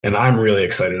 And I'm really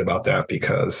excited about that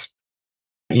because,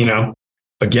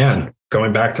 again,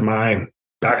 going back to my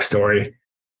backstory,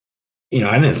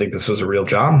 I didn't think this was a real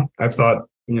job. I thought,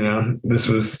 this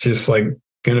was just like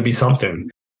going to be something.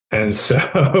 And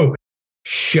so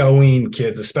showing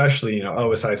kids, especially,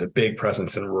 OSI is a big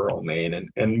presence in rural Maine.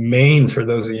 And Maine, for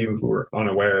those of you who are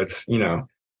unaware, it's,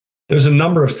 there's a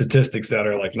number of statistics that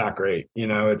are like not great.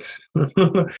 It's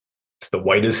it's the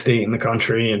whitest state in the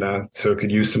country, so it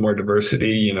could use some more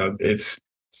diversity. It's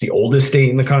the oldest state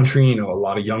in the country. A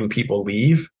lot of young people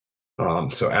leave.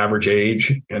 So average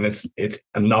age, and it's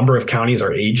a number of counties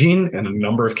are aging and a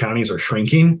number of counties are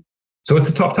shrinking. So it's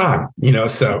a tough time,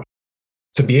 so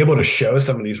to be able to show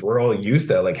some of these rural youth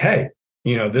that like, hey,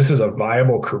 this is a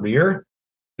viable career.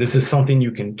 This is something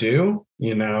you can do,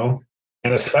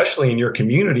 and especially in your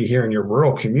community here in your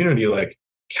rural community, like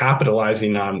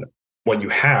capitalizing on what you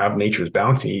have, nature's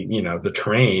bounty, the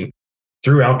terrain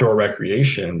through outdoor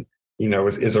recreation,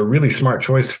 is a really smart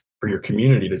choice for your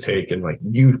community to take. And like,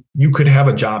 you could have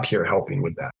a job here helping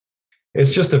with that.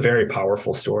 It's just a very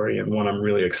powerful story and one I'm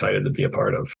really excited to be a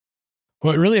part of.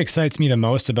 What really excites me the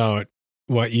most about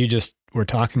what you just were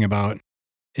talking about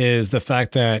is the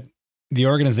fact that the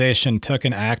organization took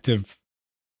an active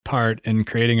part in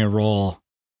creating a role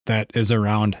that is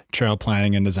around trail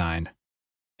planning and design.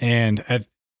 And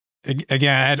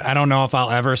again, I don't know if I'll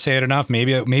ever say it enough.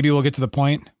 Maybe we'll get to the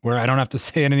point where I don't have to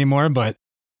say it anymore, but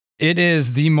it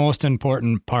is the most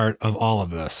important part of all of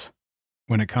this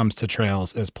when it comes to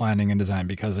trails is planning and design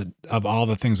because of all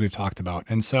the things we've talked about.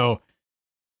 And so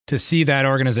to see that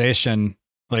organization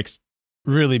like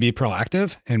really be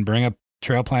proactive and bring a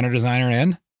trail planner designer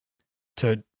in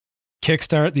to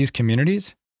kickstart these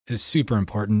communities is super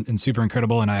important and super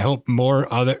incredible. And I hope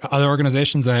more other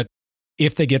organizations that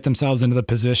if they get themselves into the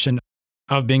position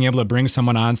of being able to bring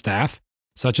someone on staff,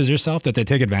 such as yourself, that they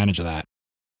take advantage of that.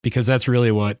 Because that's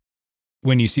really what,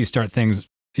 when you start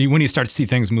to see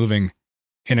things moving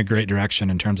in a great direction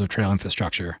in terms of trail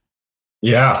infrastructure.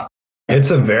 Yeah,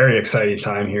 it's a very exciting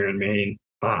time here in Maine.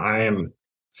 I am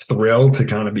thrilled to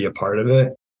kind of be a part of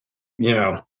it.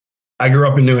 I grew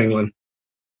up in New England,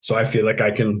 so I feel like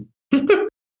I can,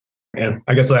 and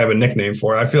I guess I have a nickname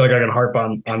for it. I feel like I can harp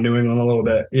on New England a little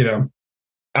bit,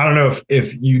 I don't know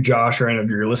if you, Josh, or any of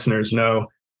your listeners know,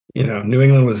 New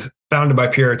England was founded by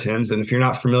Puritans. And if you're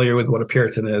not familiar with what a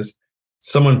Puritan is,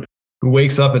 someone who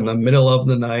wakes up in the middle of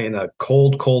the night in a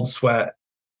cold, cold sweat,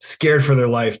 scared for their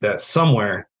life that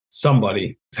somewhere,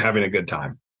 somebody is having a good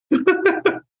time.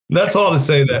 That's all to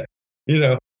say that,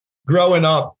 growing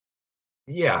up,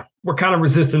 yeah, we're kind of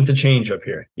resistant to change up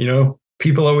here.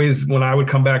 People always, when I would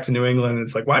come back to New England,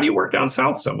 it's like, why do you work down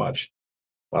south so much?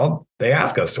 Well, they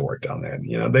ask us to work down there.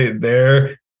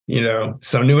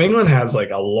 So New England has like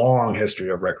a long history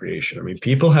of recreation. I mean,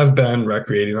 people have been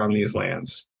recreating on these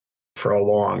lands for a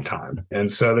long time.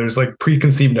 And so there's like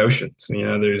preconceived notions,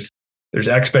 there's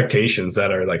expectations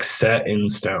that are like set in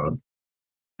stone.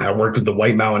 I worked with the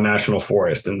White Mountain National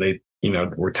Forest, and they,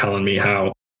 were telling me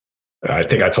how, I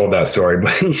think I told that story,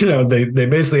 but they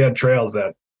basically had trails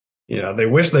that, they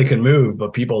wish they could move,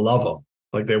 but people love them.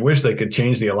 Like they wish they could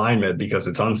change the alignment because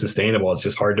it's unsustainable. It's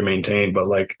just hard to maintain. But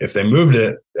like if they moved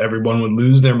it, everyone would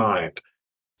lose their mind.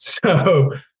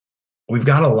 So we've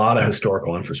got a lot of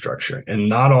historical infrastructure, and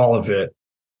not all of it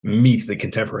meets the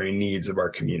contemporary needs of our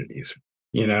communities.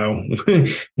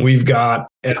 We've got,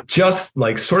 and just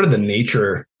like sort of the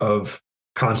nature of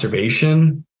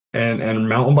conservation and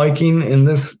mountain biking in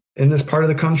this part of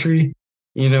the country,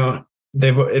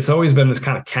 it's always been this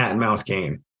kind of cat and mouse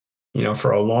game.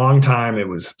 For a long time, it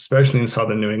was, especially in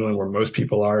southern New England where most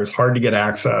people are, it's hard to get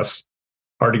access,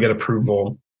 hard to get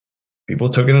approval. People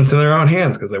took it into their own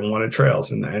hands because they wanted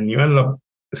trails. And you ended up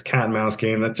this cat and mouse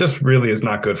game that just really is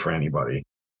not good for anybody.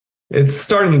 It's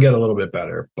starting to get a little bit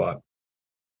better, but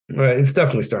it's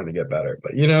definitely starting to get better.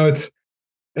 But,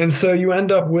 and so you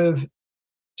end up with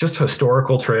just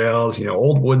historical trails,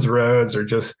 old woods roads, or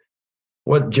just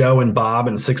what Joe and Bob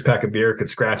and a 6-pack of beer could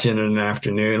scratch in an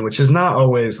afternoon, which is not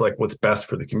always like what's best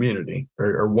for the community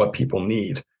or what people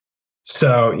need.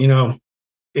 So,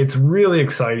 it's really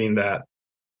exciting that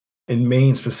in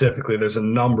Maine specifically, there's a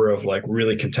number of like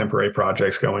really contemporary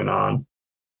projects going on.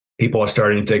 People are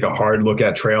starting to take a hard look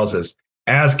at trails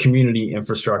as community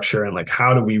infrastructure, and like,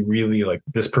 how do we really, like,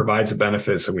 this provides a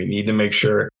benefit, so we need to make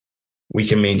sure we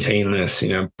can maintain this.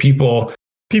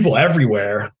 People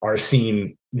everywhere are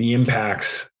seeing the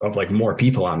impacts of like more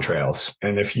people on trails.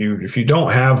 And if you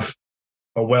don't have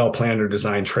a well-planned or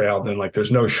designed trail, then like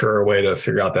there's no sure way to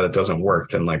figure out that it doesn't work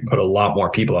than like put a lot more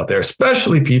people out there,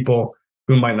 especially people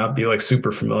who might not be like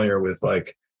super familiar with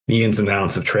like the ins and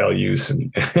outs of trail use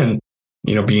and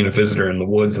being a visitor in the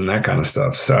woods and that kind of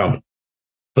stuff. So,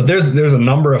 but there's a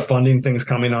number of funding things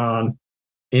coming on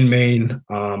in Maine.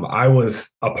 I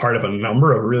was a part of a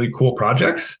number of really cool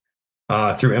projects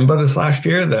through IMBA this last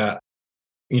year that,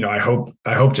 I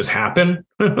hope just happen.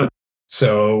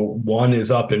 So one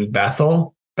is up in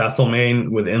Bethel,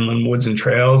 Maine, with Inland Woods and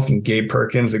Trails, and Gabe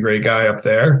Perkins, a great guy up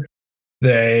there.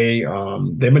 They've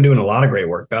been doing a lot of great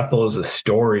work. Bethel is a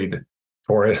storied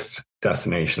tourist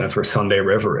destination. That's where Sunday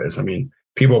River is. I mean,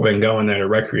 people have been going there to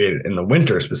recreate in the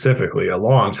winter specifically a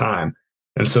long time.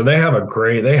 And so they have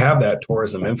that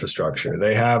tourism infrastructure.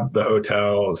 They have the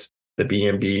hotels, the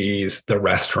B&Bs, the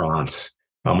restaurants,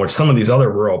 which some of these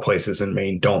other rural places in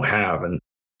Maine don't have. And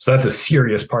so that's a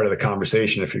serious part of the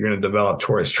conversation. If you're going to develop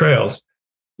tourist trails,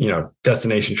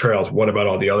 destination trails, what about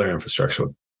all the other infrastructure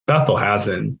Bethel has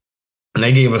in? And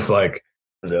they gave us like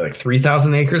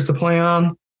 3,000 acres to play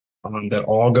on, that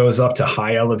all goes up to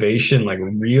high elevation, like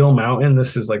real mountain.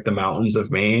 This is like the mountains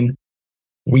of Maine.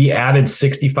 We added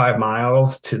 65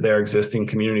 miles to their existing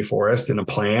community forest in a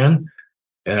plan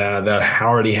that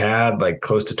already had like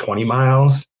close to 20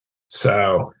 miles.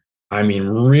 So, I mean,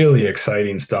 really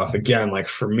exciting stuff. Again, like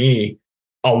for me,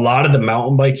 a lot of the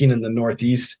mountain biking in the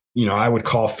Northeast, I would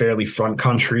call fairly front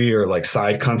country or like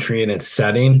side country in its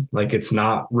setting. Like it's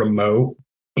not remote.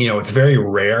 It's very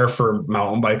rare for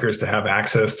mountain bikers to have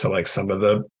access to like some of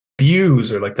the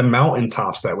views or like the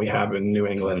mountaintops that we have in New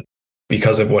England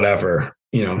because of whatever.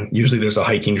 Usually there's a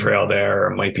hiking trail there,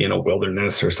 or it might be in a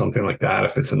wilderness or something like that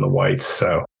if it's in the Whites.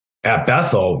 So at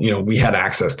Bethel, we had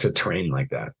access to terrain like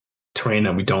that. Terrain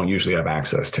that we don't usually have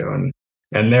access to.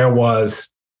 And there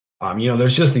was,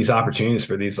 there's just these opportunities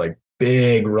for these like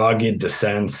big rugged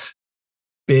descents,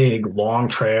 big long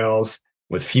trails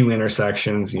with few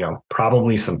intersections,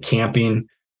 probably some camping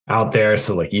out there.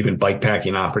 So like even bike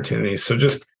packing opportunities. So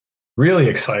just really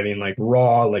exciting, like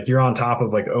raw, like you're on top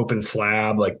of like open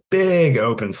slab, like big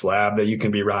open slab that you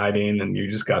can be riding, and you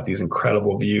just got these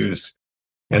incredible views.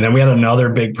 And then we had another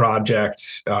big project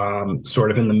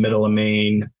sort of in the middle of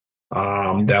Maine,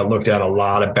 that looked at a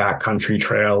lot of backcountry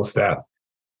trails that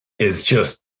is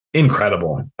just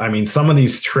incredible. I mean, some of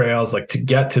these trails, like to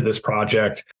get to this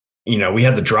project, we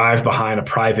had to drive behind a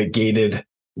private gated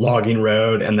logging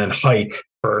road and then hike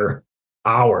for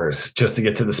hours just to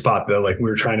get to the spot. Though, like we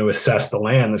were trying to assess the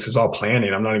land. This was all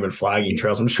planning. I'm not even flagging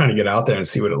trails. I'm just trying to get out there and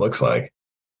see what it looks like.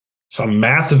 So a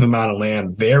massive amount of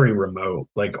land, very remote,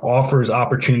 like offers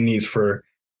opportunities for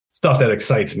stuff that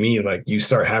excites me. Like you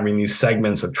start having these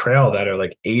segments of trail that are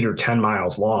like 8 or 10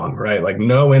 miles long, right? Like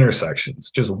no intersections,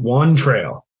 just one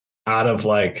trail out of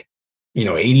like,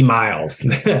 80 miles.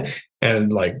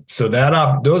 And like, so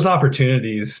those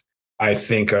opportunities, I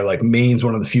think are like Maine's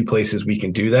one of the few places we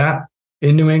can do that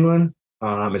in New England,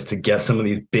 is to get some of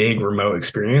these big remote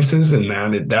experiences.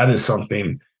 And that is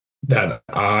something that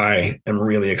I am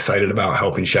really excited about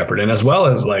helping shepherd in, as well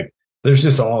as like, there's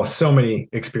just so many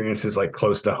experiences like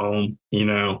close to home.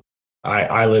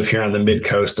 I live here on the mid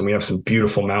coast and we have some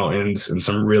beautiful mountains and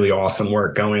some really awesome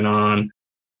work going on.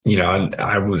 And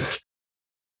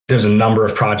there's a number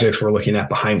of projects we're looking at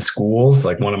behind schools.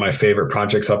 Like one of my favorite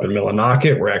projects up in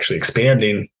Millinocket, we're actually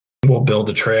expanding. We'll build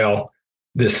a trail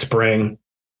this spring,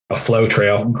 a flow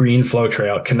trail, green flow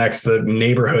trail, connects the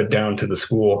neighborhood down to the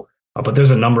school. But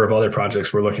there's a number of other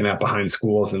projects we're looking at behind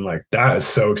schools. And like, that is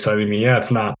so exciting to me. Yeah,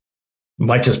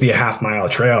 might just be a half-mile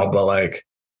trail, but like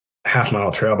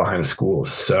half-mile trail behind a school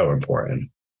is so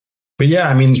important. But yeah,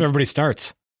 I mean, that's where everybody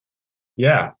starts.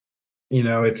 Yeah.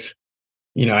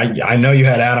 I know you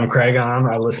had Adam Craig on.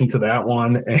 I listened to that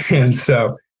one. And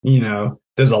so,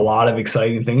 there's a lot of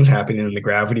exciting things happening in the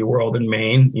gravity world in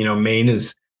Maine. Maine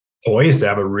is poised to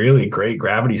have a really great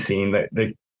gravity scene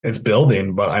that it's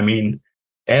building. But I mean,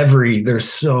 there's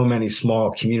so many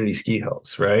small community ski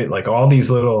hills, right? Like all these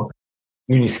little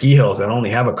community ski hills that only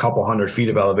have a couple 100 feet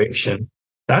of elevation.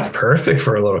 That's perfect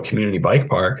for a little community bike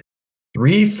park.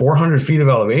 300-400 feet of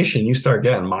elevation, you start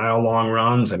getting mile-long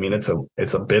runs. I mean, it's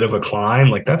a bit of a climb.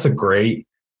 Like that's a great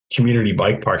community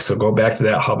bike park. So go back to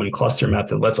that hub and cluster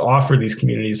method. Let's offer these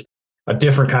communities a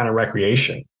different kind of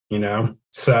recreation.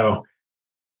 So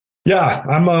yeah,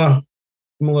 I'm a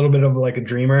little bit of like a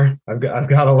dreamer. I've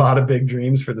got a lot of big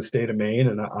dreams for the state of Maine,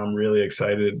 and I'm really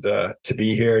excited to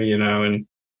be here. And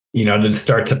to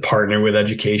start to partner with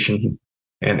education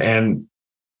and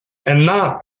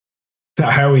not.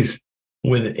 I always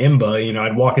with IMBA,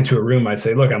 I'd walk into a room, I'd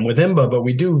say, look, I'm with IMBA, but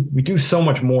we do so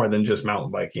much more than just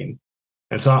mountain biking.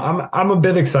 And so I'm a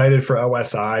bit excited for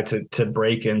OSI to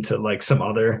break into like some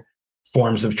other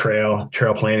forms of trail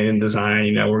planning and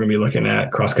design. We're going to be looking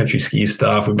at cross-country ski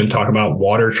stuff. We've been talking about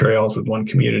water trails with one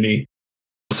community.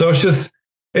 So it's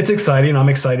exciting. I'm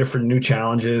excited for new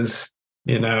challenges.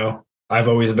 I've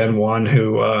always been one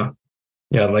who,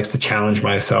 likes to challenge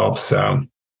myself. So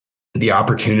the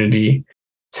opportunity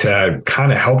to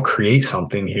kind of help create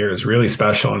something here is really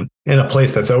special, and in a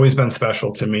place that's always been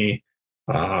special to me,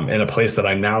 in a place that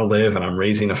I now live and I'm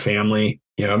raising a family,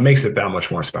 it makes it that much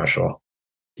more special.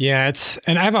 Yeah,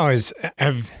 and I've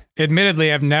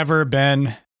never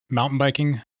been mountain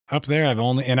biking up there. I've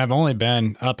only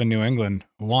been up in New England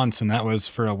once, and that was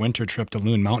for a winter trip to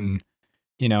Loon Mountain,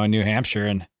 in New Hampshire.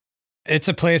 And it's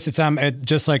a place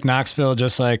just like Knoxville,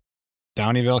 just like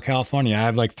Downeyville, California. I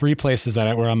have like 3 places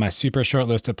that were on my super short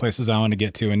list of places I want to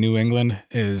get to, and New England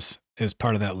is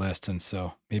part of that list. And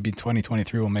so maybe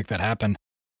 2023 will make that happen.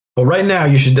 Well, right now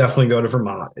you should definitely go to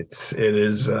Vermont.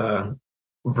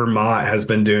 Vermont has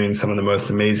been doing some of the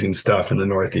most amazing stuff in the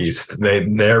Northeast.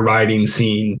 Their riding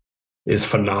scene is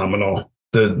phenomenal.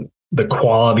 The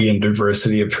quality and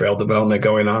diversity of trail development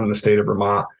going on in the state of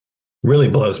Vermont really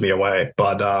blows me away.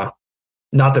 But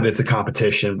not that it's a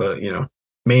competition, but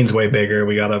Maine's way bigger.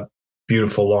 We got a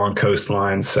beautiful long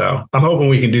coastline. So I'm hoping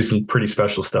we can do some pretty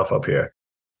special stuff up here.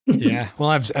 Yeah. Well,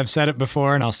 I've said it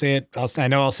before and I'll say it. I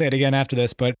know I'll say it again after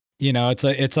this, but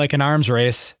it's like an arms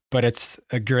race, but it's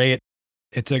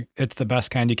the best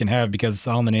kind you can have, because it's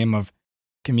all in the name of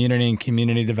community and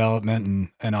community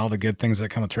development and all the good things that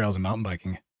come with trails and mountain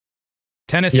biking.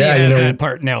 Tennessee has that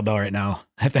part nailed though right now,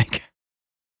 I think.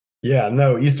 Yeah,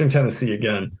 no, Eastern Tennessee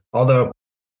again. Although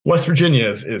West Virginia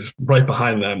is right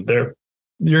behind them.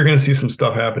 You're going to see some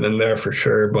stuff happening there for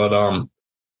sure. But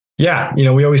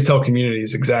we always tell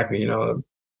communities exactly,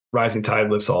 rising tide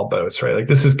lifts all boats, right? Like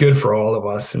this is good for all of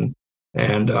us. And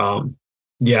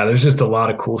there's just a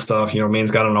lot of cool stuff. Maine's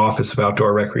got an Office of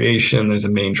Outdoor Recreation. There's a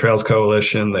Maine Trails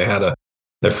Coalition. They had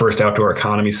their first Outdoor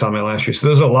Economy Summit last year. So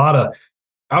there's a lot of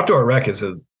outdoor rec is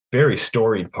a very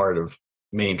storied part of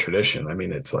Maine tradition. I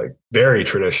mean, it's like very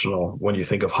traditional when you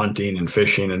think of hunting and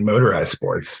fishing and motorized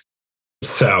sports.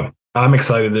 So I'm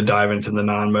excited to dive into the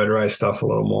non-motorized stuff a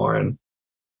little more and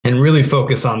really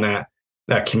focus on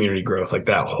that community growth, like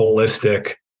that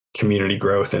holistic community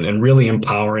growth and really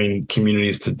empowering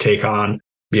communities to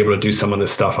be able to do some of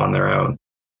this stuff on their own.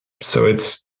 So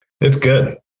it's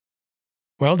good.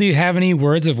 Well, do you have any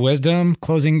words of wisdom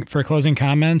closing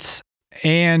comments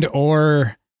and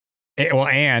not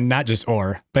just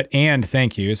but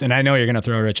thank yous? And I know you're going to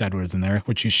throw Rich Edwards in there,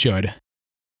 which you should.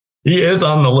 He is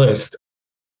on the list.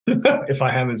 If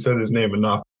I haven't said his name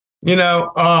enough,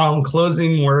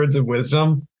 closing words of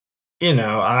wisdom,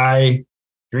 I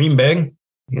dream big.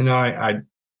 I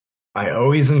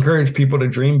always encourage people to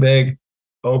dream big,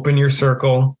 open your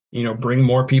circle, bring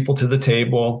more people to the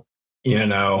table,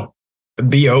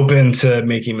 be open to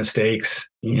making mistakes.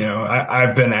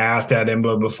 I've been asked at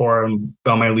IMBA before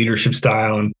about my leadership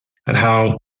style and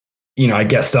how, I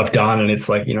get stuff done, and it's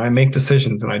like, I make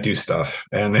decisions and I do stuff.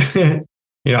 And,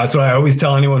 that's what I always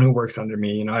tell anyone who works under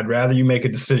me. I'd rather you make a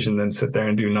decision than sit there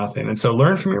and do nothing. And so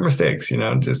learn from your mistakes,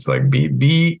 just like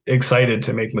be excited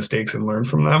to make mistakes and learn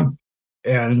from them.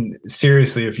 And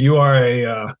seriously, if you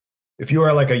are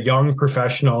like a young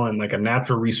professional in like a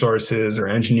natural resources or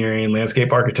engineering,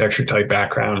 landscape architecture type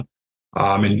background,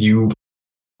 and you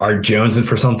are jonesing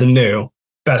for something new,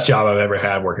 best job I've ever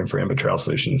had working for IMBA Trail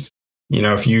Solutions.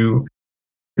 If you,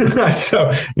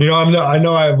 I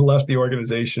know I've left the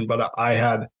organization, but I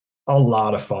had a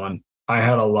lot of fun. I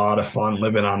had a lot of fun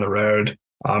living on the road.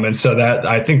 And so that,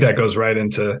 I think that goes right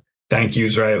into thank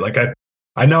yous, right? Like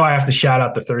I know I have to shout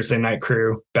out the Thursday night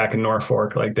crew back in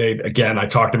Norfolk. Like I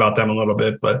talked about them a little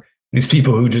bit, but these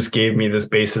people who just gave me this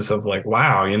basis of like,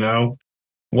 wow,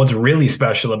 what's really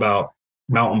special about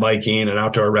mountain biking and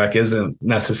outdoor rec isn't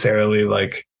necessarily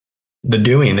like the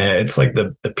doing it. It's like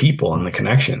the people and the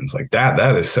connections like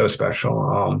that is so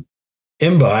special.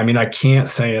 IMBA, I mean, I can't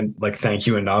say like thank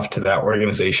you enough to that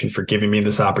organization for giving me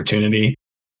this opportunity.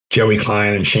 Joey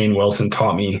Klein and Shane Wilson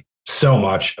taught me so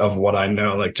much of what I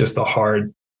know, like just the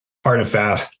hard and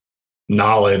fast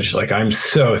knowledge. Like I'm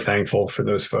so thankful for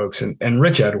those folks. And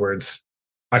Rich Edwards,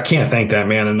 I can't thank that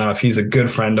man enough. He's a good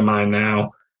friend of mine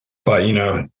now, but he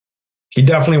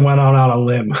definitely went on a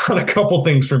limb on a couple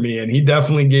things for me. And he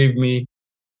definitely gave me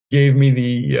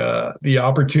the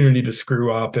opportunity to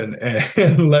screw up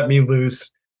and let me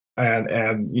loose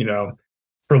and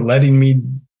for letting me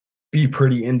be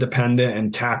pretty independent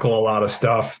and tackle a lot of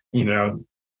stuff.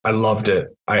 I loved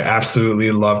it. I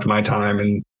absolutely loved my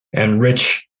time. And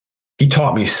Rich, he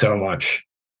taught me so much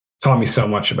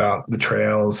about the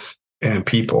trails and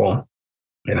people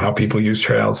and how people use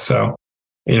trails. So,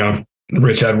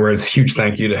 Rich Edwards, huge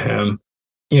thank you to him.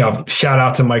 Shout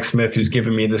out to Mike Smith, who's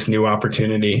given me this new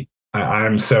opportunity.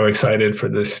 I'm so excited for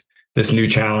this new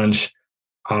challenge.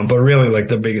 But really, like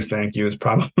the biggest thank you is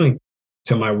probably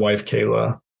to my wife,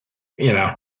 Kayla.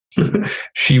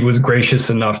 She was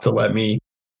gracious enough to let me,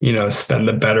 spend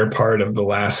the better part of the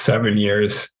last 7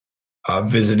 years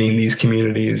visiting these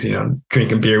communities,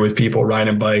 drinking beer with people,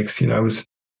 riding bikes. It was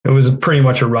pretty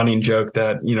much a running joke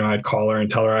that, I'd call her and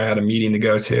tell her I had a meeting to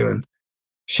go to. And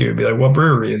she would be like, what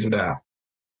brewery is it at?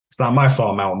 It's not my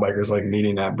fault mountain bikers like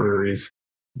meeting at breweries.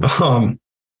 It's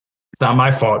not my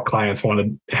fault clients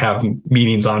want to have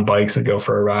meetings on bikes and go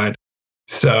for a ride.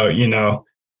 So,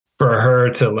 for her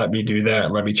to let me do that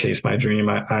and let me chase my dream,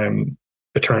 I am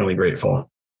eternally grateful.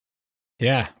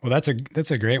 Yeah. Well,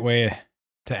 that's a great way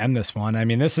to end this one. I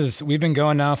mean, we've been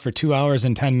going now for 2 hours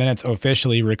and 10 minutes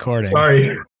officially recording.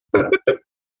 Sorry.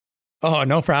 Oh,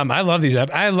 no problem. I love these.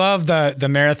 I love the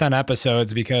marathon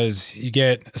episodes because you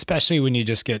get, especially when you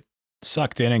just get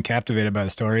sucked in and captivated by the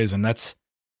stories. And that's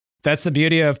the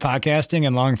beauty of podcasting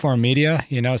and long form media.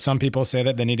 Some people say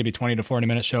that they need to be 20 to 40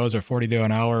 minute shows or 40 to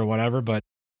an hour or whatever, but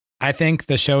I think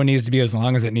the show needs to be as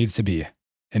long as it needs to be.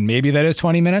 And maybe that is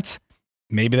 20 minutes.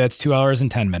 Maybe that's 2 hours and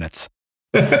 10 minutes.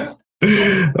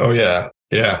 Oh yeah.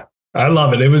 Yeah. I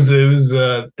love it. It was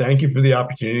thank you for the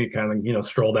opportunity to kind of,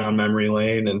 stroll down memory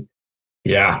lane. And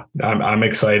yeah, I'm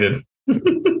excited.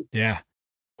 Yeah.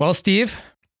 Well, Steve,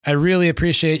 I really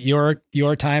appreciate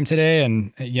your time today.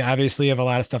 And you obviously have a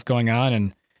lot of stuff going on,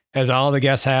 and as all the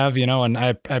guests have, and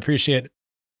I appreciate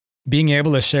being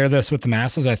able to share this with the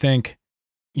masses. I think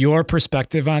your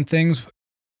perspective on things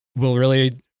will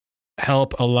really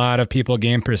help a lot of people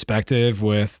gain perspective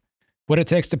with what it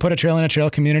takes to put a trail in a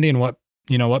trail community and what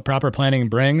proper planning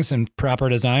brings and proper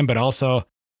design, but also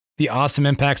the awesome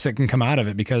impacts that can come out of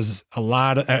it, because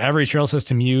every trail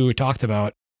system you talked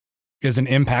about is an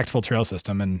impactful trail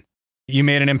system. And you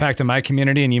made an impact in my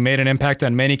community, and you made an impact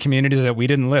on many communities that we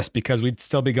didn't list because we'd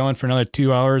still be going for another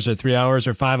 2 hours or 3 hours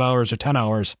or 5 hours or 10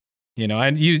 hours,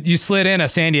 and you slid in a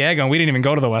San Diego and we didn't even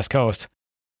go to the West Coast.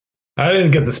 I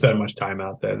didn't get to spend much time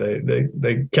out there.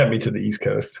 They kept me to the East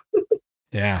Coast.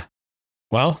 Yeah.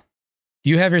 Well,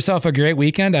 you have yourself a great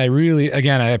weekend. I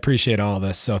appreciate all of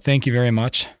this. So thank you very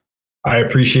much. I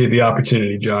appreciate the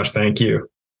opportunity, Josh. Thank you.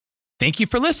 Thank you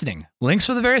for listening. Links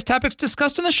for the various topics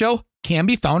discussed in the show can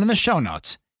be found in the show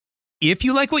notes. If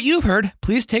you like what you've heard,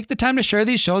 please take the time to share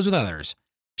these shows with others.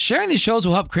 Sharing these shows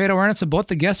will help create awareness of both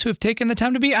the guests who have taken the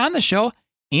time to be on the show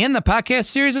and the podcast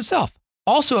series itself.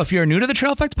 Also, if you're new to the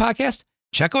Trail Effect podcast,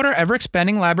 check out our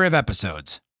ever-expanding library of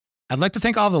episodes. I'd like to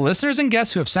thank all the listeners and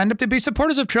guests who have signed up to be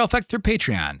supporters of Trail Effect through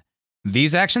Patreon.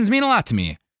 These actions mean a lot to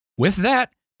me. With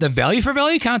that, the value for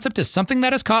value concept is something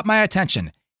that has caught my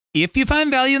attention. If you find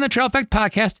value in the Trail Effect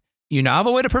podcast, you now have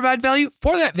a way to provide value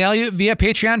for that value via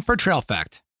Patreon for Trail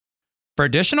Effect. For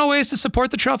additional ways to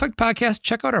support the Trail Effect podcast,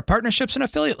 check out our partnerships and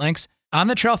affiliate links on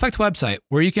the Trail Effect website,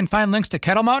 where you can find links to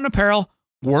Kettle Mountain Apparel,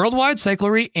 Worldwide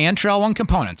Cyclery, and Trail One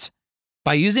components.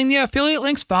 By using the affiliate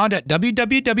links found at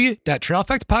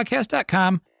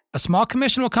www.traileffectpodcast.com, a small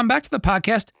commission will come back to the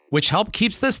podcast, which help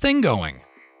keeps this thing going.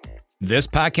 This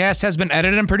podcast has been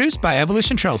edited and produced by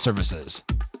Evolution Trail Services.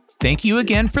 Thank you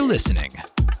again for listening.